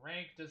 and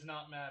rank does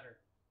not matter.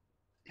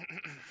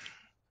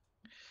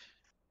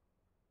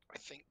 I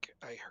think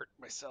I hurt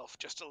myself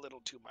just a little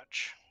too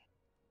much.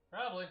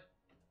 Probably.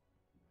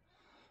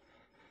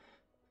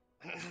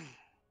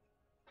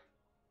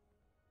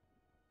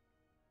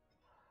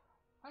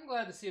 I'm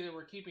glad to see that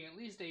we're keeping at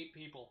least 8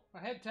 people. I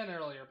had 10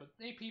 earlier, but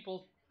 8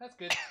 people, that's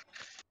good.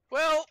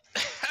 Well,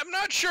 I'm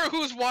not sure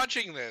who's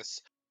watching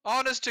this,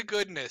 Honest to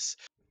goodness.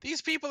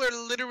 These people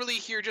are literally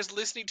here just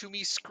listening to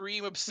me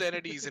scream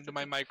obscenities into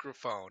my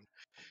microphone.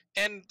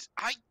 And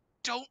I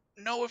don't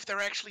know if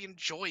they're actually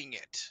enjoying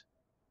it.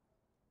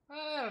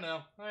 I don't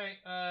know. Alright,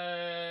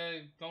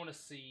 going to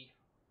C.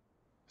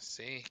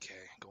 C? Okay,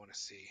 going to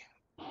C.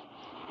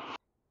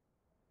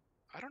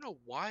 I don't know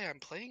why I'm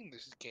playing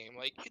this game.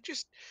 Like,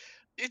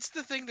 it's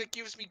the thing that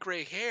gives me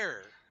gray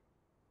hair.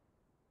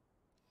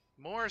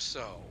 More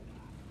so.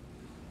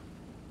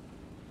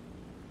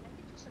 I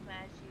can just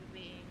imagine you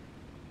being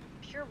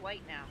pure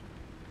white now.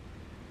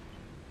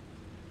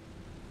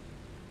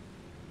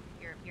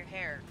 Your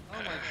hair. Oh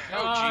my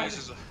Oh, god.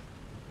 Jesus.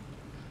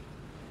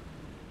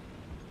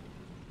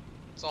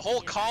 It's a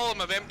whole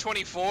column of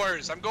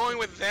M24s. I'm going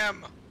with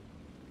them.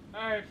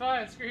 Alright,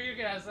 fine. Screw you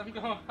guys. I'm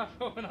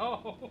going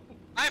home.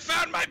 I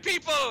found my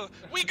people!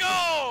 We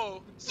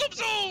go! Zoom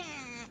zoom!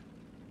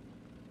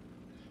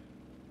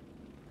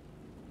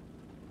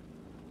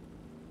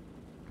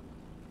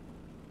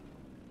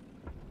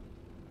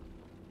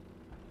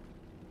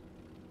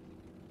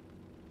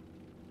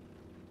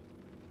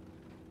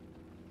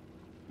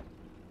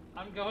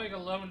 I'm going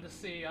alone to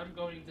sea. I'm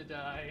going to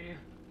die.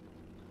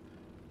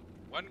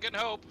 One can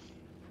hope.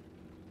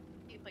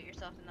 You put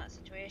yourself in that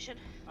situation.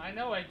 I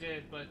know I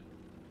did, but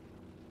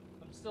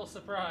I'm still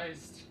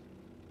surprised.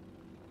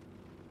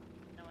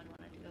 No one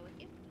wanted to go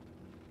with you?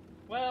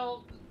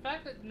 Well, the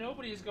fact that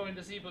nobody is going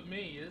to sea but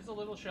me is a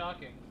little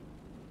shocking.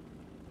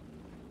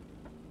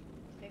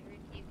 Figured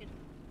you could,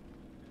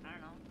 I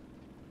don't know,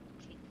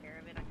 take care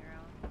of it on your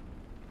own.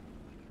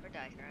 Or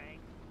die trying.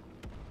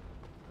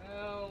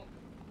 Well...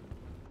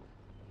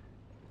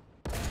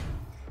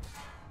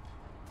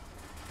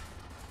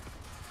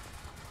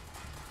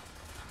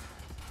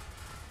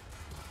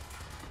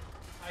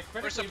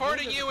 We're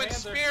supporting you in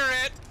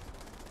spirit!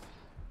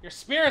 Your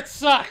spirit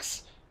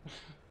sucks!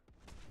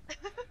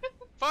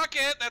 Fuck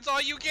it, that's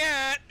all you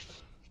get!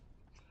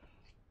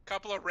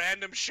 Couple of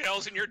random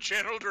shells in your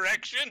general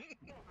direction?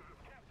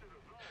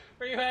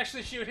 Are you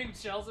actually shooting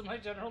shells in my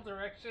general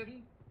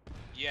direction?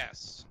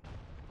 Yes.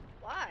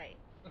 Why?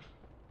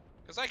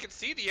 Because I can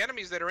see the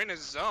enemies that are in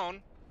his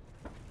zone.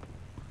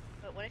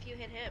 But what if you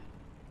hit him?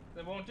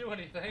 They won't do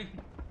anything.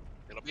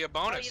 It'll be a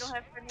bonus. Oh, you don't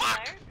have friendly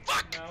Fuck! fire?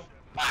 Fuck! No.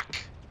 Fuck!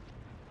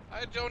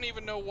 I don't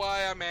even know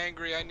why I'm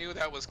angry. I knew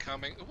that was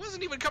coming. It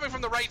wasn't even coming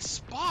from the right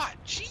spot.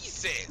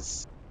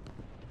 Jesus!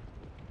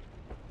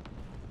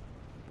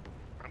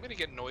 I'm gonna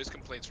get noise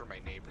complaints from my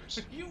neighbors.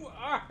 You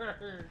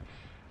are!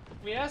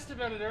 We asked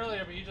about it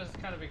earlier, but you just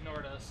kind of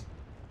ignored us.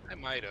 I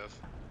might have.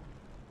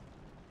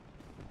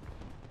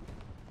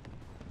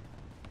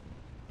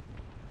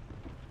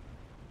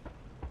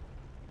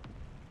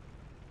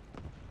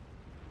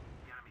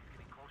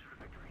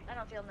 I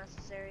don't feel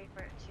necessary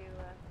for it to,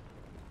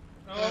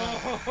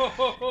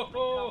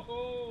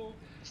 Oh!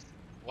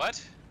 What?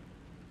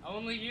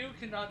 Only you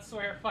cannot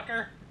swear,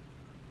 fucker.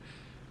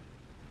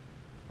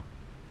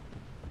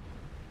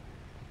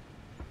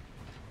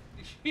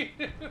 You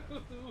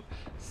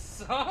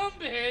some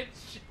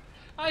bitch!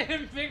 I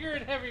am bigger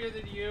and heavier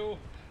than you.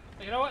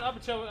 You know what? I'm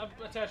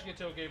attaching a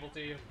tow cable to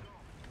you.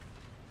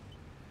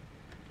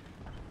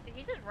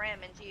 he just ram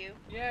into you.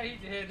 Yeah, he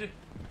did.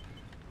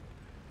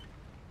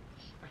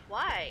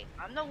 Why?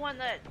 I'm the one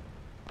that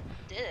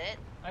did it.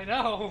 I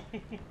know.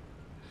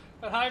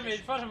 But I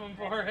made fun of him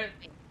for it.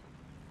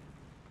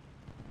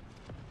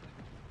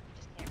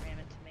 Just can't ram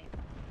it to me.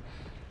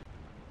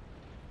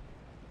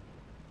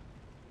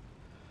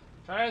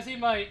 Try as he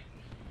might.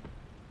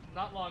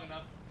 Not long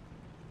enough.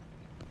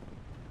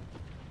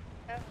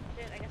 Oh,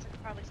 shit, I guess I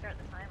could probably start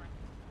the timer.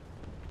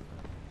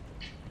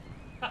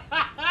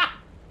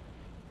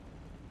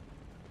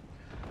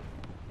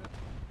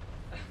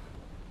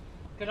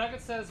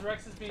 Canucket says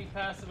Rex is being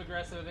passive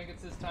aggressive. I think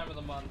it's his time of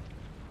the month.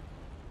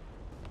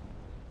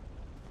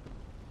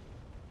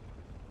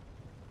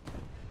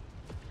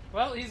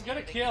 Well, he's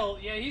gonna kill.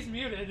 Yeah, he's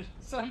muted.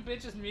 Some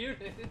bitch is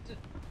muted.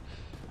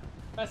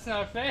 That's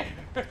not fair.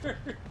 No,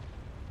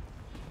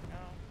 no.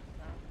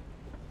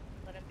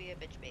 Let him be a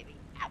bitch baby.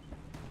 Ow!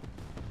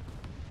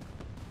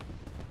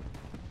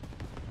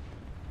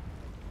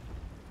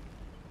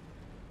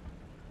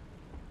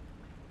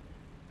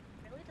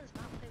 Really does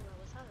not play well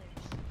with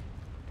others.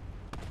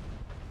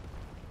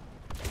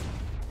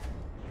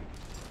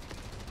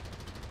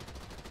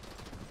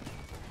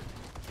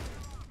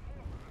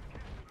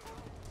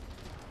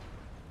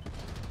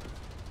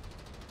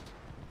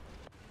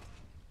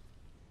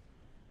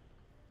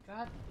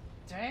 God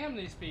damn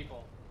these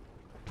people.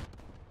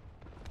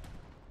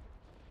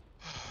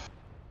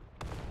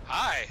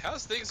 Hi,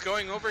 how's things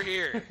going over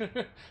here?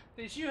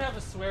 Did you have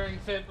a swearing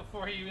fit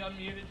before you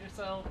unmuted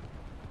yourself?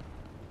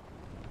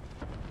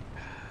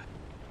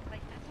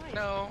 Like, that's not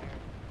No.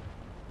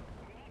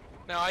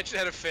 No, I just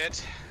had a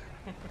fit.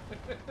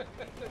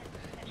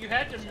 You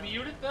had to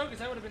mute it though, because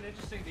that would have been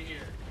interesting to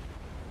hear.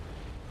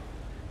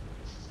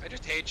 I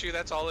just hate you,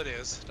 that's all it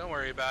is. Don't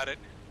worry about it.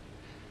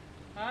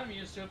 I'm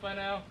used to it by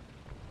now.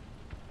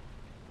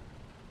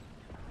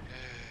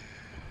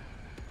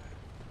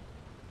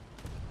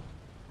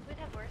 We'd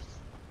have worse.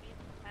 We've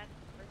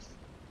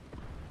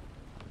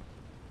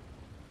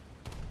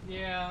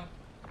Yeah.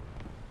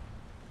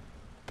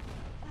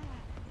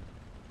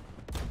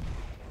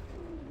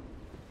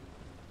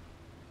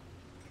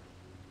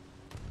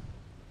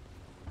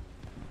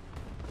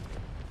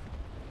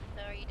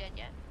 So are you dead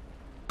yet?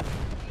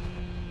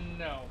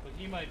 No, but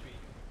he might be.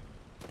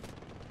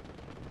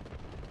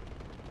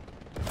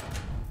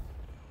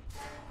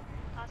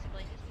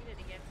 Possibly. He's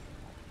muted again.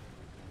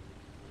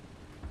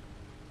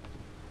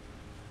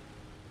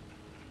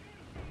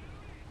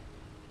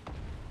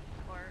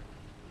 Or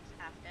he's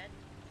half dead.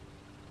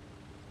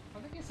 I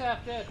think he's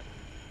half dead.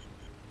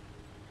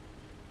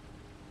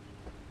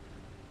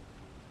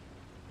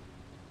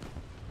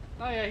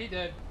 Oh yeah, he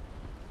did.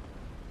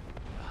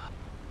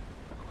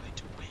 I'm going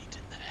to wait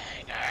in the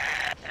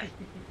hangar.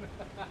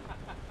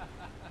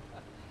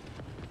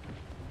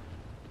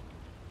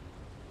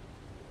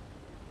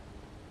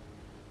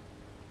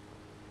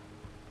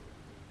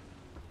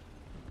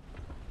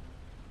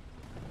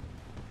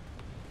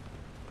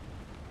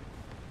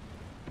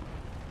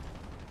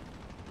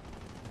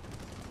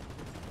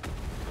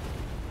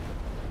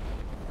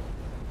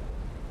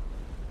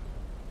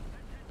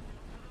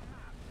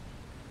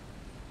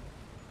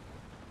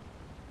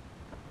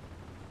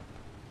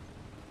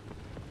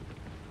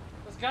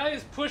 This guy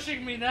is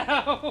pushing me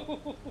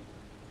now.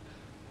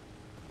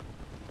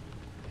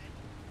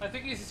 I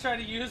think he's trying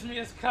to use me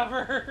as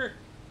cover.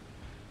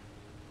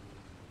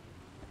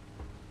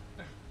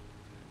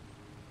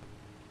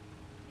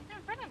 He's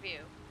in front of you.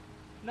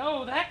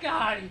 No, that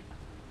guy.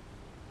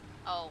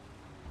 Oh.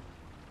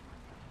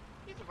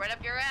 He's right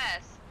up your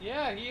ass.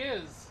 Yeah, he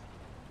is.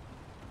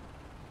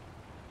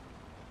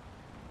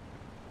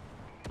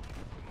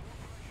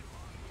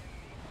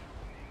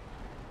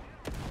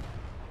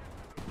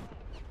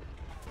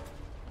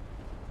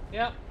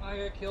 Yep, I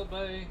got killed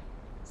by the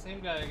same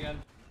guy again.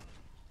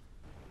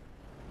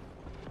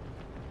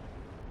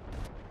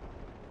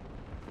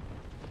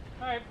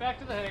 Alright, back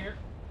to the hangar.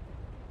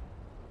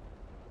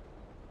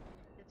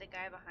 Did the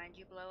guy behind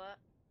you blow up?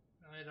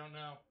 I don't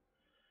know.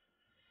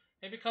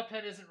 Maybe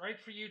Cuphead isn't right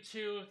for you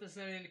too. If this is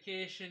any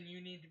indication, you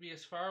need to be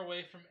as far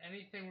away from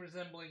anything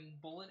resembling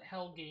bullet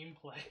hell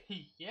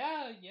gameplay.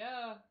 yeah,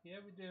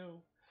 we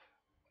do.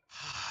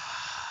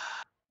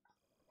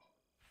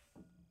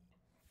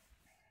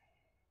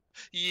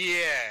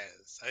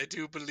 Yes, I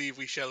do believe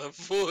we shall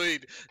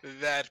avoid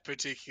that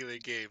particular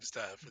game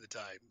style for the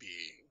time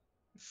being.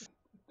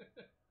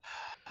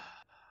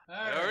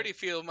 I already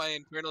feel my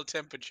internal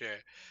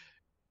temperature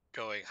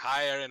going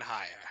higher and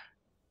higher.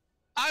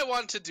 I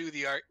want to do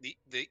the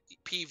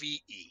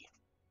PvE.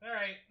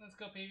 Alright, let's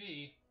go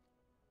PvE.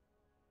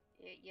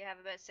 You have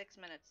about 6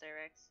 minutes there,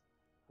 Rex.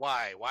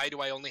 Why? Why do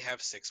I only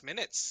have 6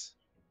 minutes?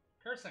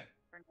 Cursing.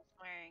 For no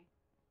swearing.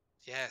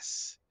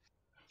 Yes.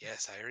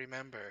 Yes, I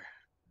remember.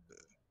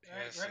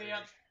 Alright, Yes, ready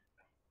up.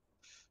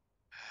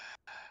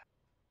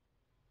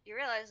 You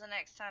realize the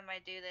next time I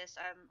do this,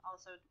 I'm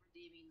also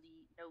redeeming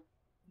the no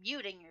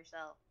muting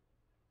yourself.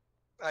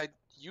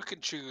 You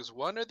can choose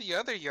one or the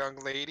other, young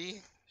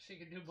lady. She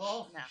can do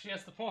both. No. She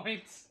has the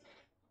points.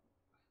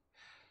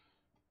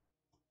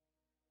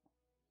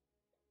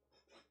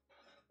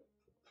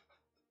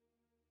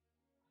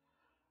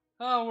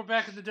 Oh, we're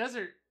back in the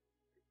desert.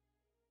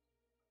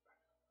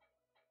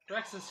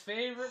 Rex's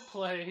favorite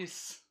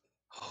place.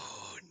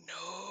 Oh,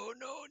 no,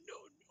 no, no,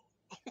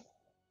 no.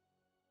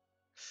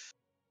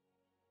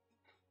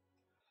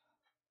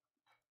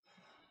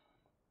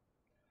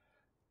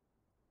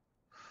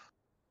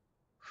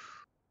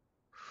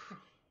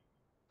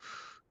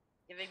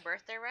 Giving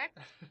birth there, Rex?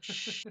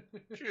 Shush.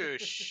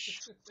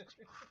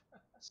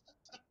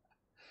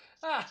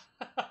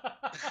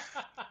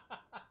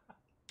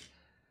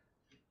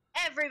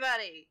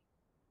 Everybody!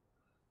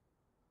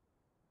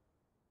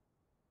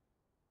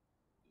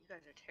 You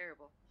guys are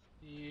terrible.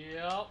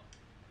 Yep.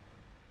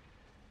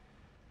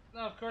 No,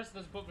 of course it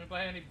doesn't put me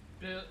by any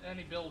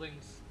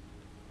buildings.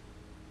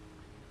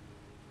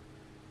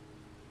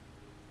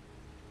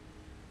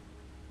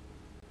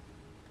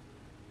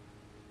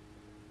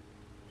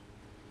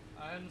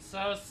 I'm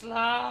so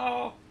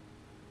slow!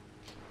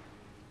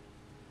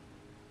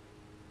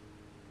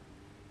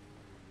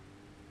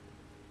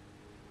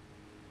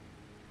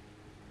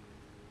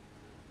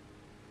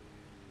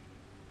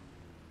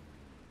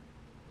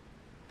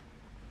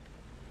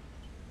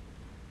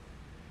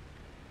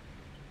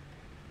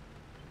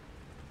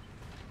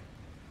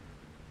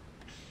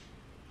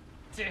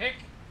 Dick!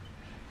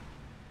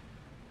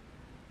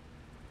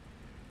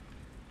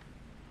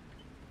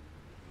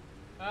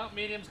 Well,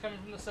 medium's coming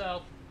from the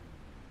south.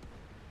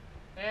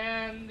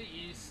 And the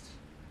east.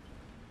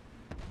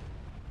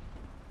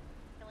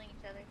 Killing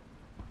each other.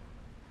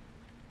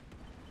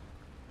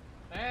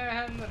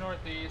 And the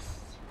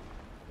northeast.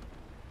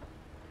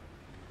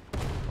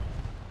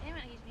 Damn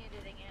it, he's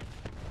muted again.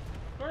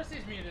 Of course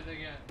he's muted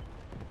again.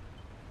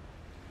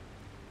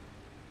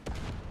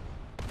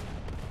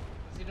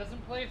 Because he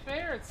doesn't play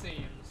fair, it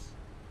seems.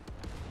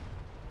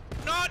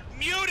 Not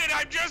muted,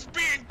 I'm just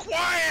being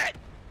quiet!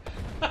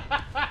 I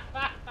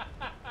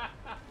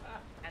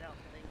don't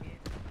believe you.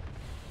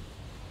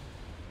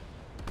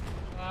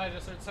 I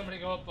just heard somebody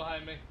go up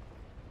behind me.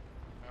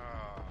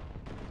 Oh.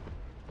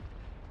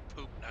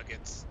 Poop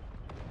nuggets.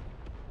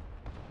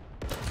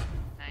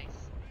 Nice.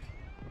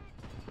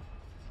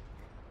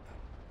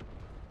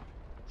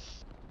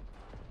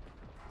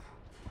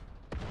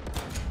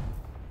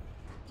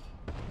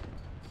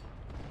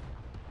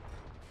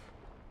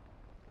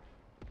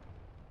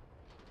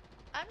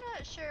 I'm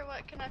not sure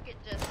what Canucket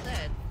just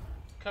said.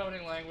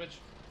 Coding language.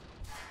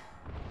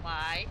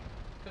 Why?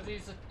 Because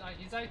he's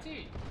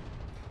IT.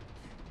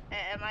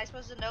 Am I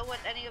supposed to know what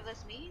any of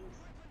this means?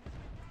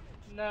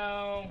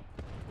 No.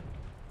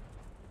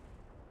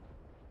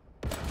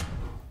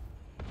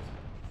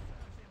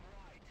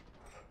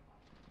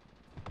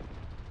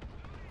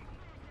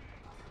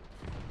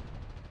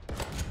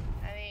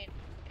 I mean,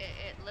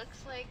 it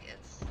looks like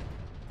it's...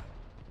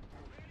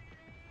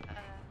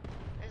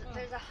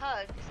 there's a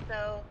hug,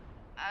 so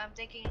I'm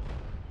thinking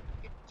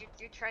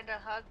you're trying to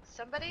hug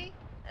somebody?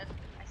 And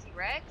I see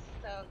Rex,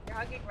 so you're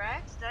hugging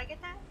Rex? Did I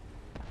get that?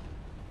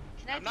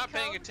 Can I I'm not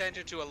paying decode?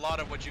 attention to a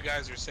lot of what you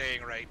guys are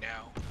saying right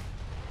now.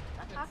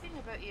 I'm talking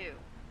about you.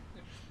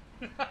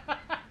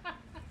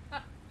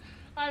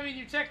 I mean,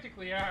 you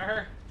technically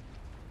are.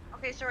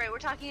 Okay, sorry, we're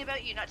talking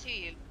about you, not to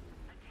you.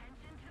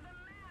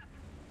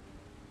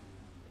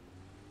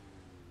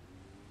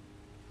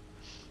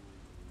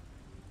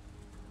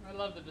 I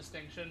love the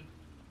distinction.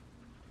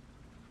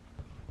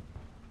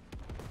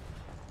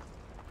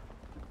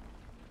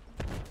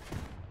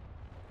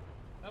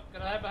 Oh,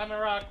 gotta hide behind my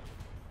rock.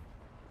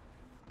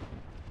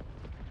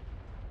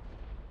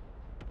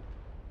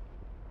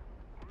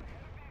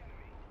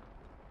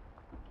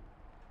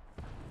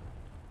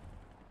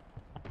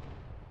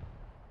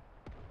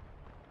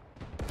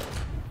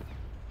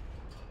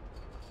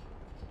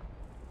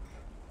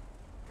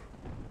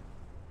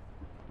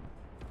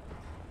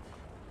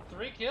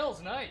 Three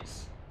kills,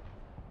 nice.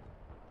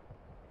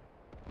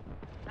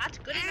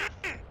 Not good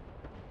enough.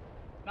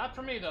 Not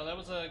for me though, that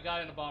was a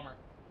guy in a bomber.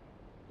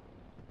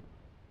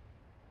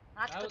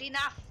 Not good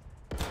enough.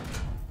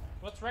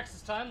 What's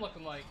Rex's time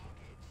looking like?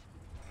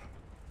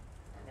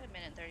 Got a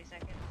minute and 30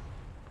 seconds.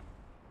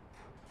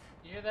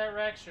 You hear that,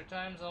 Rex? Your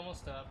time's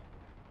almost up.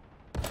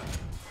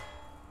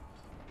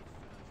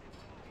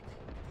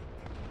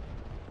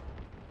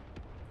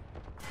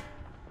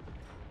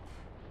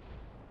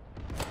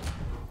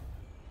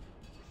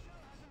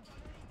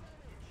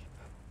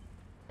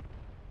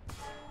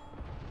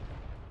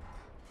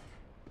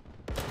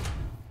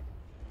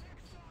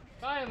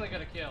 Finally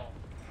got a kill.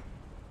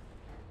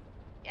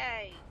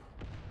 Yay.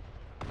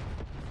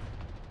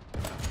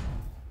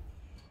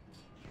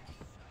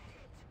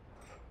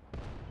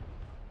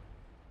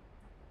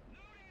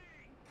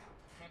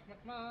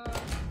 Come on.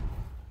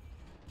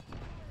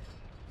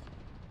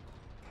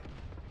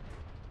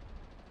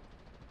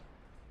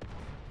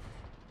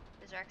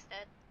 Is Rex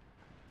dead?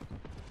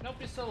 Nope,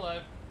 he's still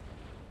alive.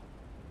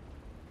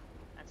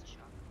 That's a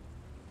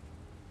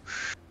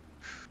shock.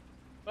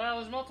 Well,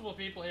 there's multiple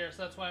people here,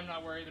 so that's why I'm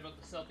not worried about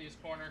the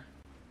southeast corner.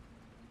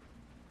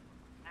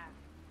 Ah.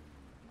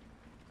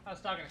 I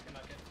was talking to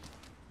Canucket.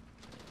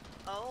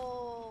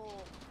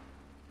 Oh.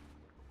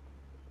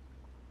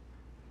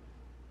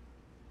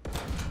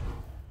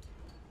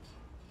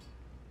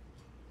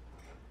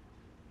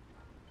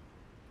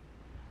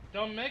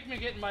 Don't make me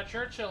get in my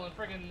Churchill and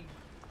friggin'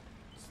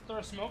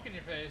 throw smoke in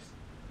your face.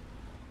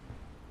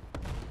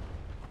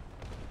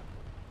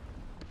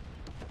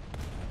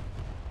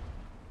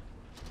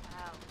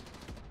 Wow.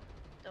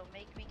 Don't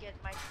make me get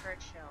my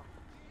Churchill.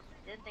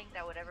 Didn't think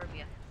that would ever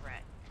be a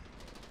threat.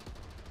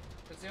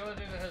 It's the only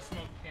thing that has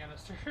smoke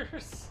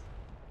canisters.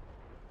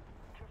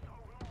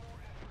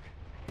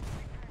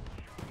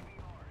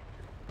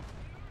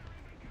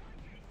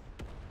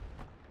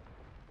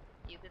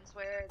 You can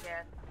swear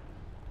again.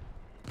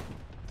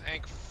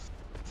 Thank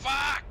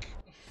fuck!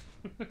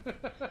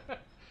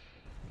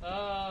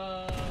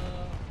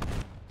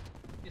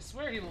 You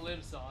swear he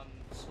lives on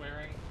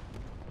swearing.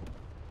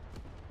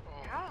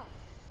 Oh, Yeah.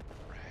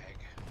 rag.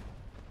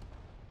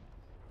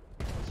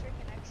 What's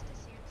freaking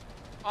ecstasy or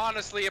something?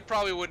 Honestly, it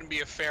probably wouldn't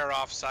be a fair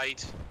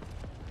off-site.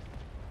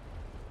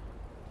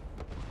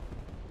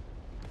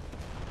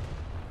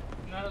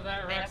 None of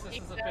that, Rex. This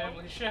Family is a show.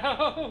 family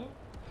show.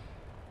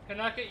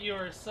 Canucket, you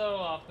are so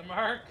off the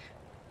mark.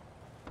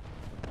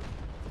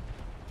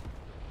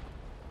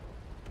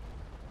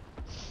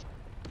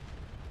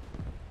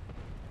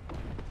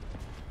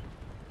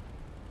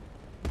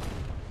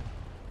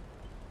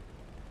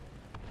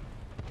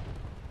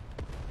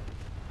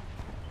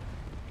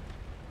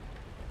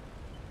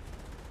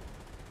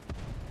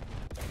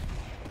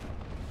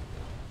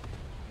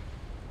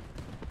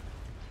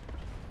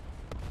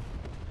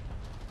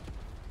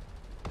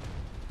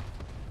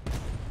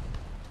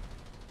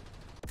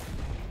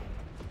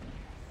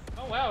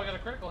 Oh wow, we got a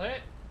critical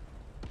hit.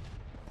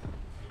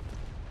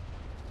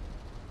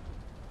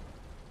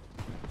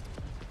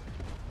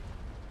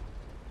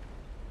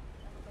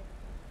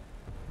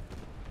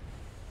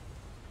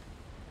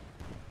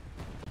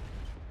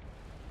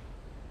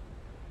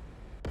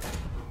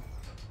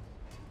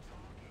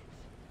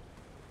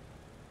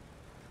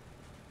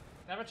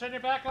 Never turn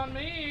your back on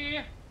me!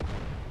 I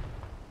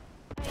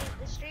mean,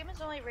 the stream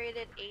is only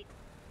rated 8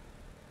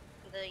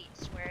 for the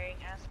swearing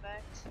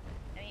aspect.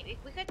 I mean,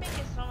 we could make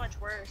it so much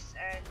worse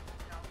and,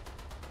 you know,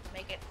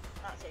 make it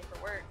not safe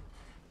for work.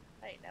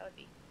 Right, that would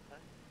be fun.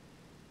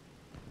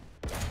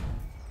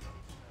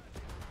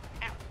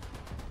 Ow.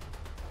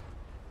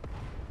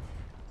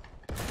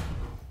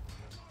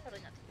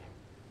 Totally nothing.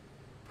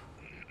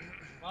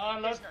 Come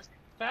on, let's...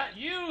 Fat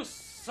you,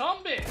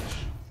 some bitch!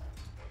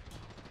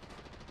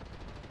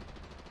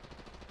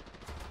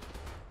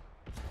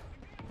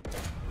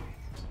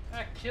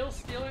 That kill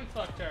stealing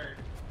fucktard.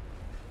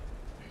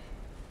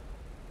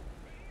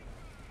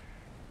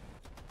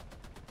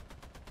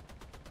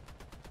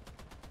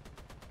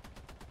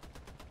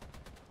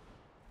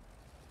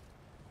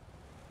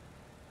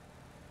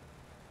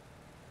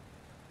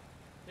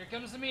 Here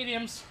comes the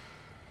mediums.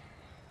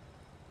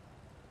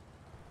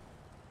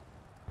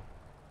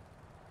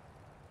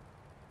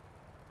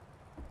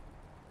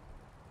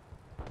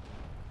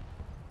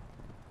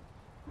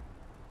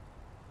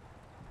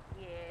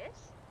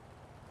 Yes.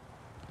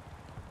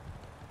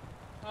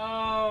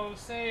 Oh,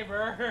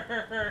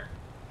 Saber.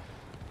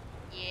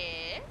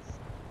 Yes.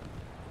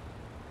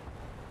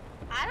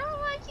 I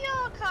don't like you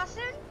all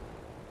cussing.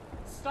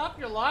 Stop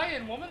your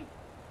lying, woman.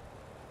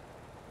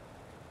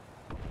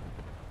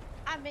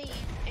 I mean,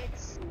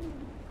 it's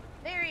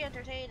very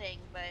entertaining,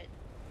 but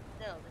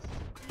still, this is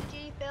a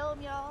PG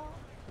film, y'all.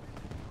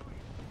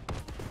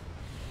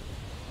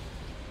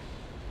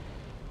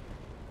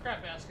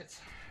 Crap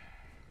baskets.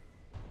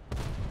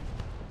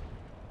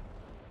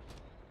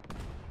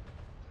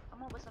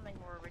 I'm up with something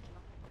more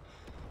original.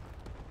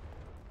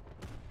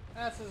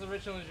 That's as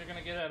original as you're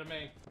gonna get out of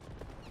me.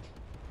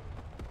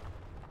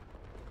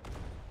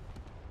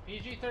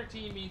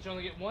 PG-13 means you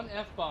only get one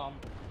F-bomb.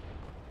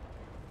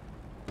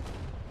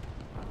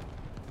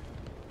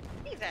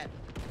 Even.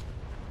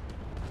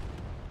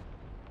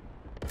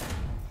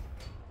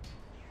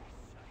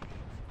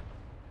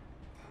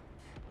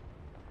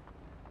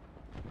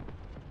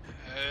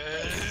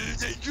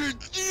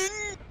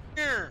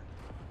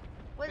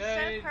 Was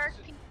South Park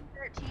PG-13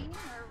 or 18?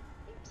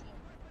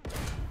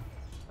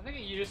 I think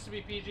it used to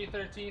be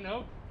PG-13.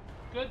 Oh,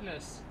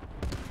 goodness.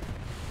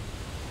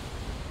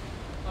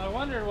 I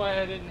wondered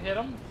why I didn't hit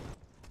him.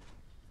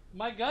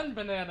 My gun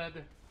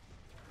bananaed.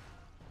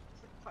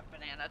 Fuck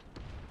banana.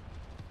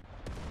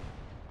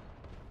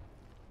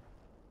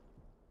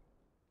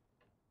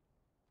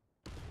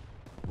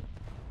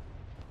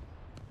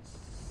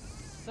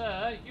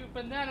 Sir, you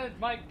bananaed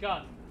my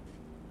gun.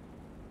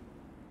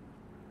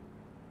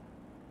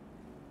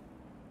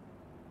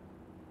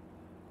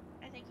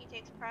 I think he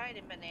takes pride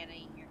in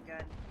bananaing your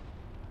gun.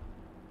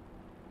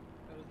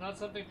 That was not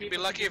something people... You'd be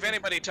lucky if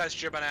anybody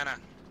touched your banana.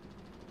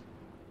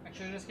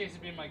 Actually, in this case,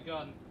 it'd be my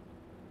gun.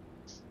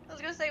 I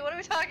was gonna say, what are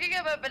we talking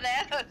about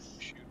bananas?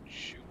 Shoot,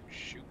 shoot,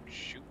 shoot,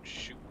 shoot,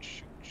 shoot,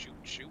 shoot, shoot,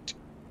 shoot.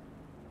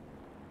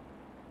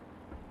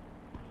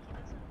 He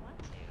doesn't want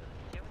to.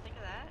 Did you ever think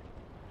of that?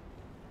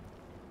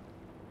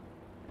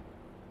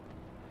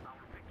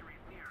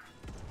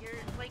 You're,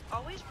 like,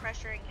 always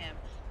pressuring him.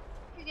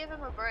 You give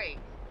him a break.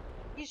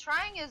 He's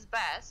trying his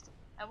best.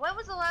 And when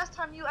was the last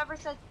time you ever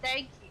said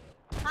thank you?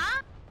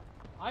 Huh?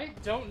 I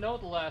don't know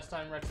the last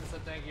time Rex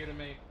said thank you to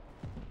me.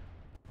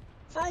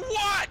 For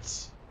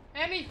what?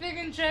 Anything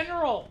in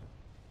general.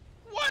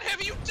 What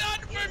have you done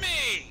for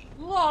me?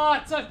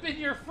 Lots. I've been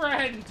your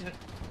friend.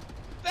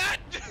 That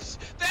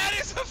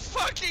is a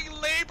fucking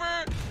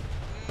labor.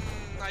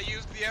 I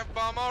used the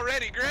F-bomb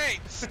already.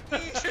 Great.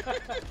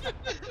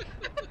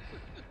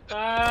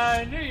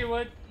 I knew you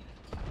would.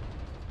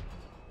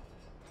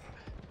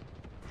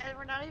 And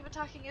we're not even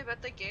talking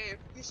about the game.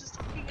 He's just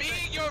talking Being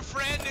about... your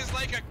friend is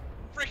like a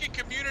freaking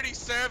community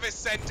service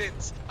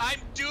sentence.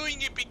 I'm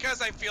doing it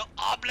because I feel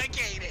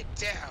obligated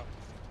to.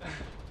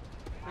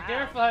 Be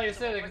careful how you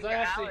say it, because I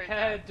actually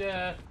had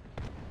a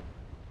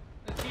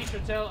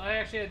teacher tell. I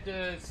actually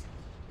had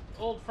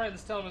old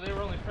friends tell me they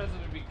were only friends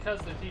with me because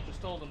their teachers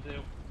told them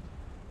to.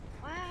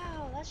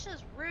 Wow, that's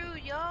just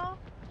rude, y'all.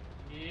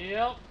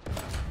 Yep.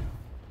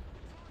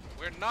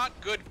 We're not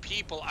good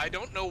people. I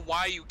don't know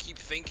why you keep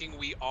thinking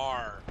we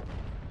are.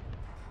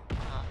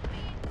 I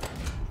mean,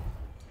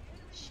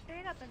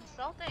 straight up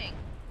insulting.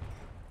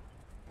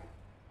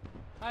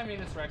 I mean,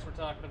 it's Rex we're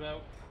talking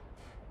about.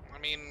 I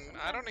mean,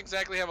 I don't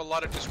exactly have a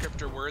lot of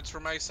descriptor words for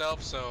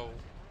myself, so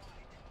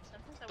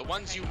the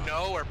ones you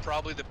know are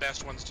probably the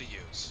best ones to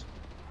use.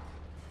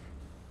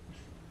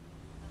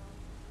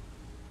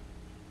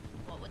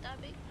 What would that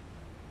be?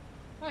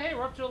 Oh, hey,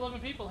 we're up to 11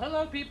 people.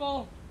 Hello,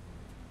 people.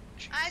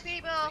 Hi,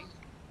 people.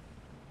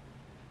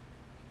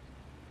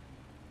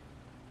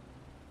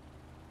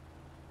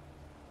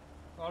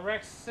 While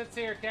Rex sits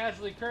here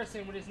casually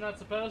cursing when he's not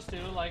supposed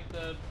to, like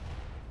the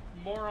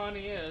moron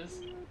he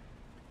is.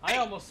 I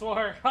almost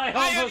swore. I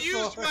have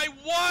used my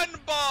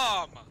one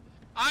bomb!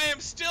 I am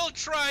still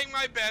trying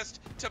my best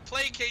to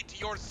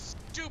placate your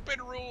stupid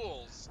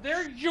rules.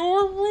 They're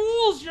your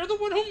rules! You're the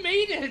one who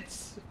made it!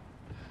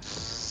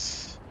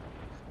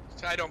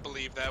 I don't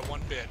believe that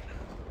one bit.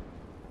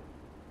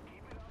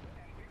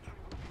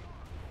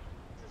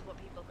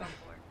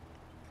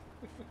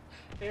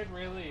 It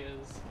really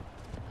is.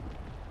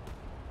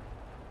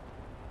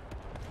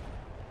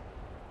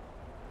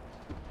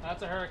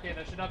 That's a hurricane.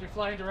 I should not be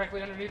flying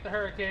directly underneath the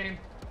hurricane.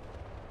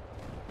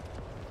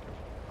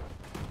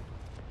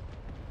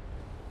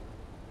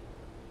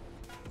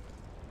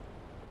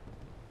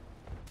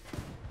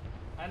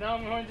 I know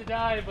I'm going to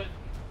die, but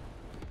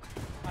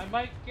I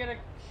might get a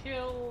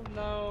kill.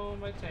 No,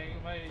 my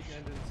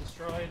engine's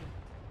destroyed.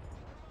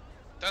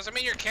 Doesn't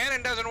mean your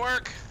cannon doesn't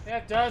work. Yeah,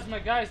 it does. My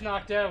guy's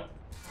knocked out.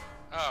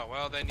 Oh,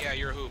 well then, yeah,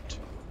 you're hooped.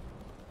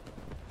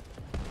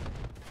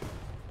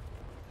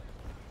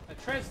 My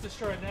tread's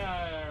destroyed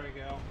now. There we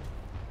go.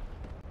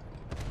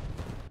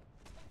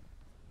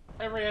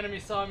 Every enemy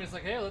saw me. It's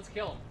like, hey, let's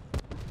kill him.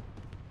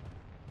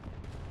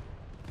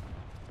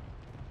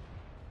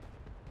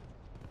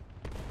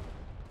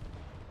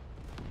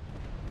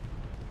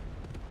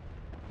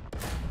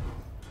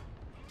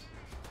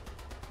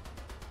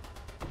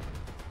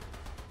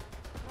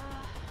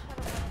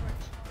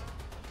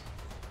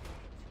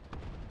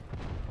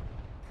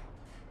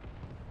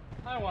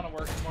 I want to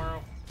work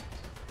tomorrow.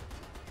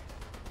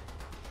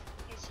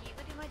 Okay, so you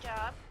could do my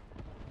job.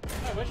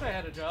 I wish I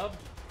had a job.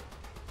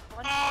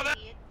 Oh, that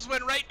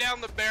went right down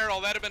the barrel.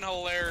 That'd have been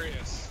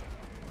hilarious.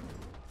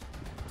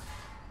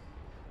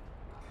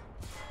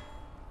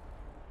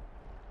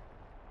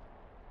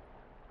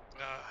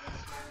 I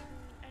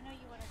know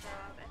you want a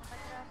job, and if I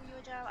could offer you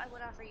a job, I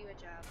would offer you a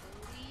job.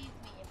 Believe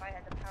me, if I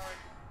had the power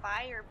to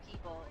fire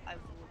people, I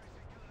would.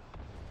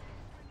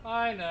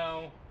 I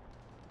know.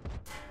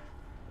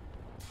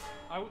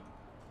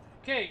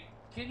 Okay,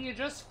 can you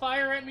just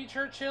fire at me,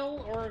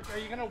 Churchill, or are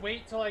you gonna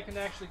wait till I can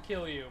actually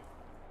kill you?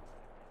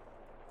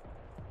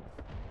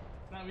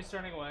 Now he's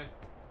turning away.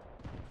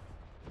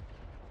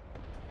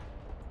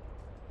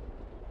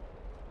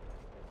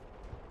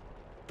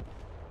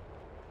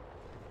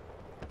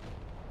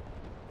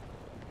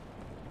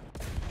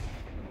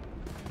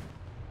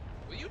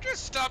 Will you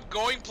just stop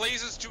going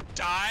places to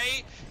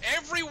die?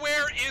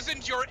 Everywhere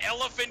isn't your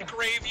elephant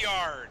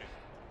graveyard.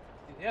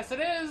 Yes, it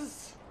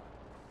is.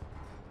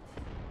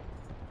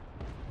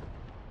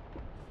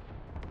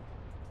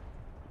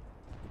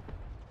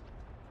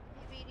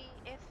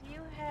 If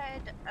you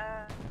had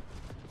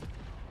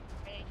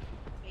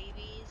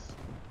babies,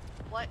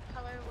 what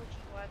color would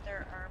you want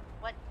their arm?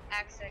 What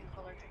accent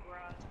color to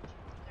bronze would you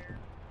want their?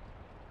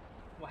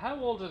 Well, how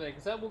old are they?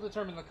 Because that will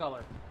determine the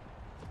color.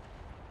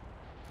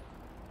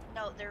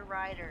 No, their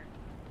rider.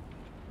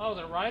 Oh,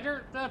 the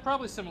rider?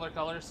 Probably similar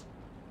colors.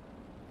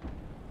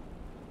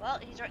 Well,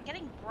 he's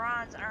getting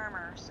bronze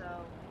armor, so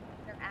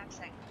an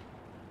accent.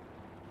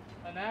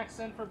 An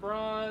accent for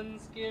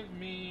bronze. Give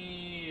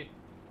me.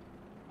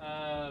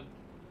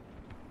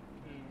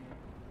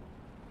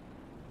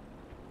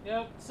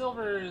 Yep,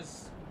 silver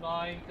is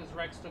fine because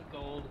Rex took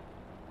gold.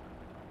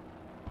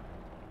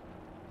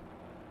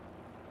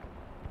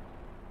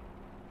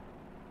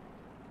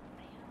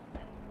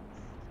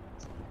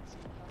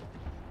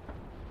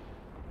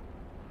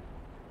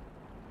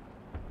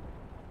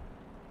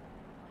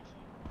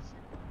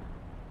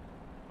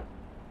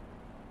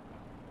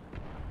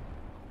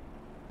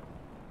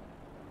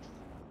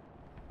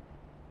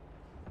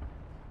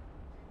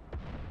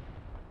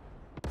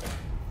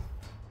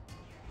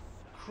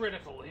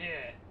 Critical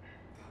hit.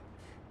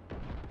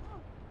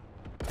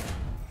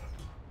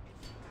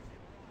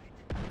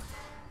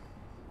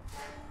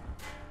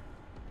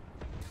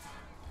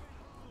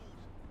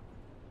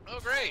 Oh,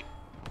 great.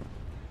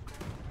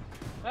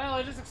 Well,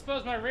 I just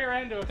exposed my rear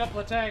end to a couple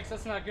of tanks.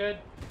 That's not good.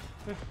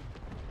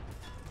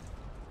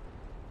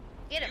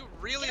 Get him. You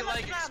really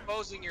like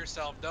exposing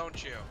yourself,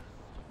 don't you?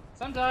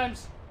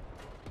 Sometimes.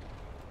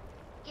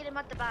 Get him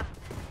at the bottom.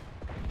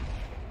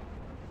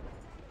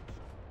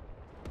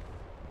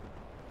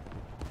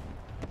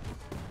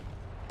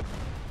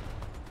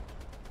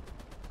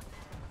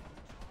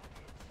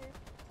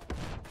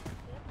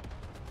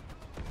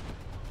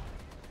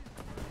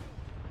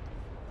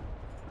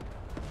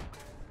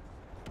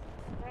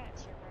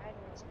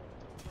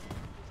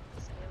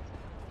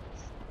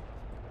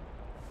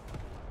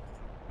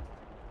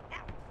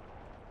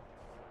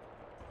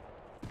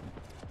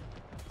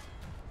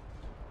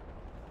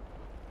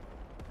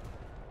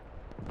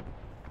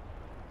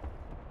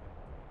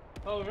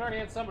 Oh, we've already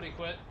had somebody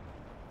quit.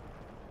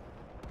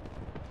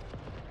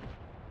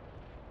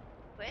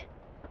 Quit?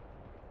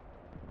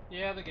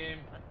 Yeah, the game.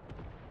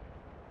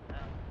 Oh.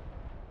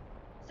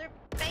 They're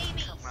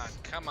babies. Come on,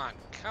 come on,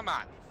 come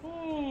on.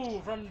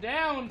 Ooh, from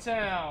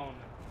downtown.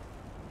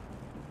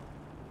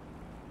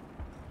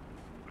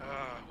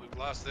 We've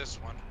lost this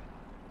one.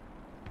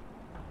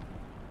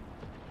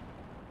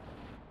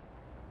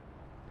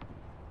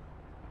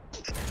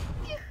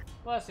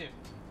 Bless you.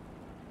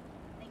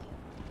 Thank you.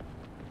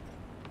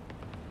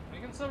 We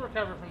can still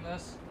recover from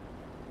this.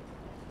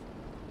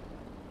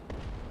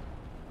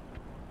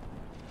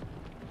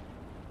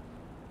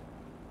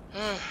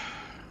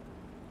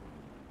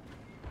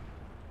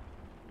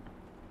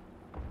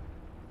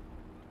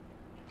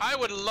 I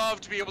would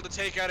love to be able to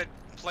take out a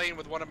plane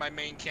with one of my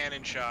main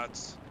cannon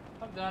shots.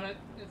 I've done it.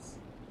 It's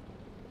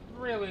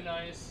really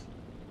nice.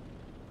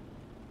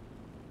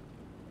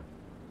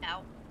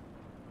 Ow.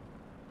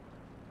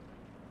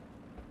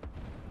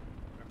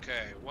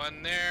 Okay,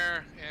 one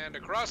there, and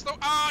across the...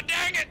 Oh,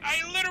 dang it!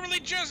 I literally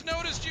just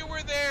noticed you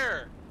were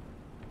there!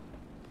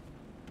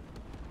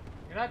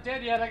 You're not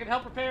dead yet. I can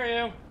help repair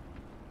you.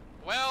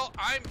 Well,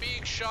 I'm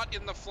being shot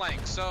in the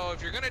flank, so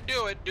if you're gonna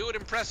do it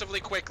impressively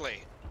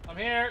quickly. I'm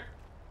here.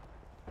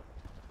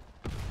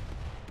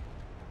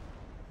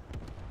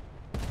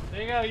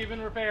 There you go. You've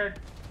been repaired.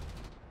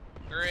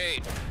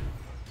 Great.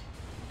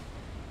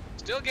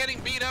 Still getting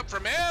beat up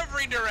from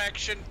every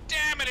direction.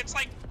 Damn it, it's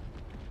like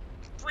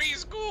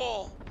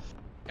preschool.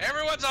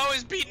 Everyone's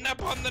always beating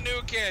up on the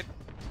new kid.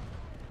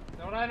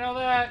 Don't I know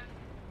that?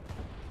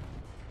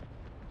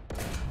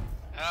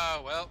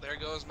 Oh, well, there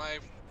goes my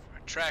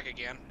track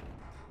again.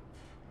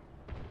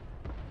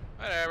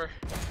 Whatever.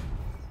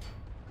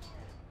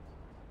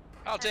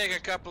 I'll take a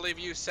couple of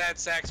you sad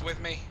sacks with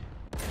me.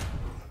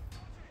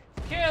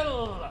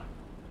 Kill!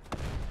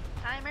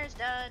 Timer's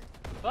done.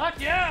 Fuck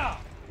yeah!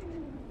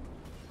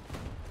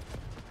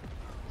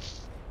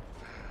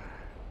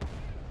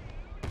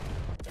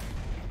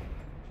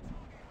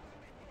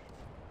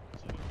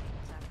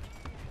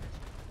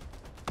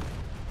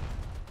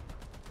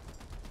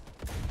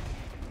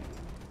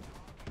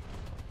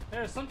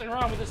 There's something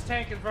wrong with this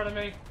tank in front of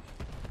me.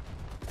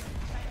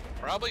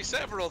 Probably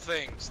several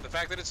things. The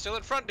fact that it's still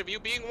in front of you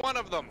being one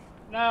of them.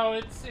 No,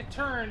 it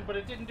turned, but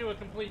it didn't do a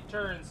complete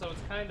turn, so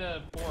it's kind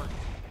of borked.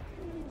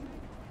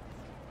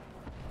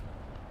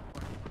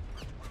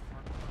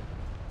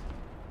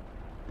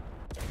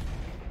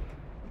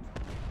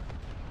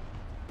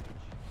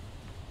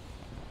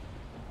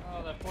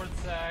 Oh, that port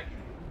sack.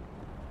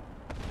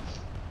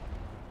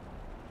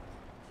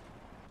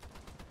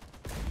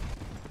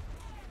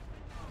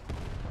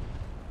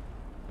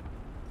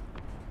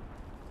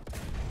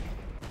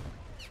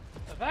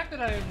 The fact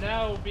that I am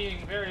now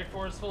being very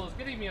forceful is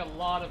getting me a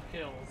lot of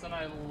kills, and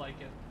I like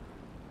it.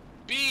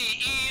 Be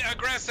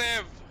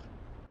aggressive!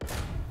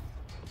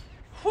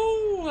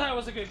 Whoo! That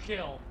was a good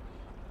kill.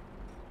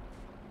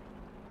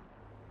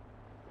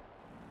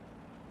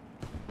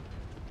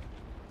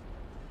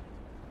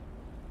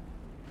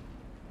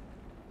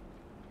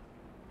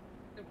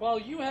 While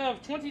you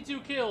have 22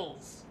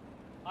 kills,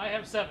 I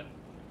have 7.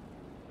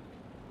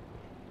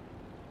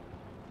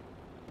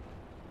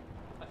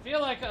 I feel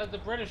like the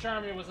British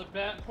Army was a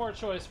poor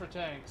choice for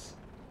tanks.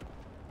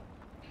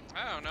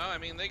 I don't know, I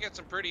mean, they get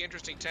some pretty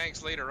interesting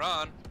tanks later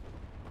on.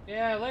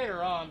 Yeah,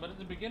 later on, but at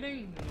the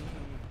beginning...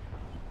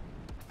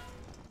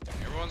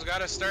 Everyone's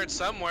got to start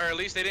somewhere. At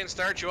least they didn't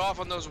start you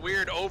off on those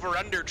weird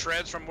over-under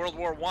treads from World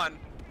War I.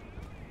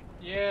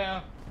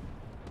 Yeah.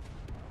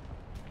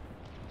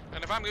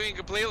 And if I'm being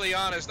completely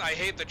honest, I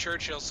hate the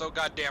Churchill so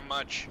goddamn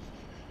much.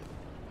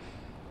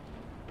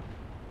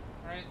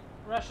 Alright,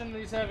 rushing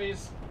these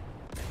heavies.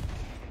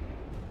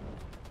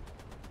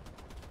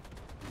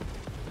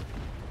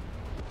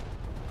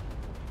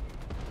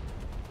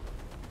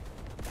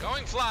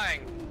 Going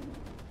flying.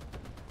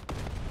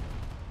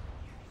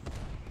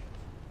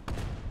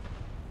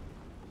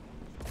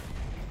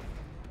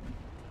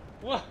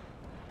 Whoa.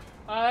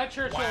 That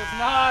Churchill is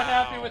not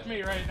happy with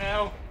me right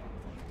now.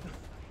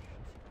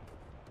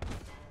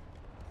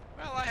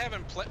 Well, I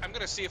haven't I'm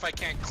gonna see if I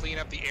can't clean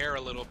up the air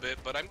a little bit,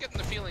 but I'm getting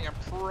the feeling I'm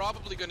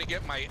probably gonna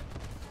get my...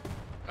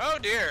 Oh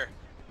dear.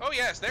 Oh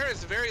yes, there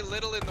is very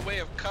little in the way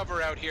of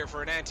cover out here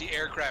for an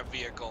anti-aircraft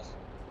vehicle.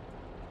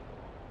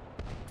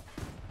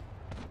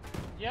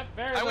 Yep,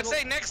 very I little. would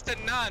say next to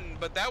none,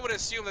 but that would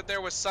assume that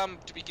there was some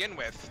to begin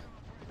with.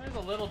 There's a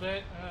little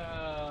bit.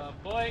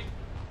 Boy.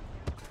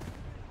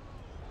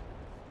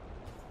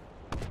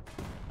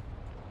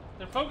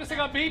 They're focusing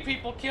on me,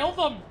 people. Kill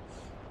them!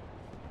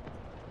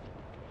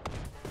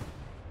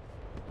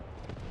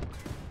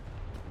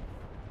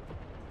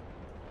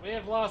 We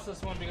have lost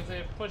this one because they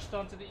have pushed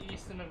onto the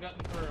east and have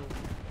gotten through.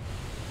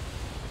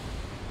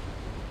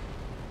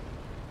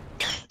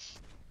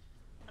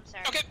 I'm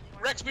sorry. Okay,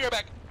 Rex, be right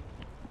back.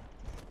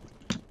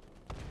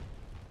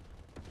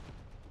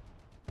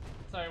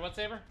 Sorry, what,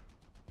 Saber?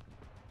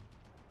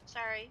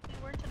 Sorry,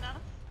 we weren't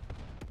enough.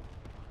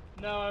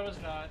 No, I was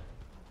not.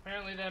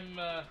 Apparently them,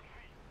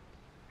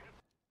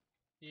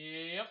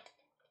 Yep.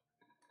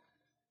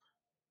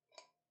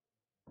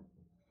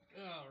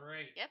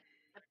 Alright. Yep.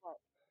 That's what.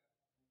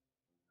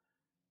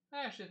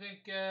 I actually think,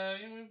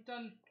 we've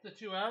done the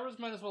 2 hours.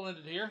 Might as well end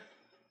it here.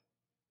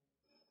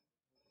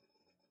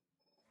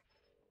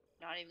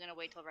 Not even gonna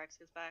wait till Rex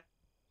gets back.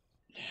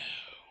 No.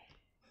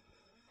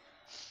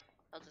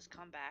 I'll just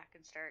come back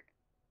and start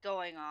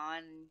going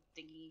on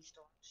thinking he's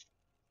still on the stream.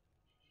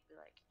 Be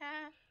like,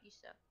 you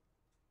suck.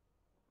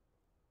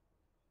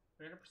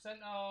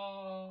 300%.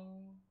 Oh.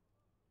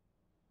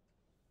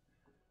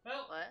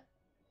 Well, What?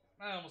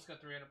 I almost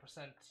got 300%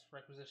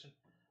 requisition.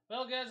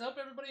 Well, guys, I hope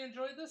everybody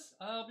enjoyed this.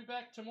 I'll be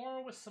back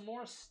tomorrow with some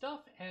more stuff,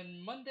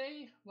 and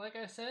Monday, like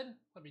I said,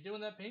 I'll be doing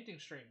that painting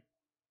stream.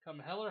 Come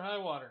hell or high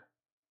water.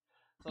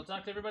 So I'll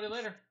talk to everybody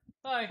later.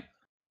 Bye.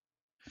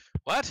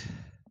 What?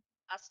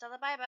 Hasta la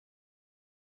bye bye.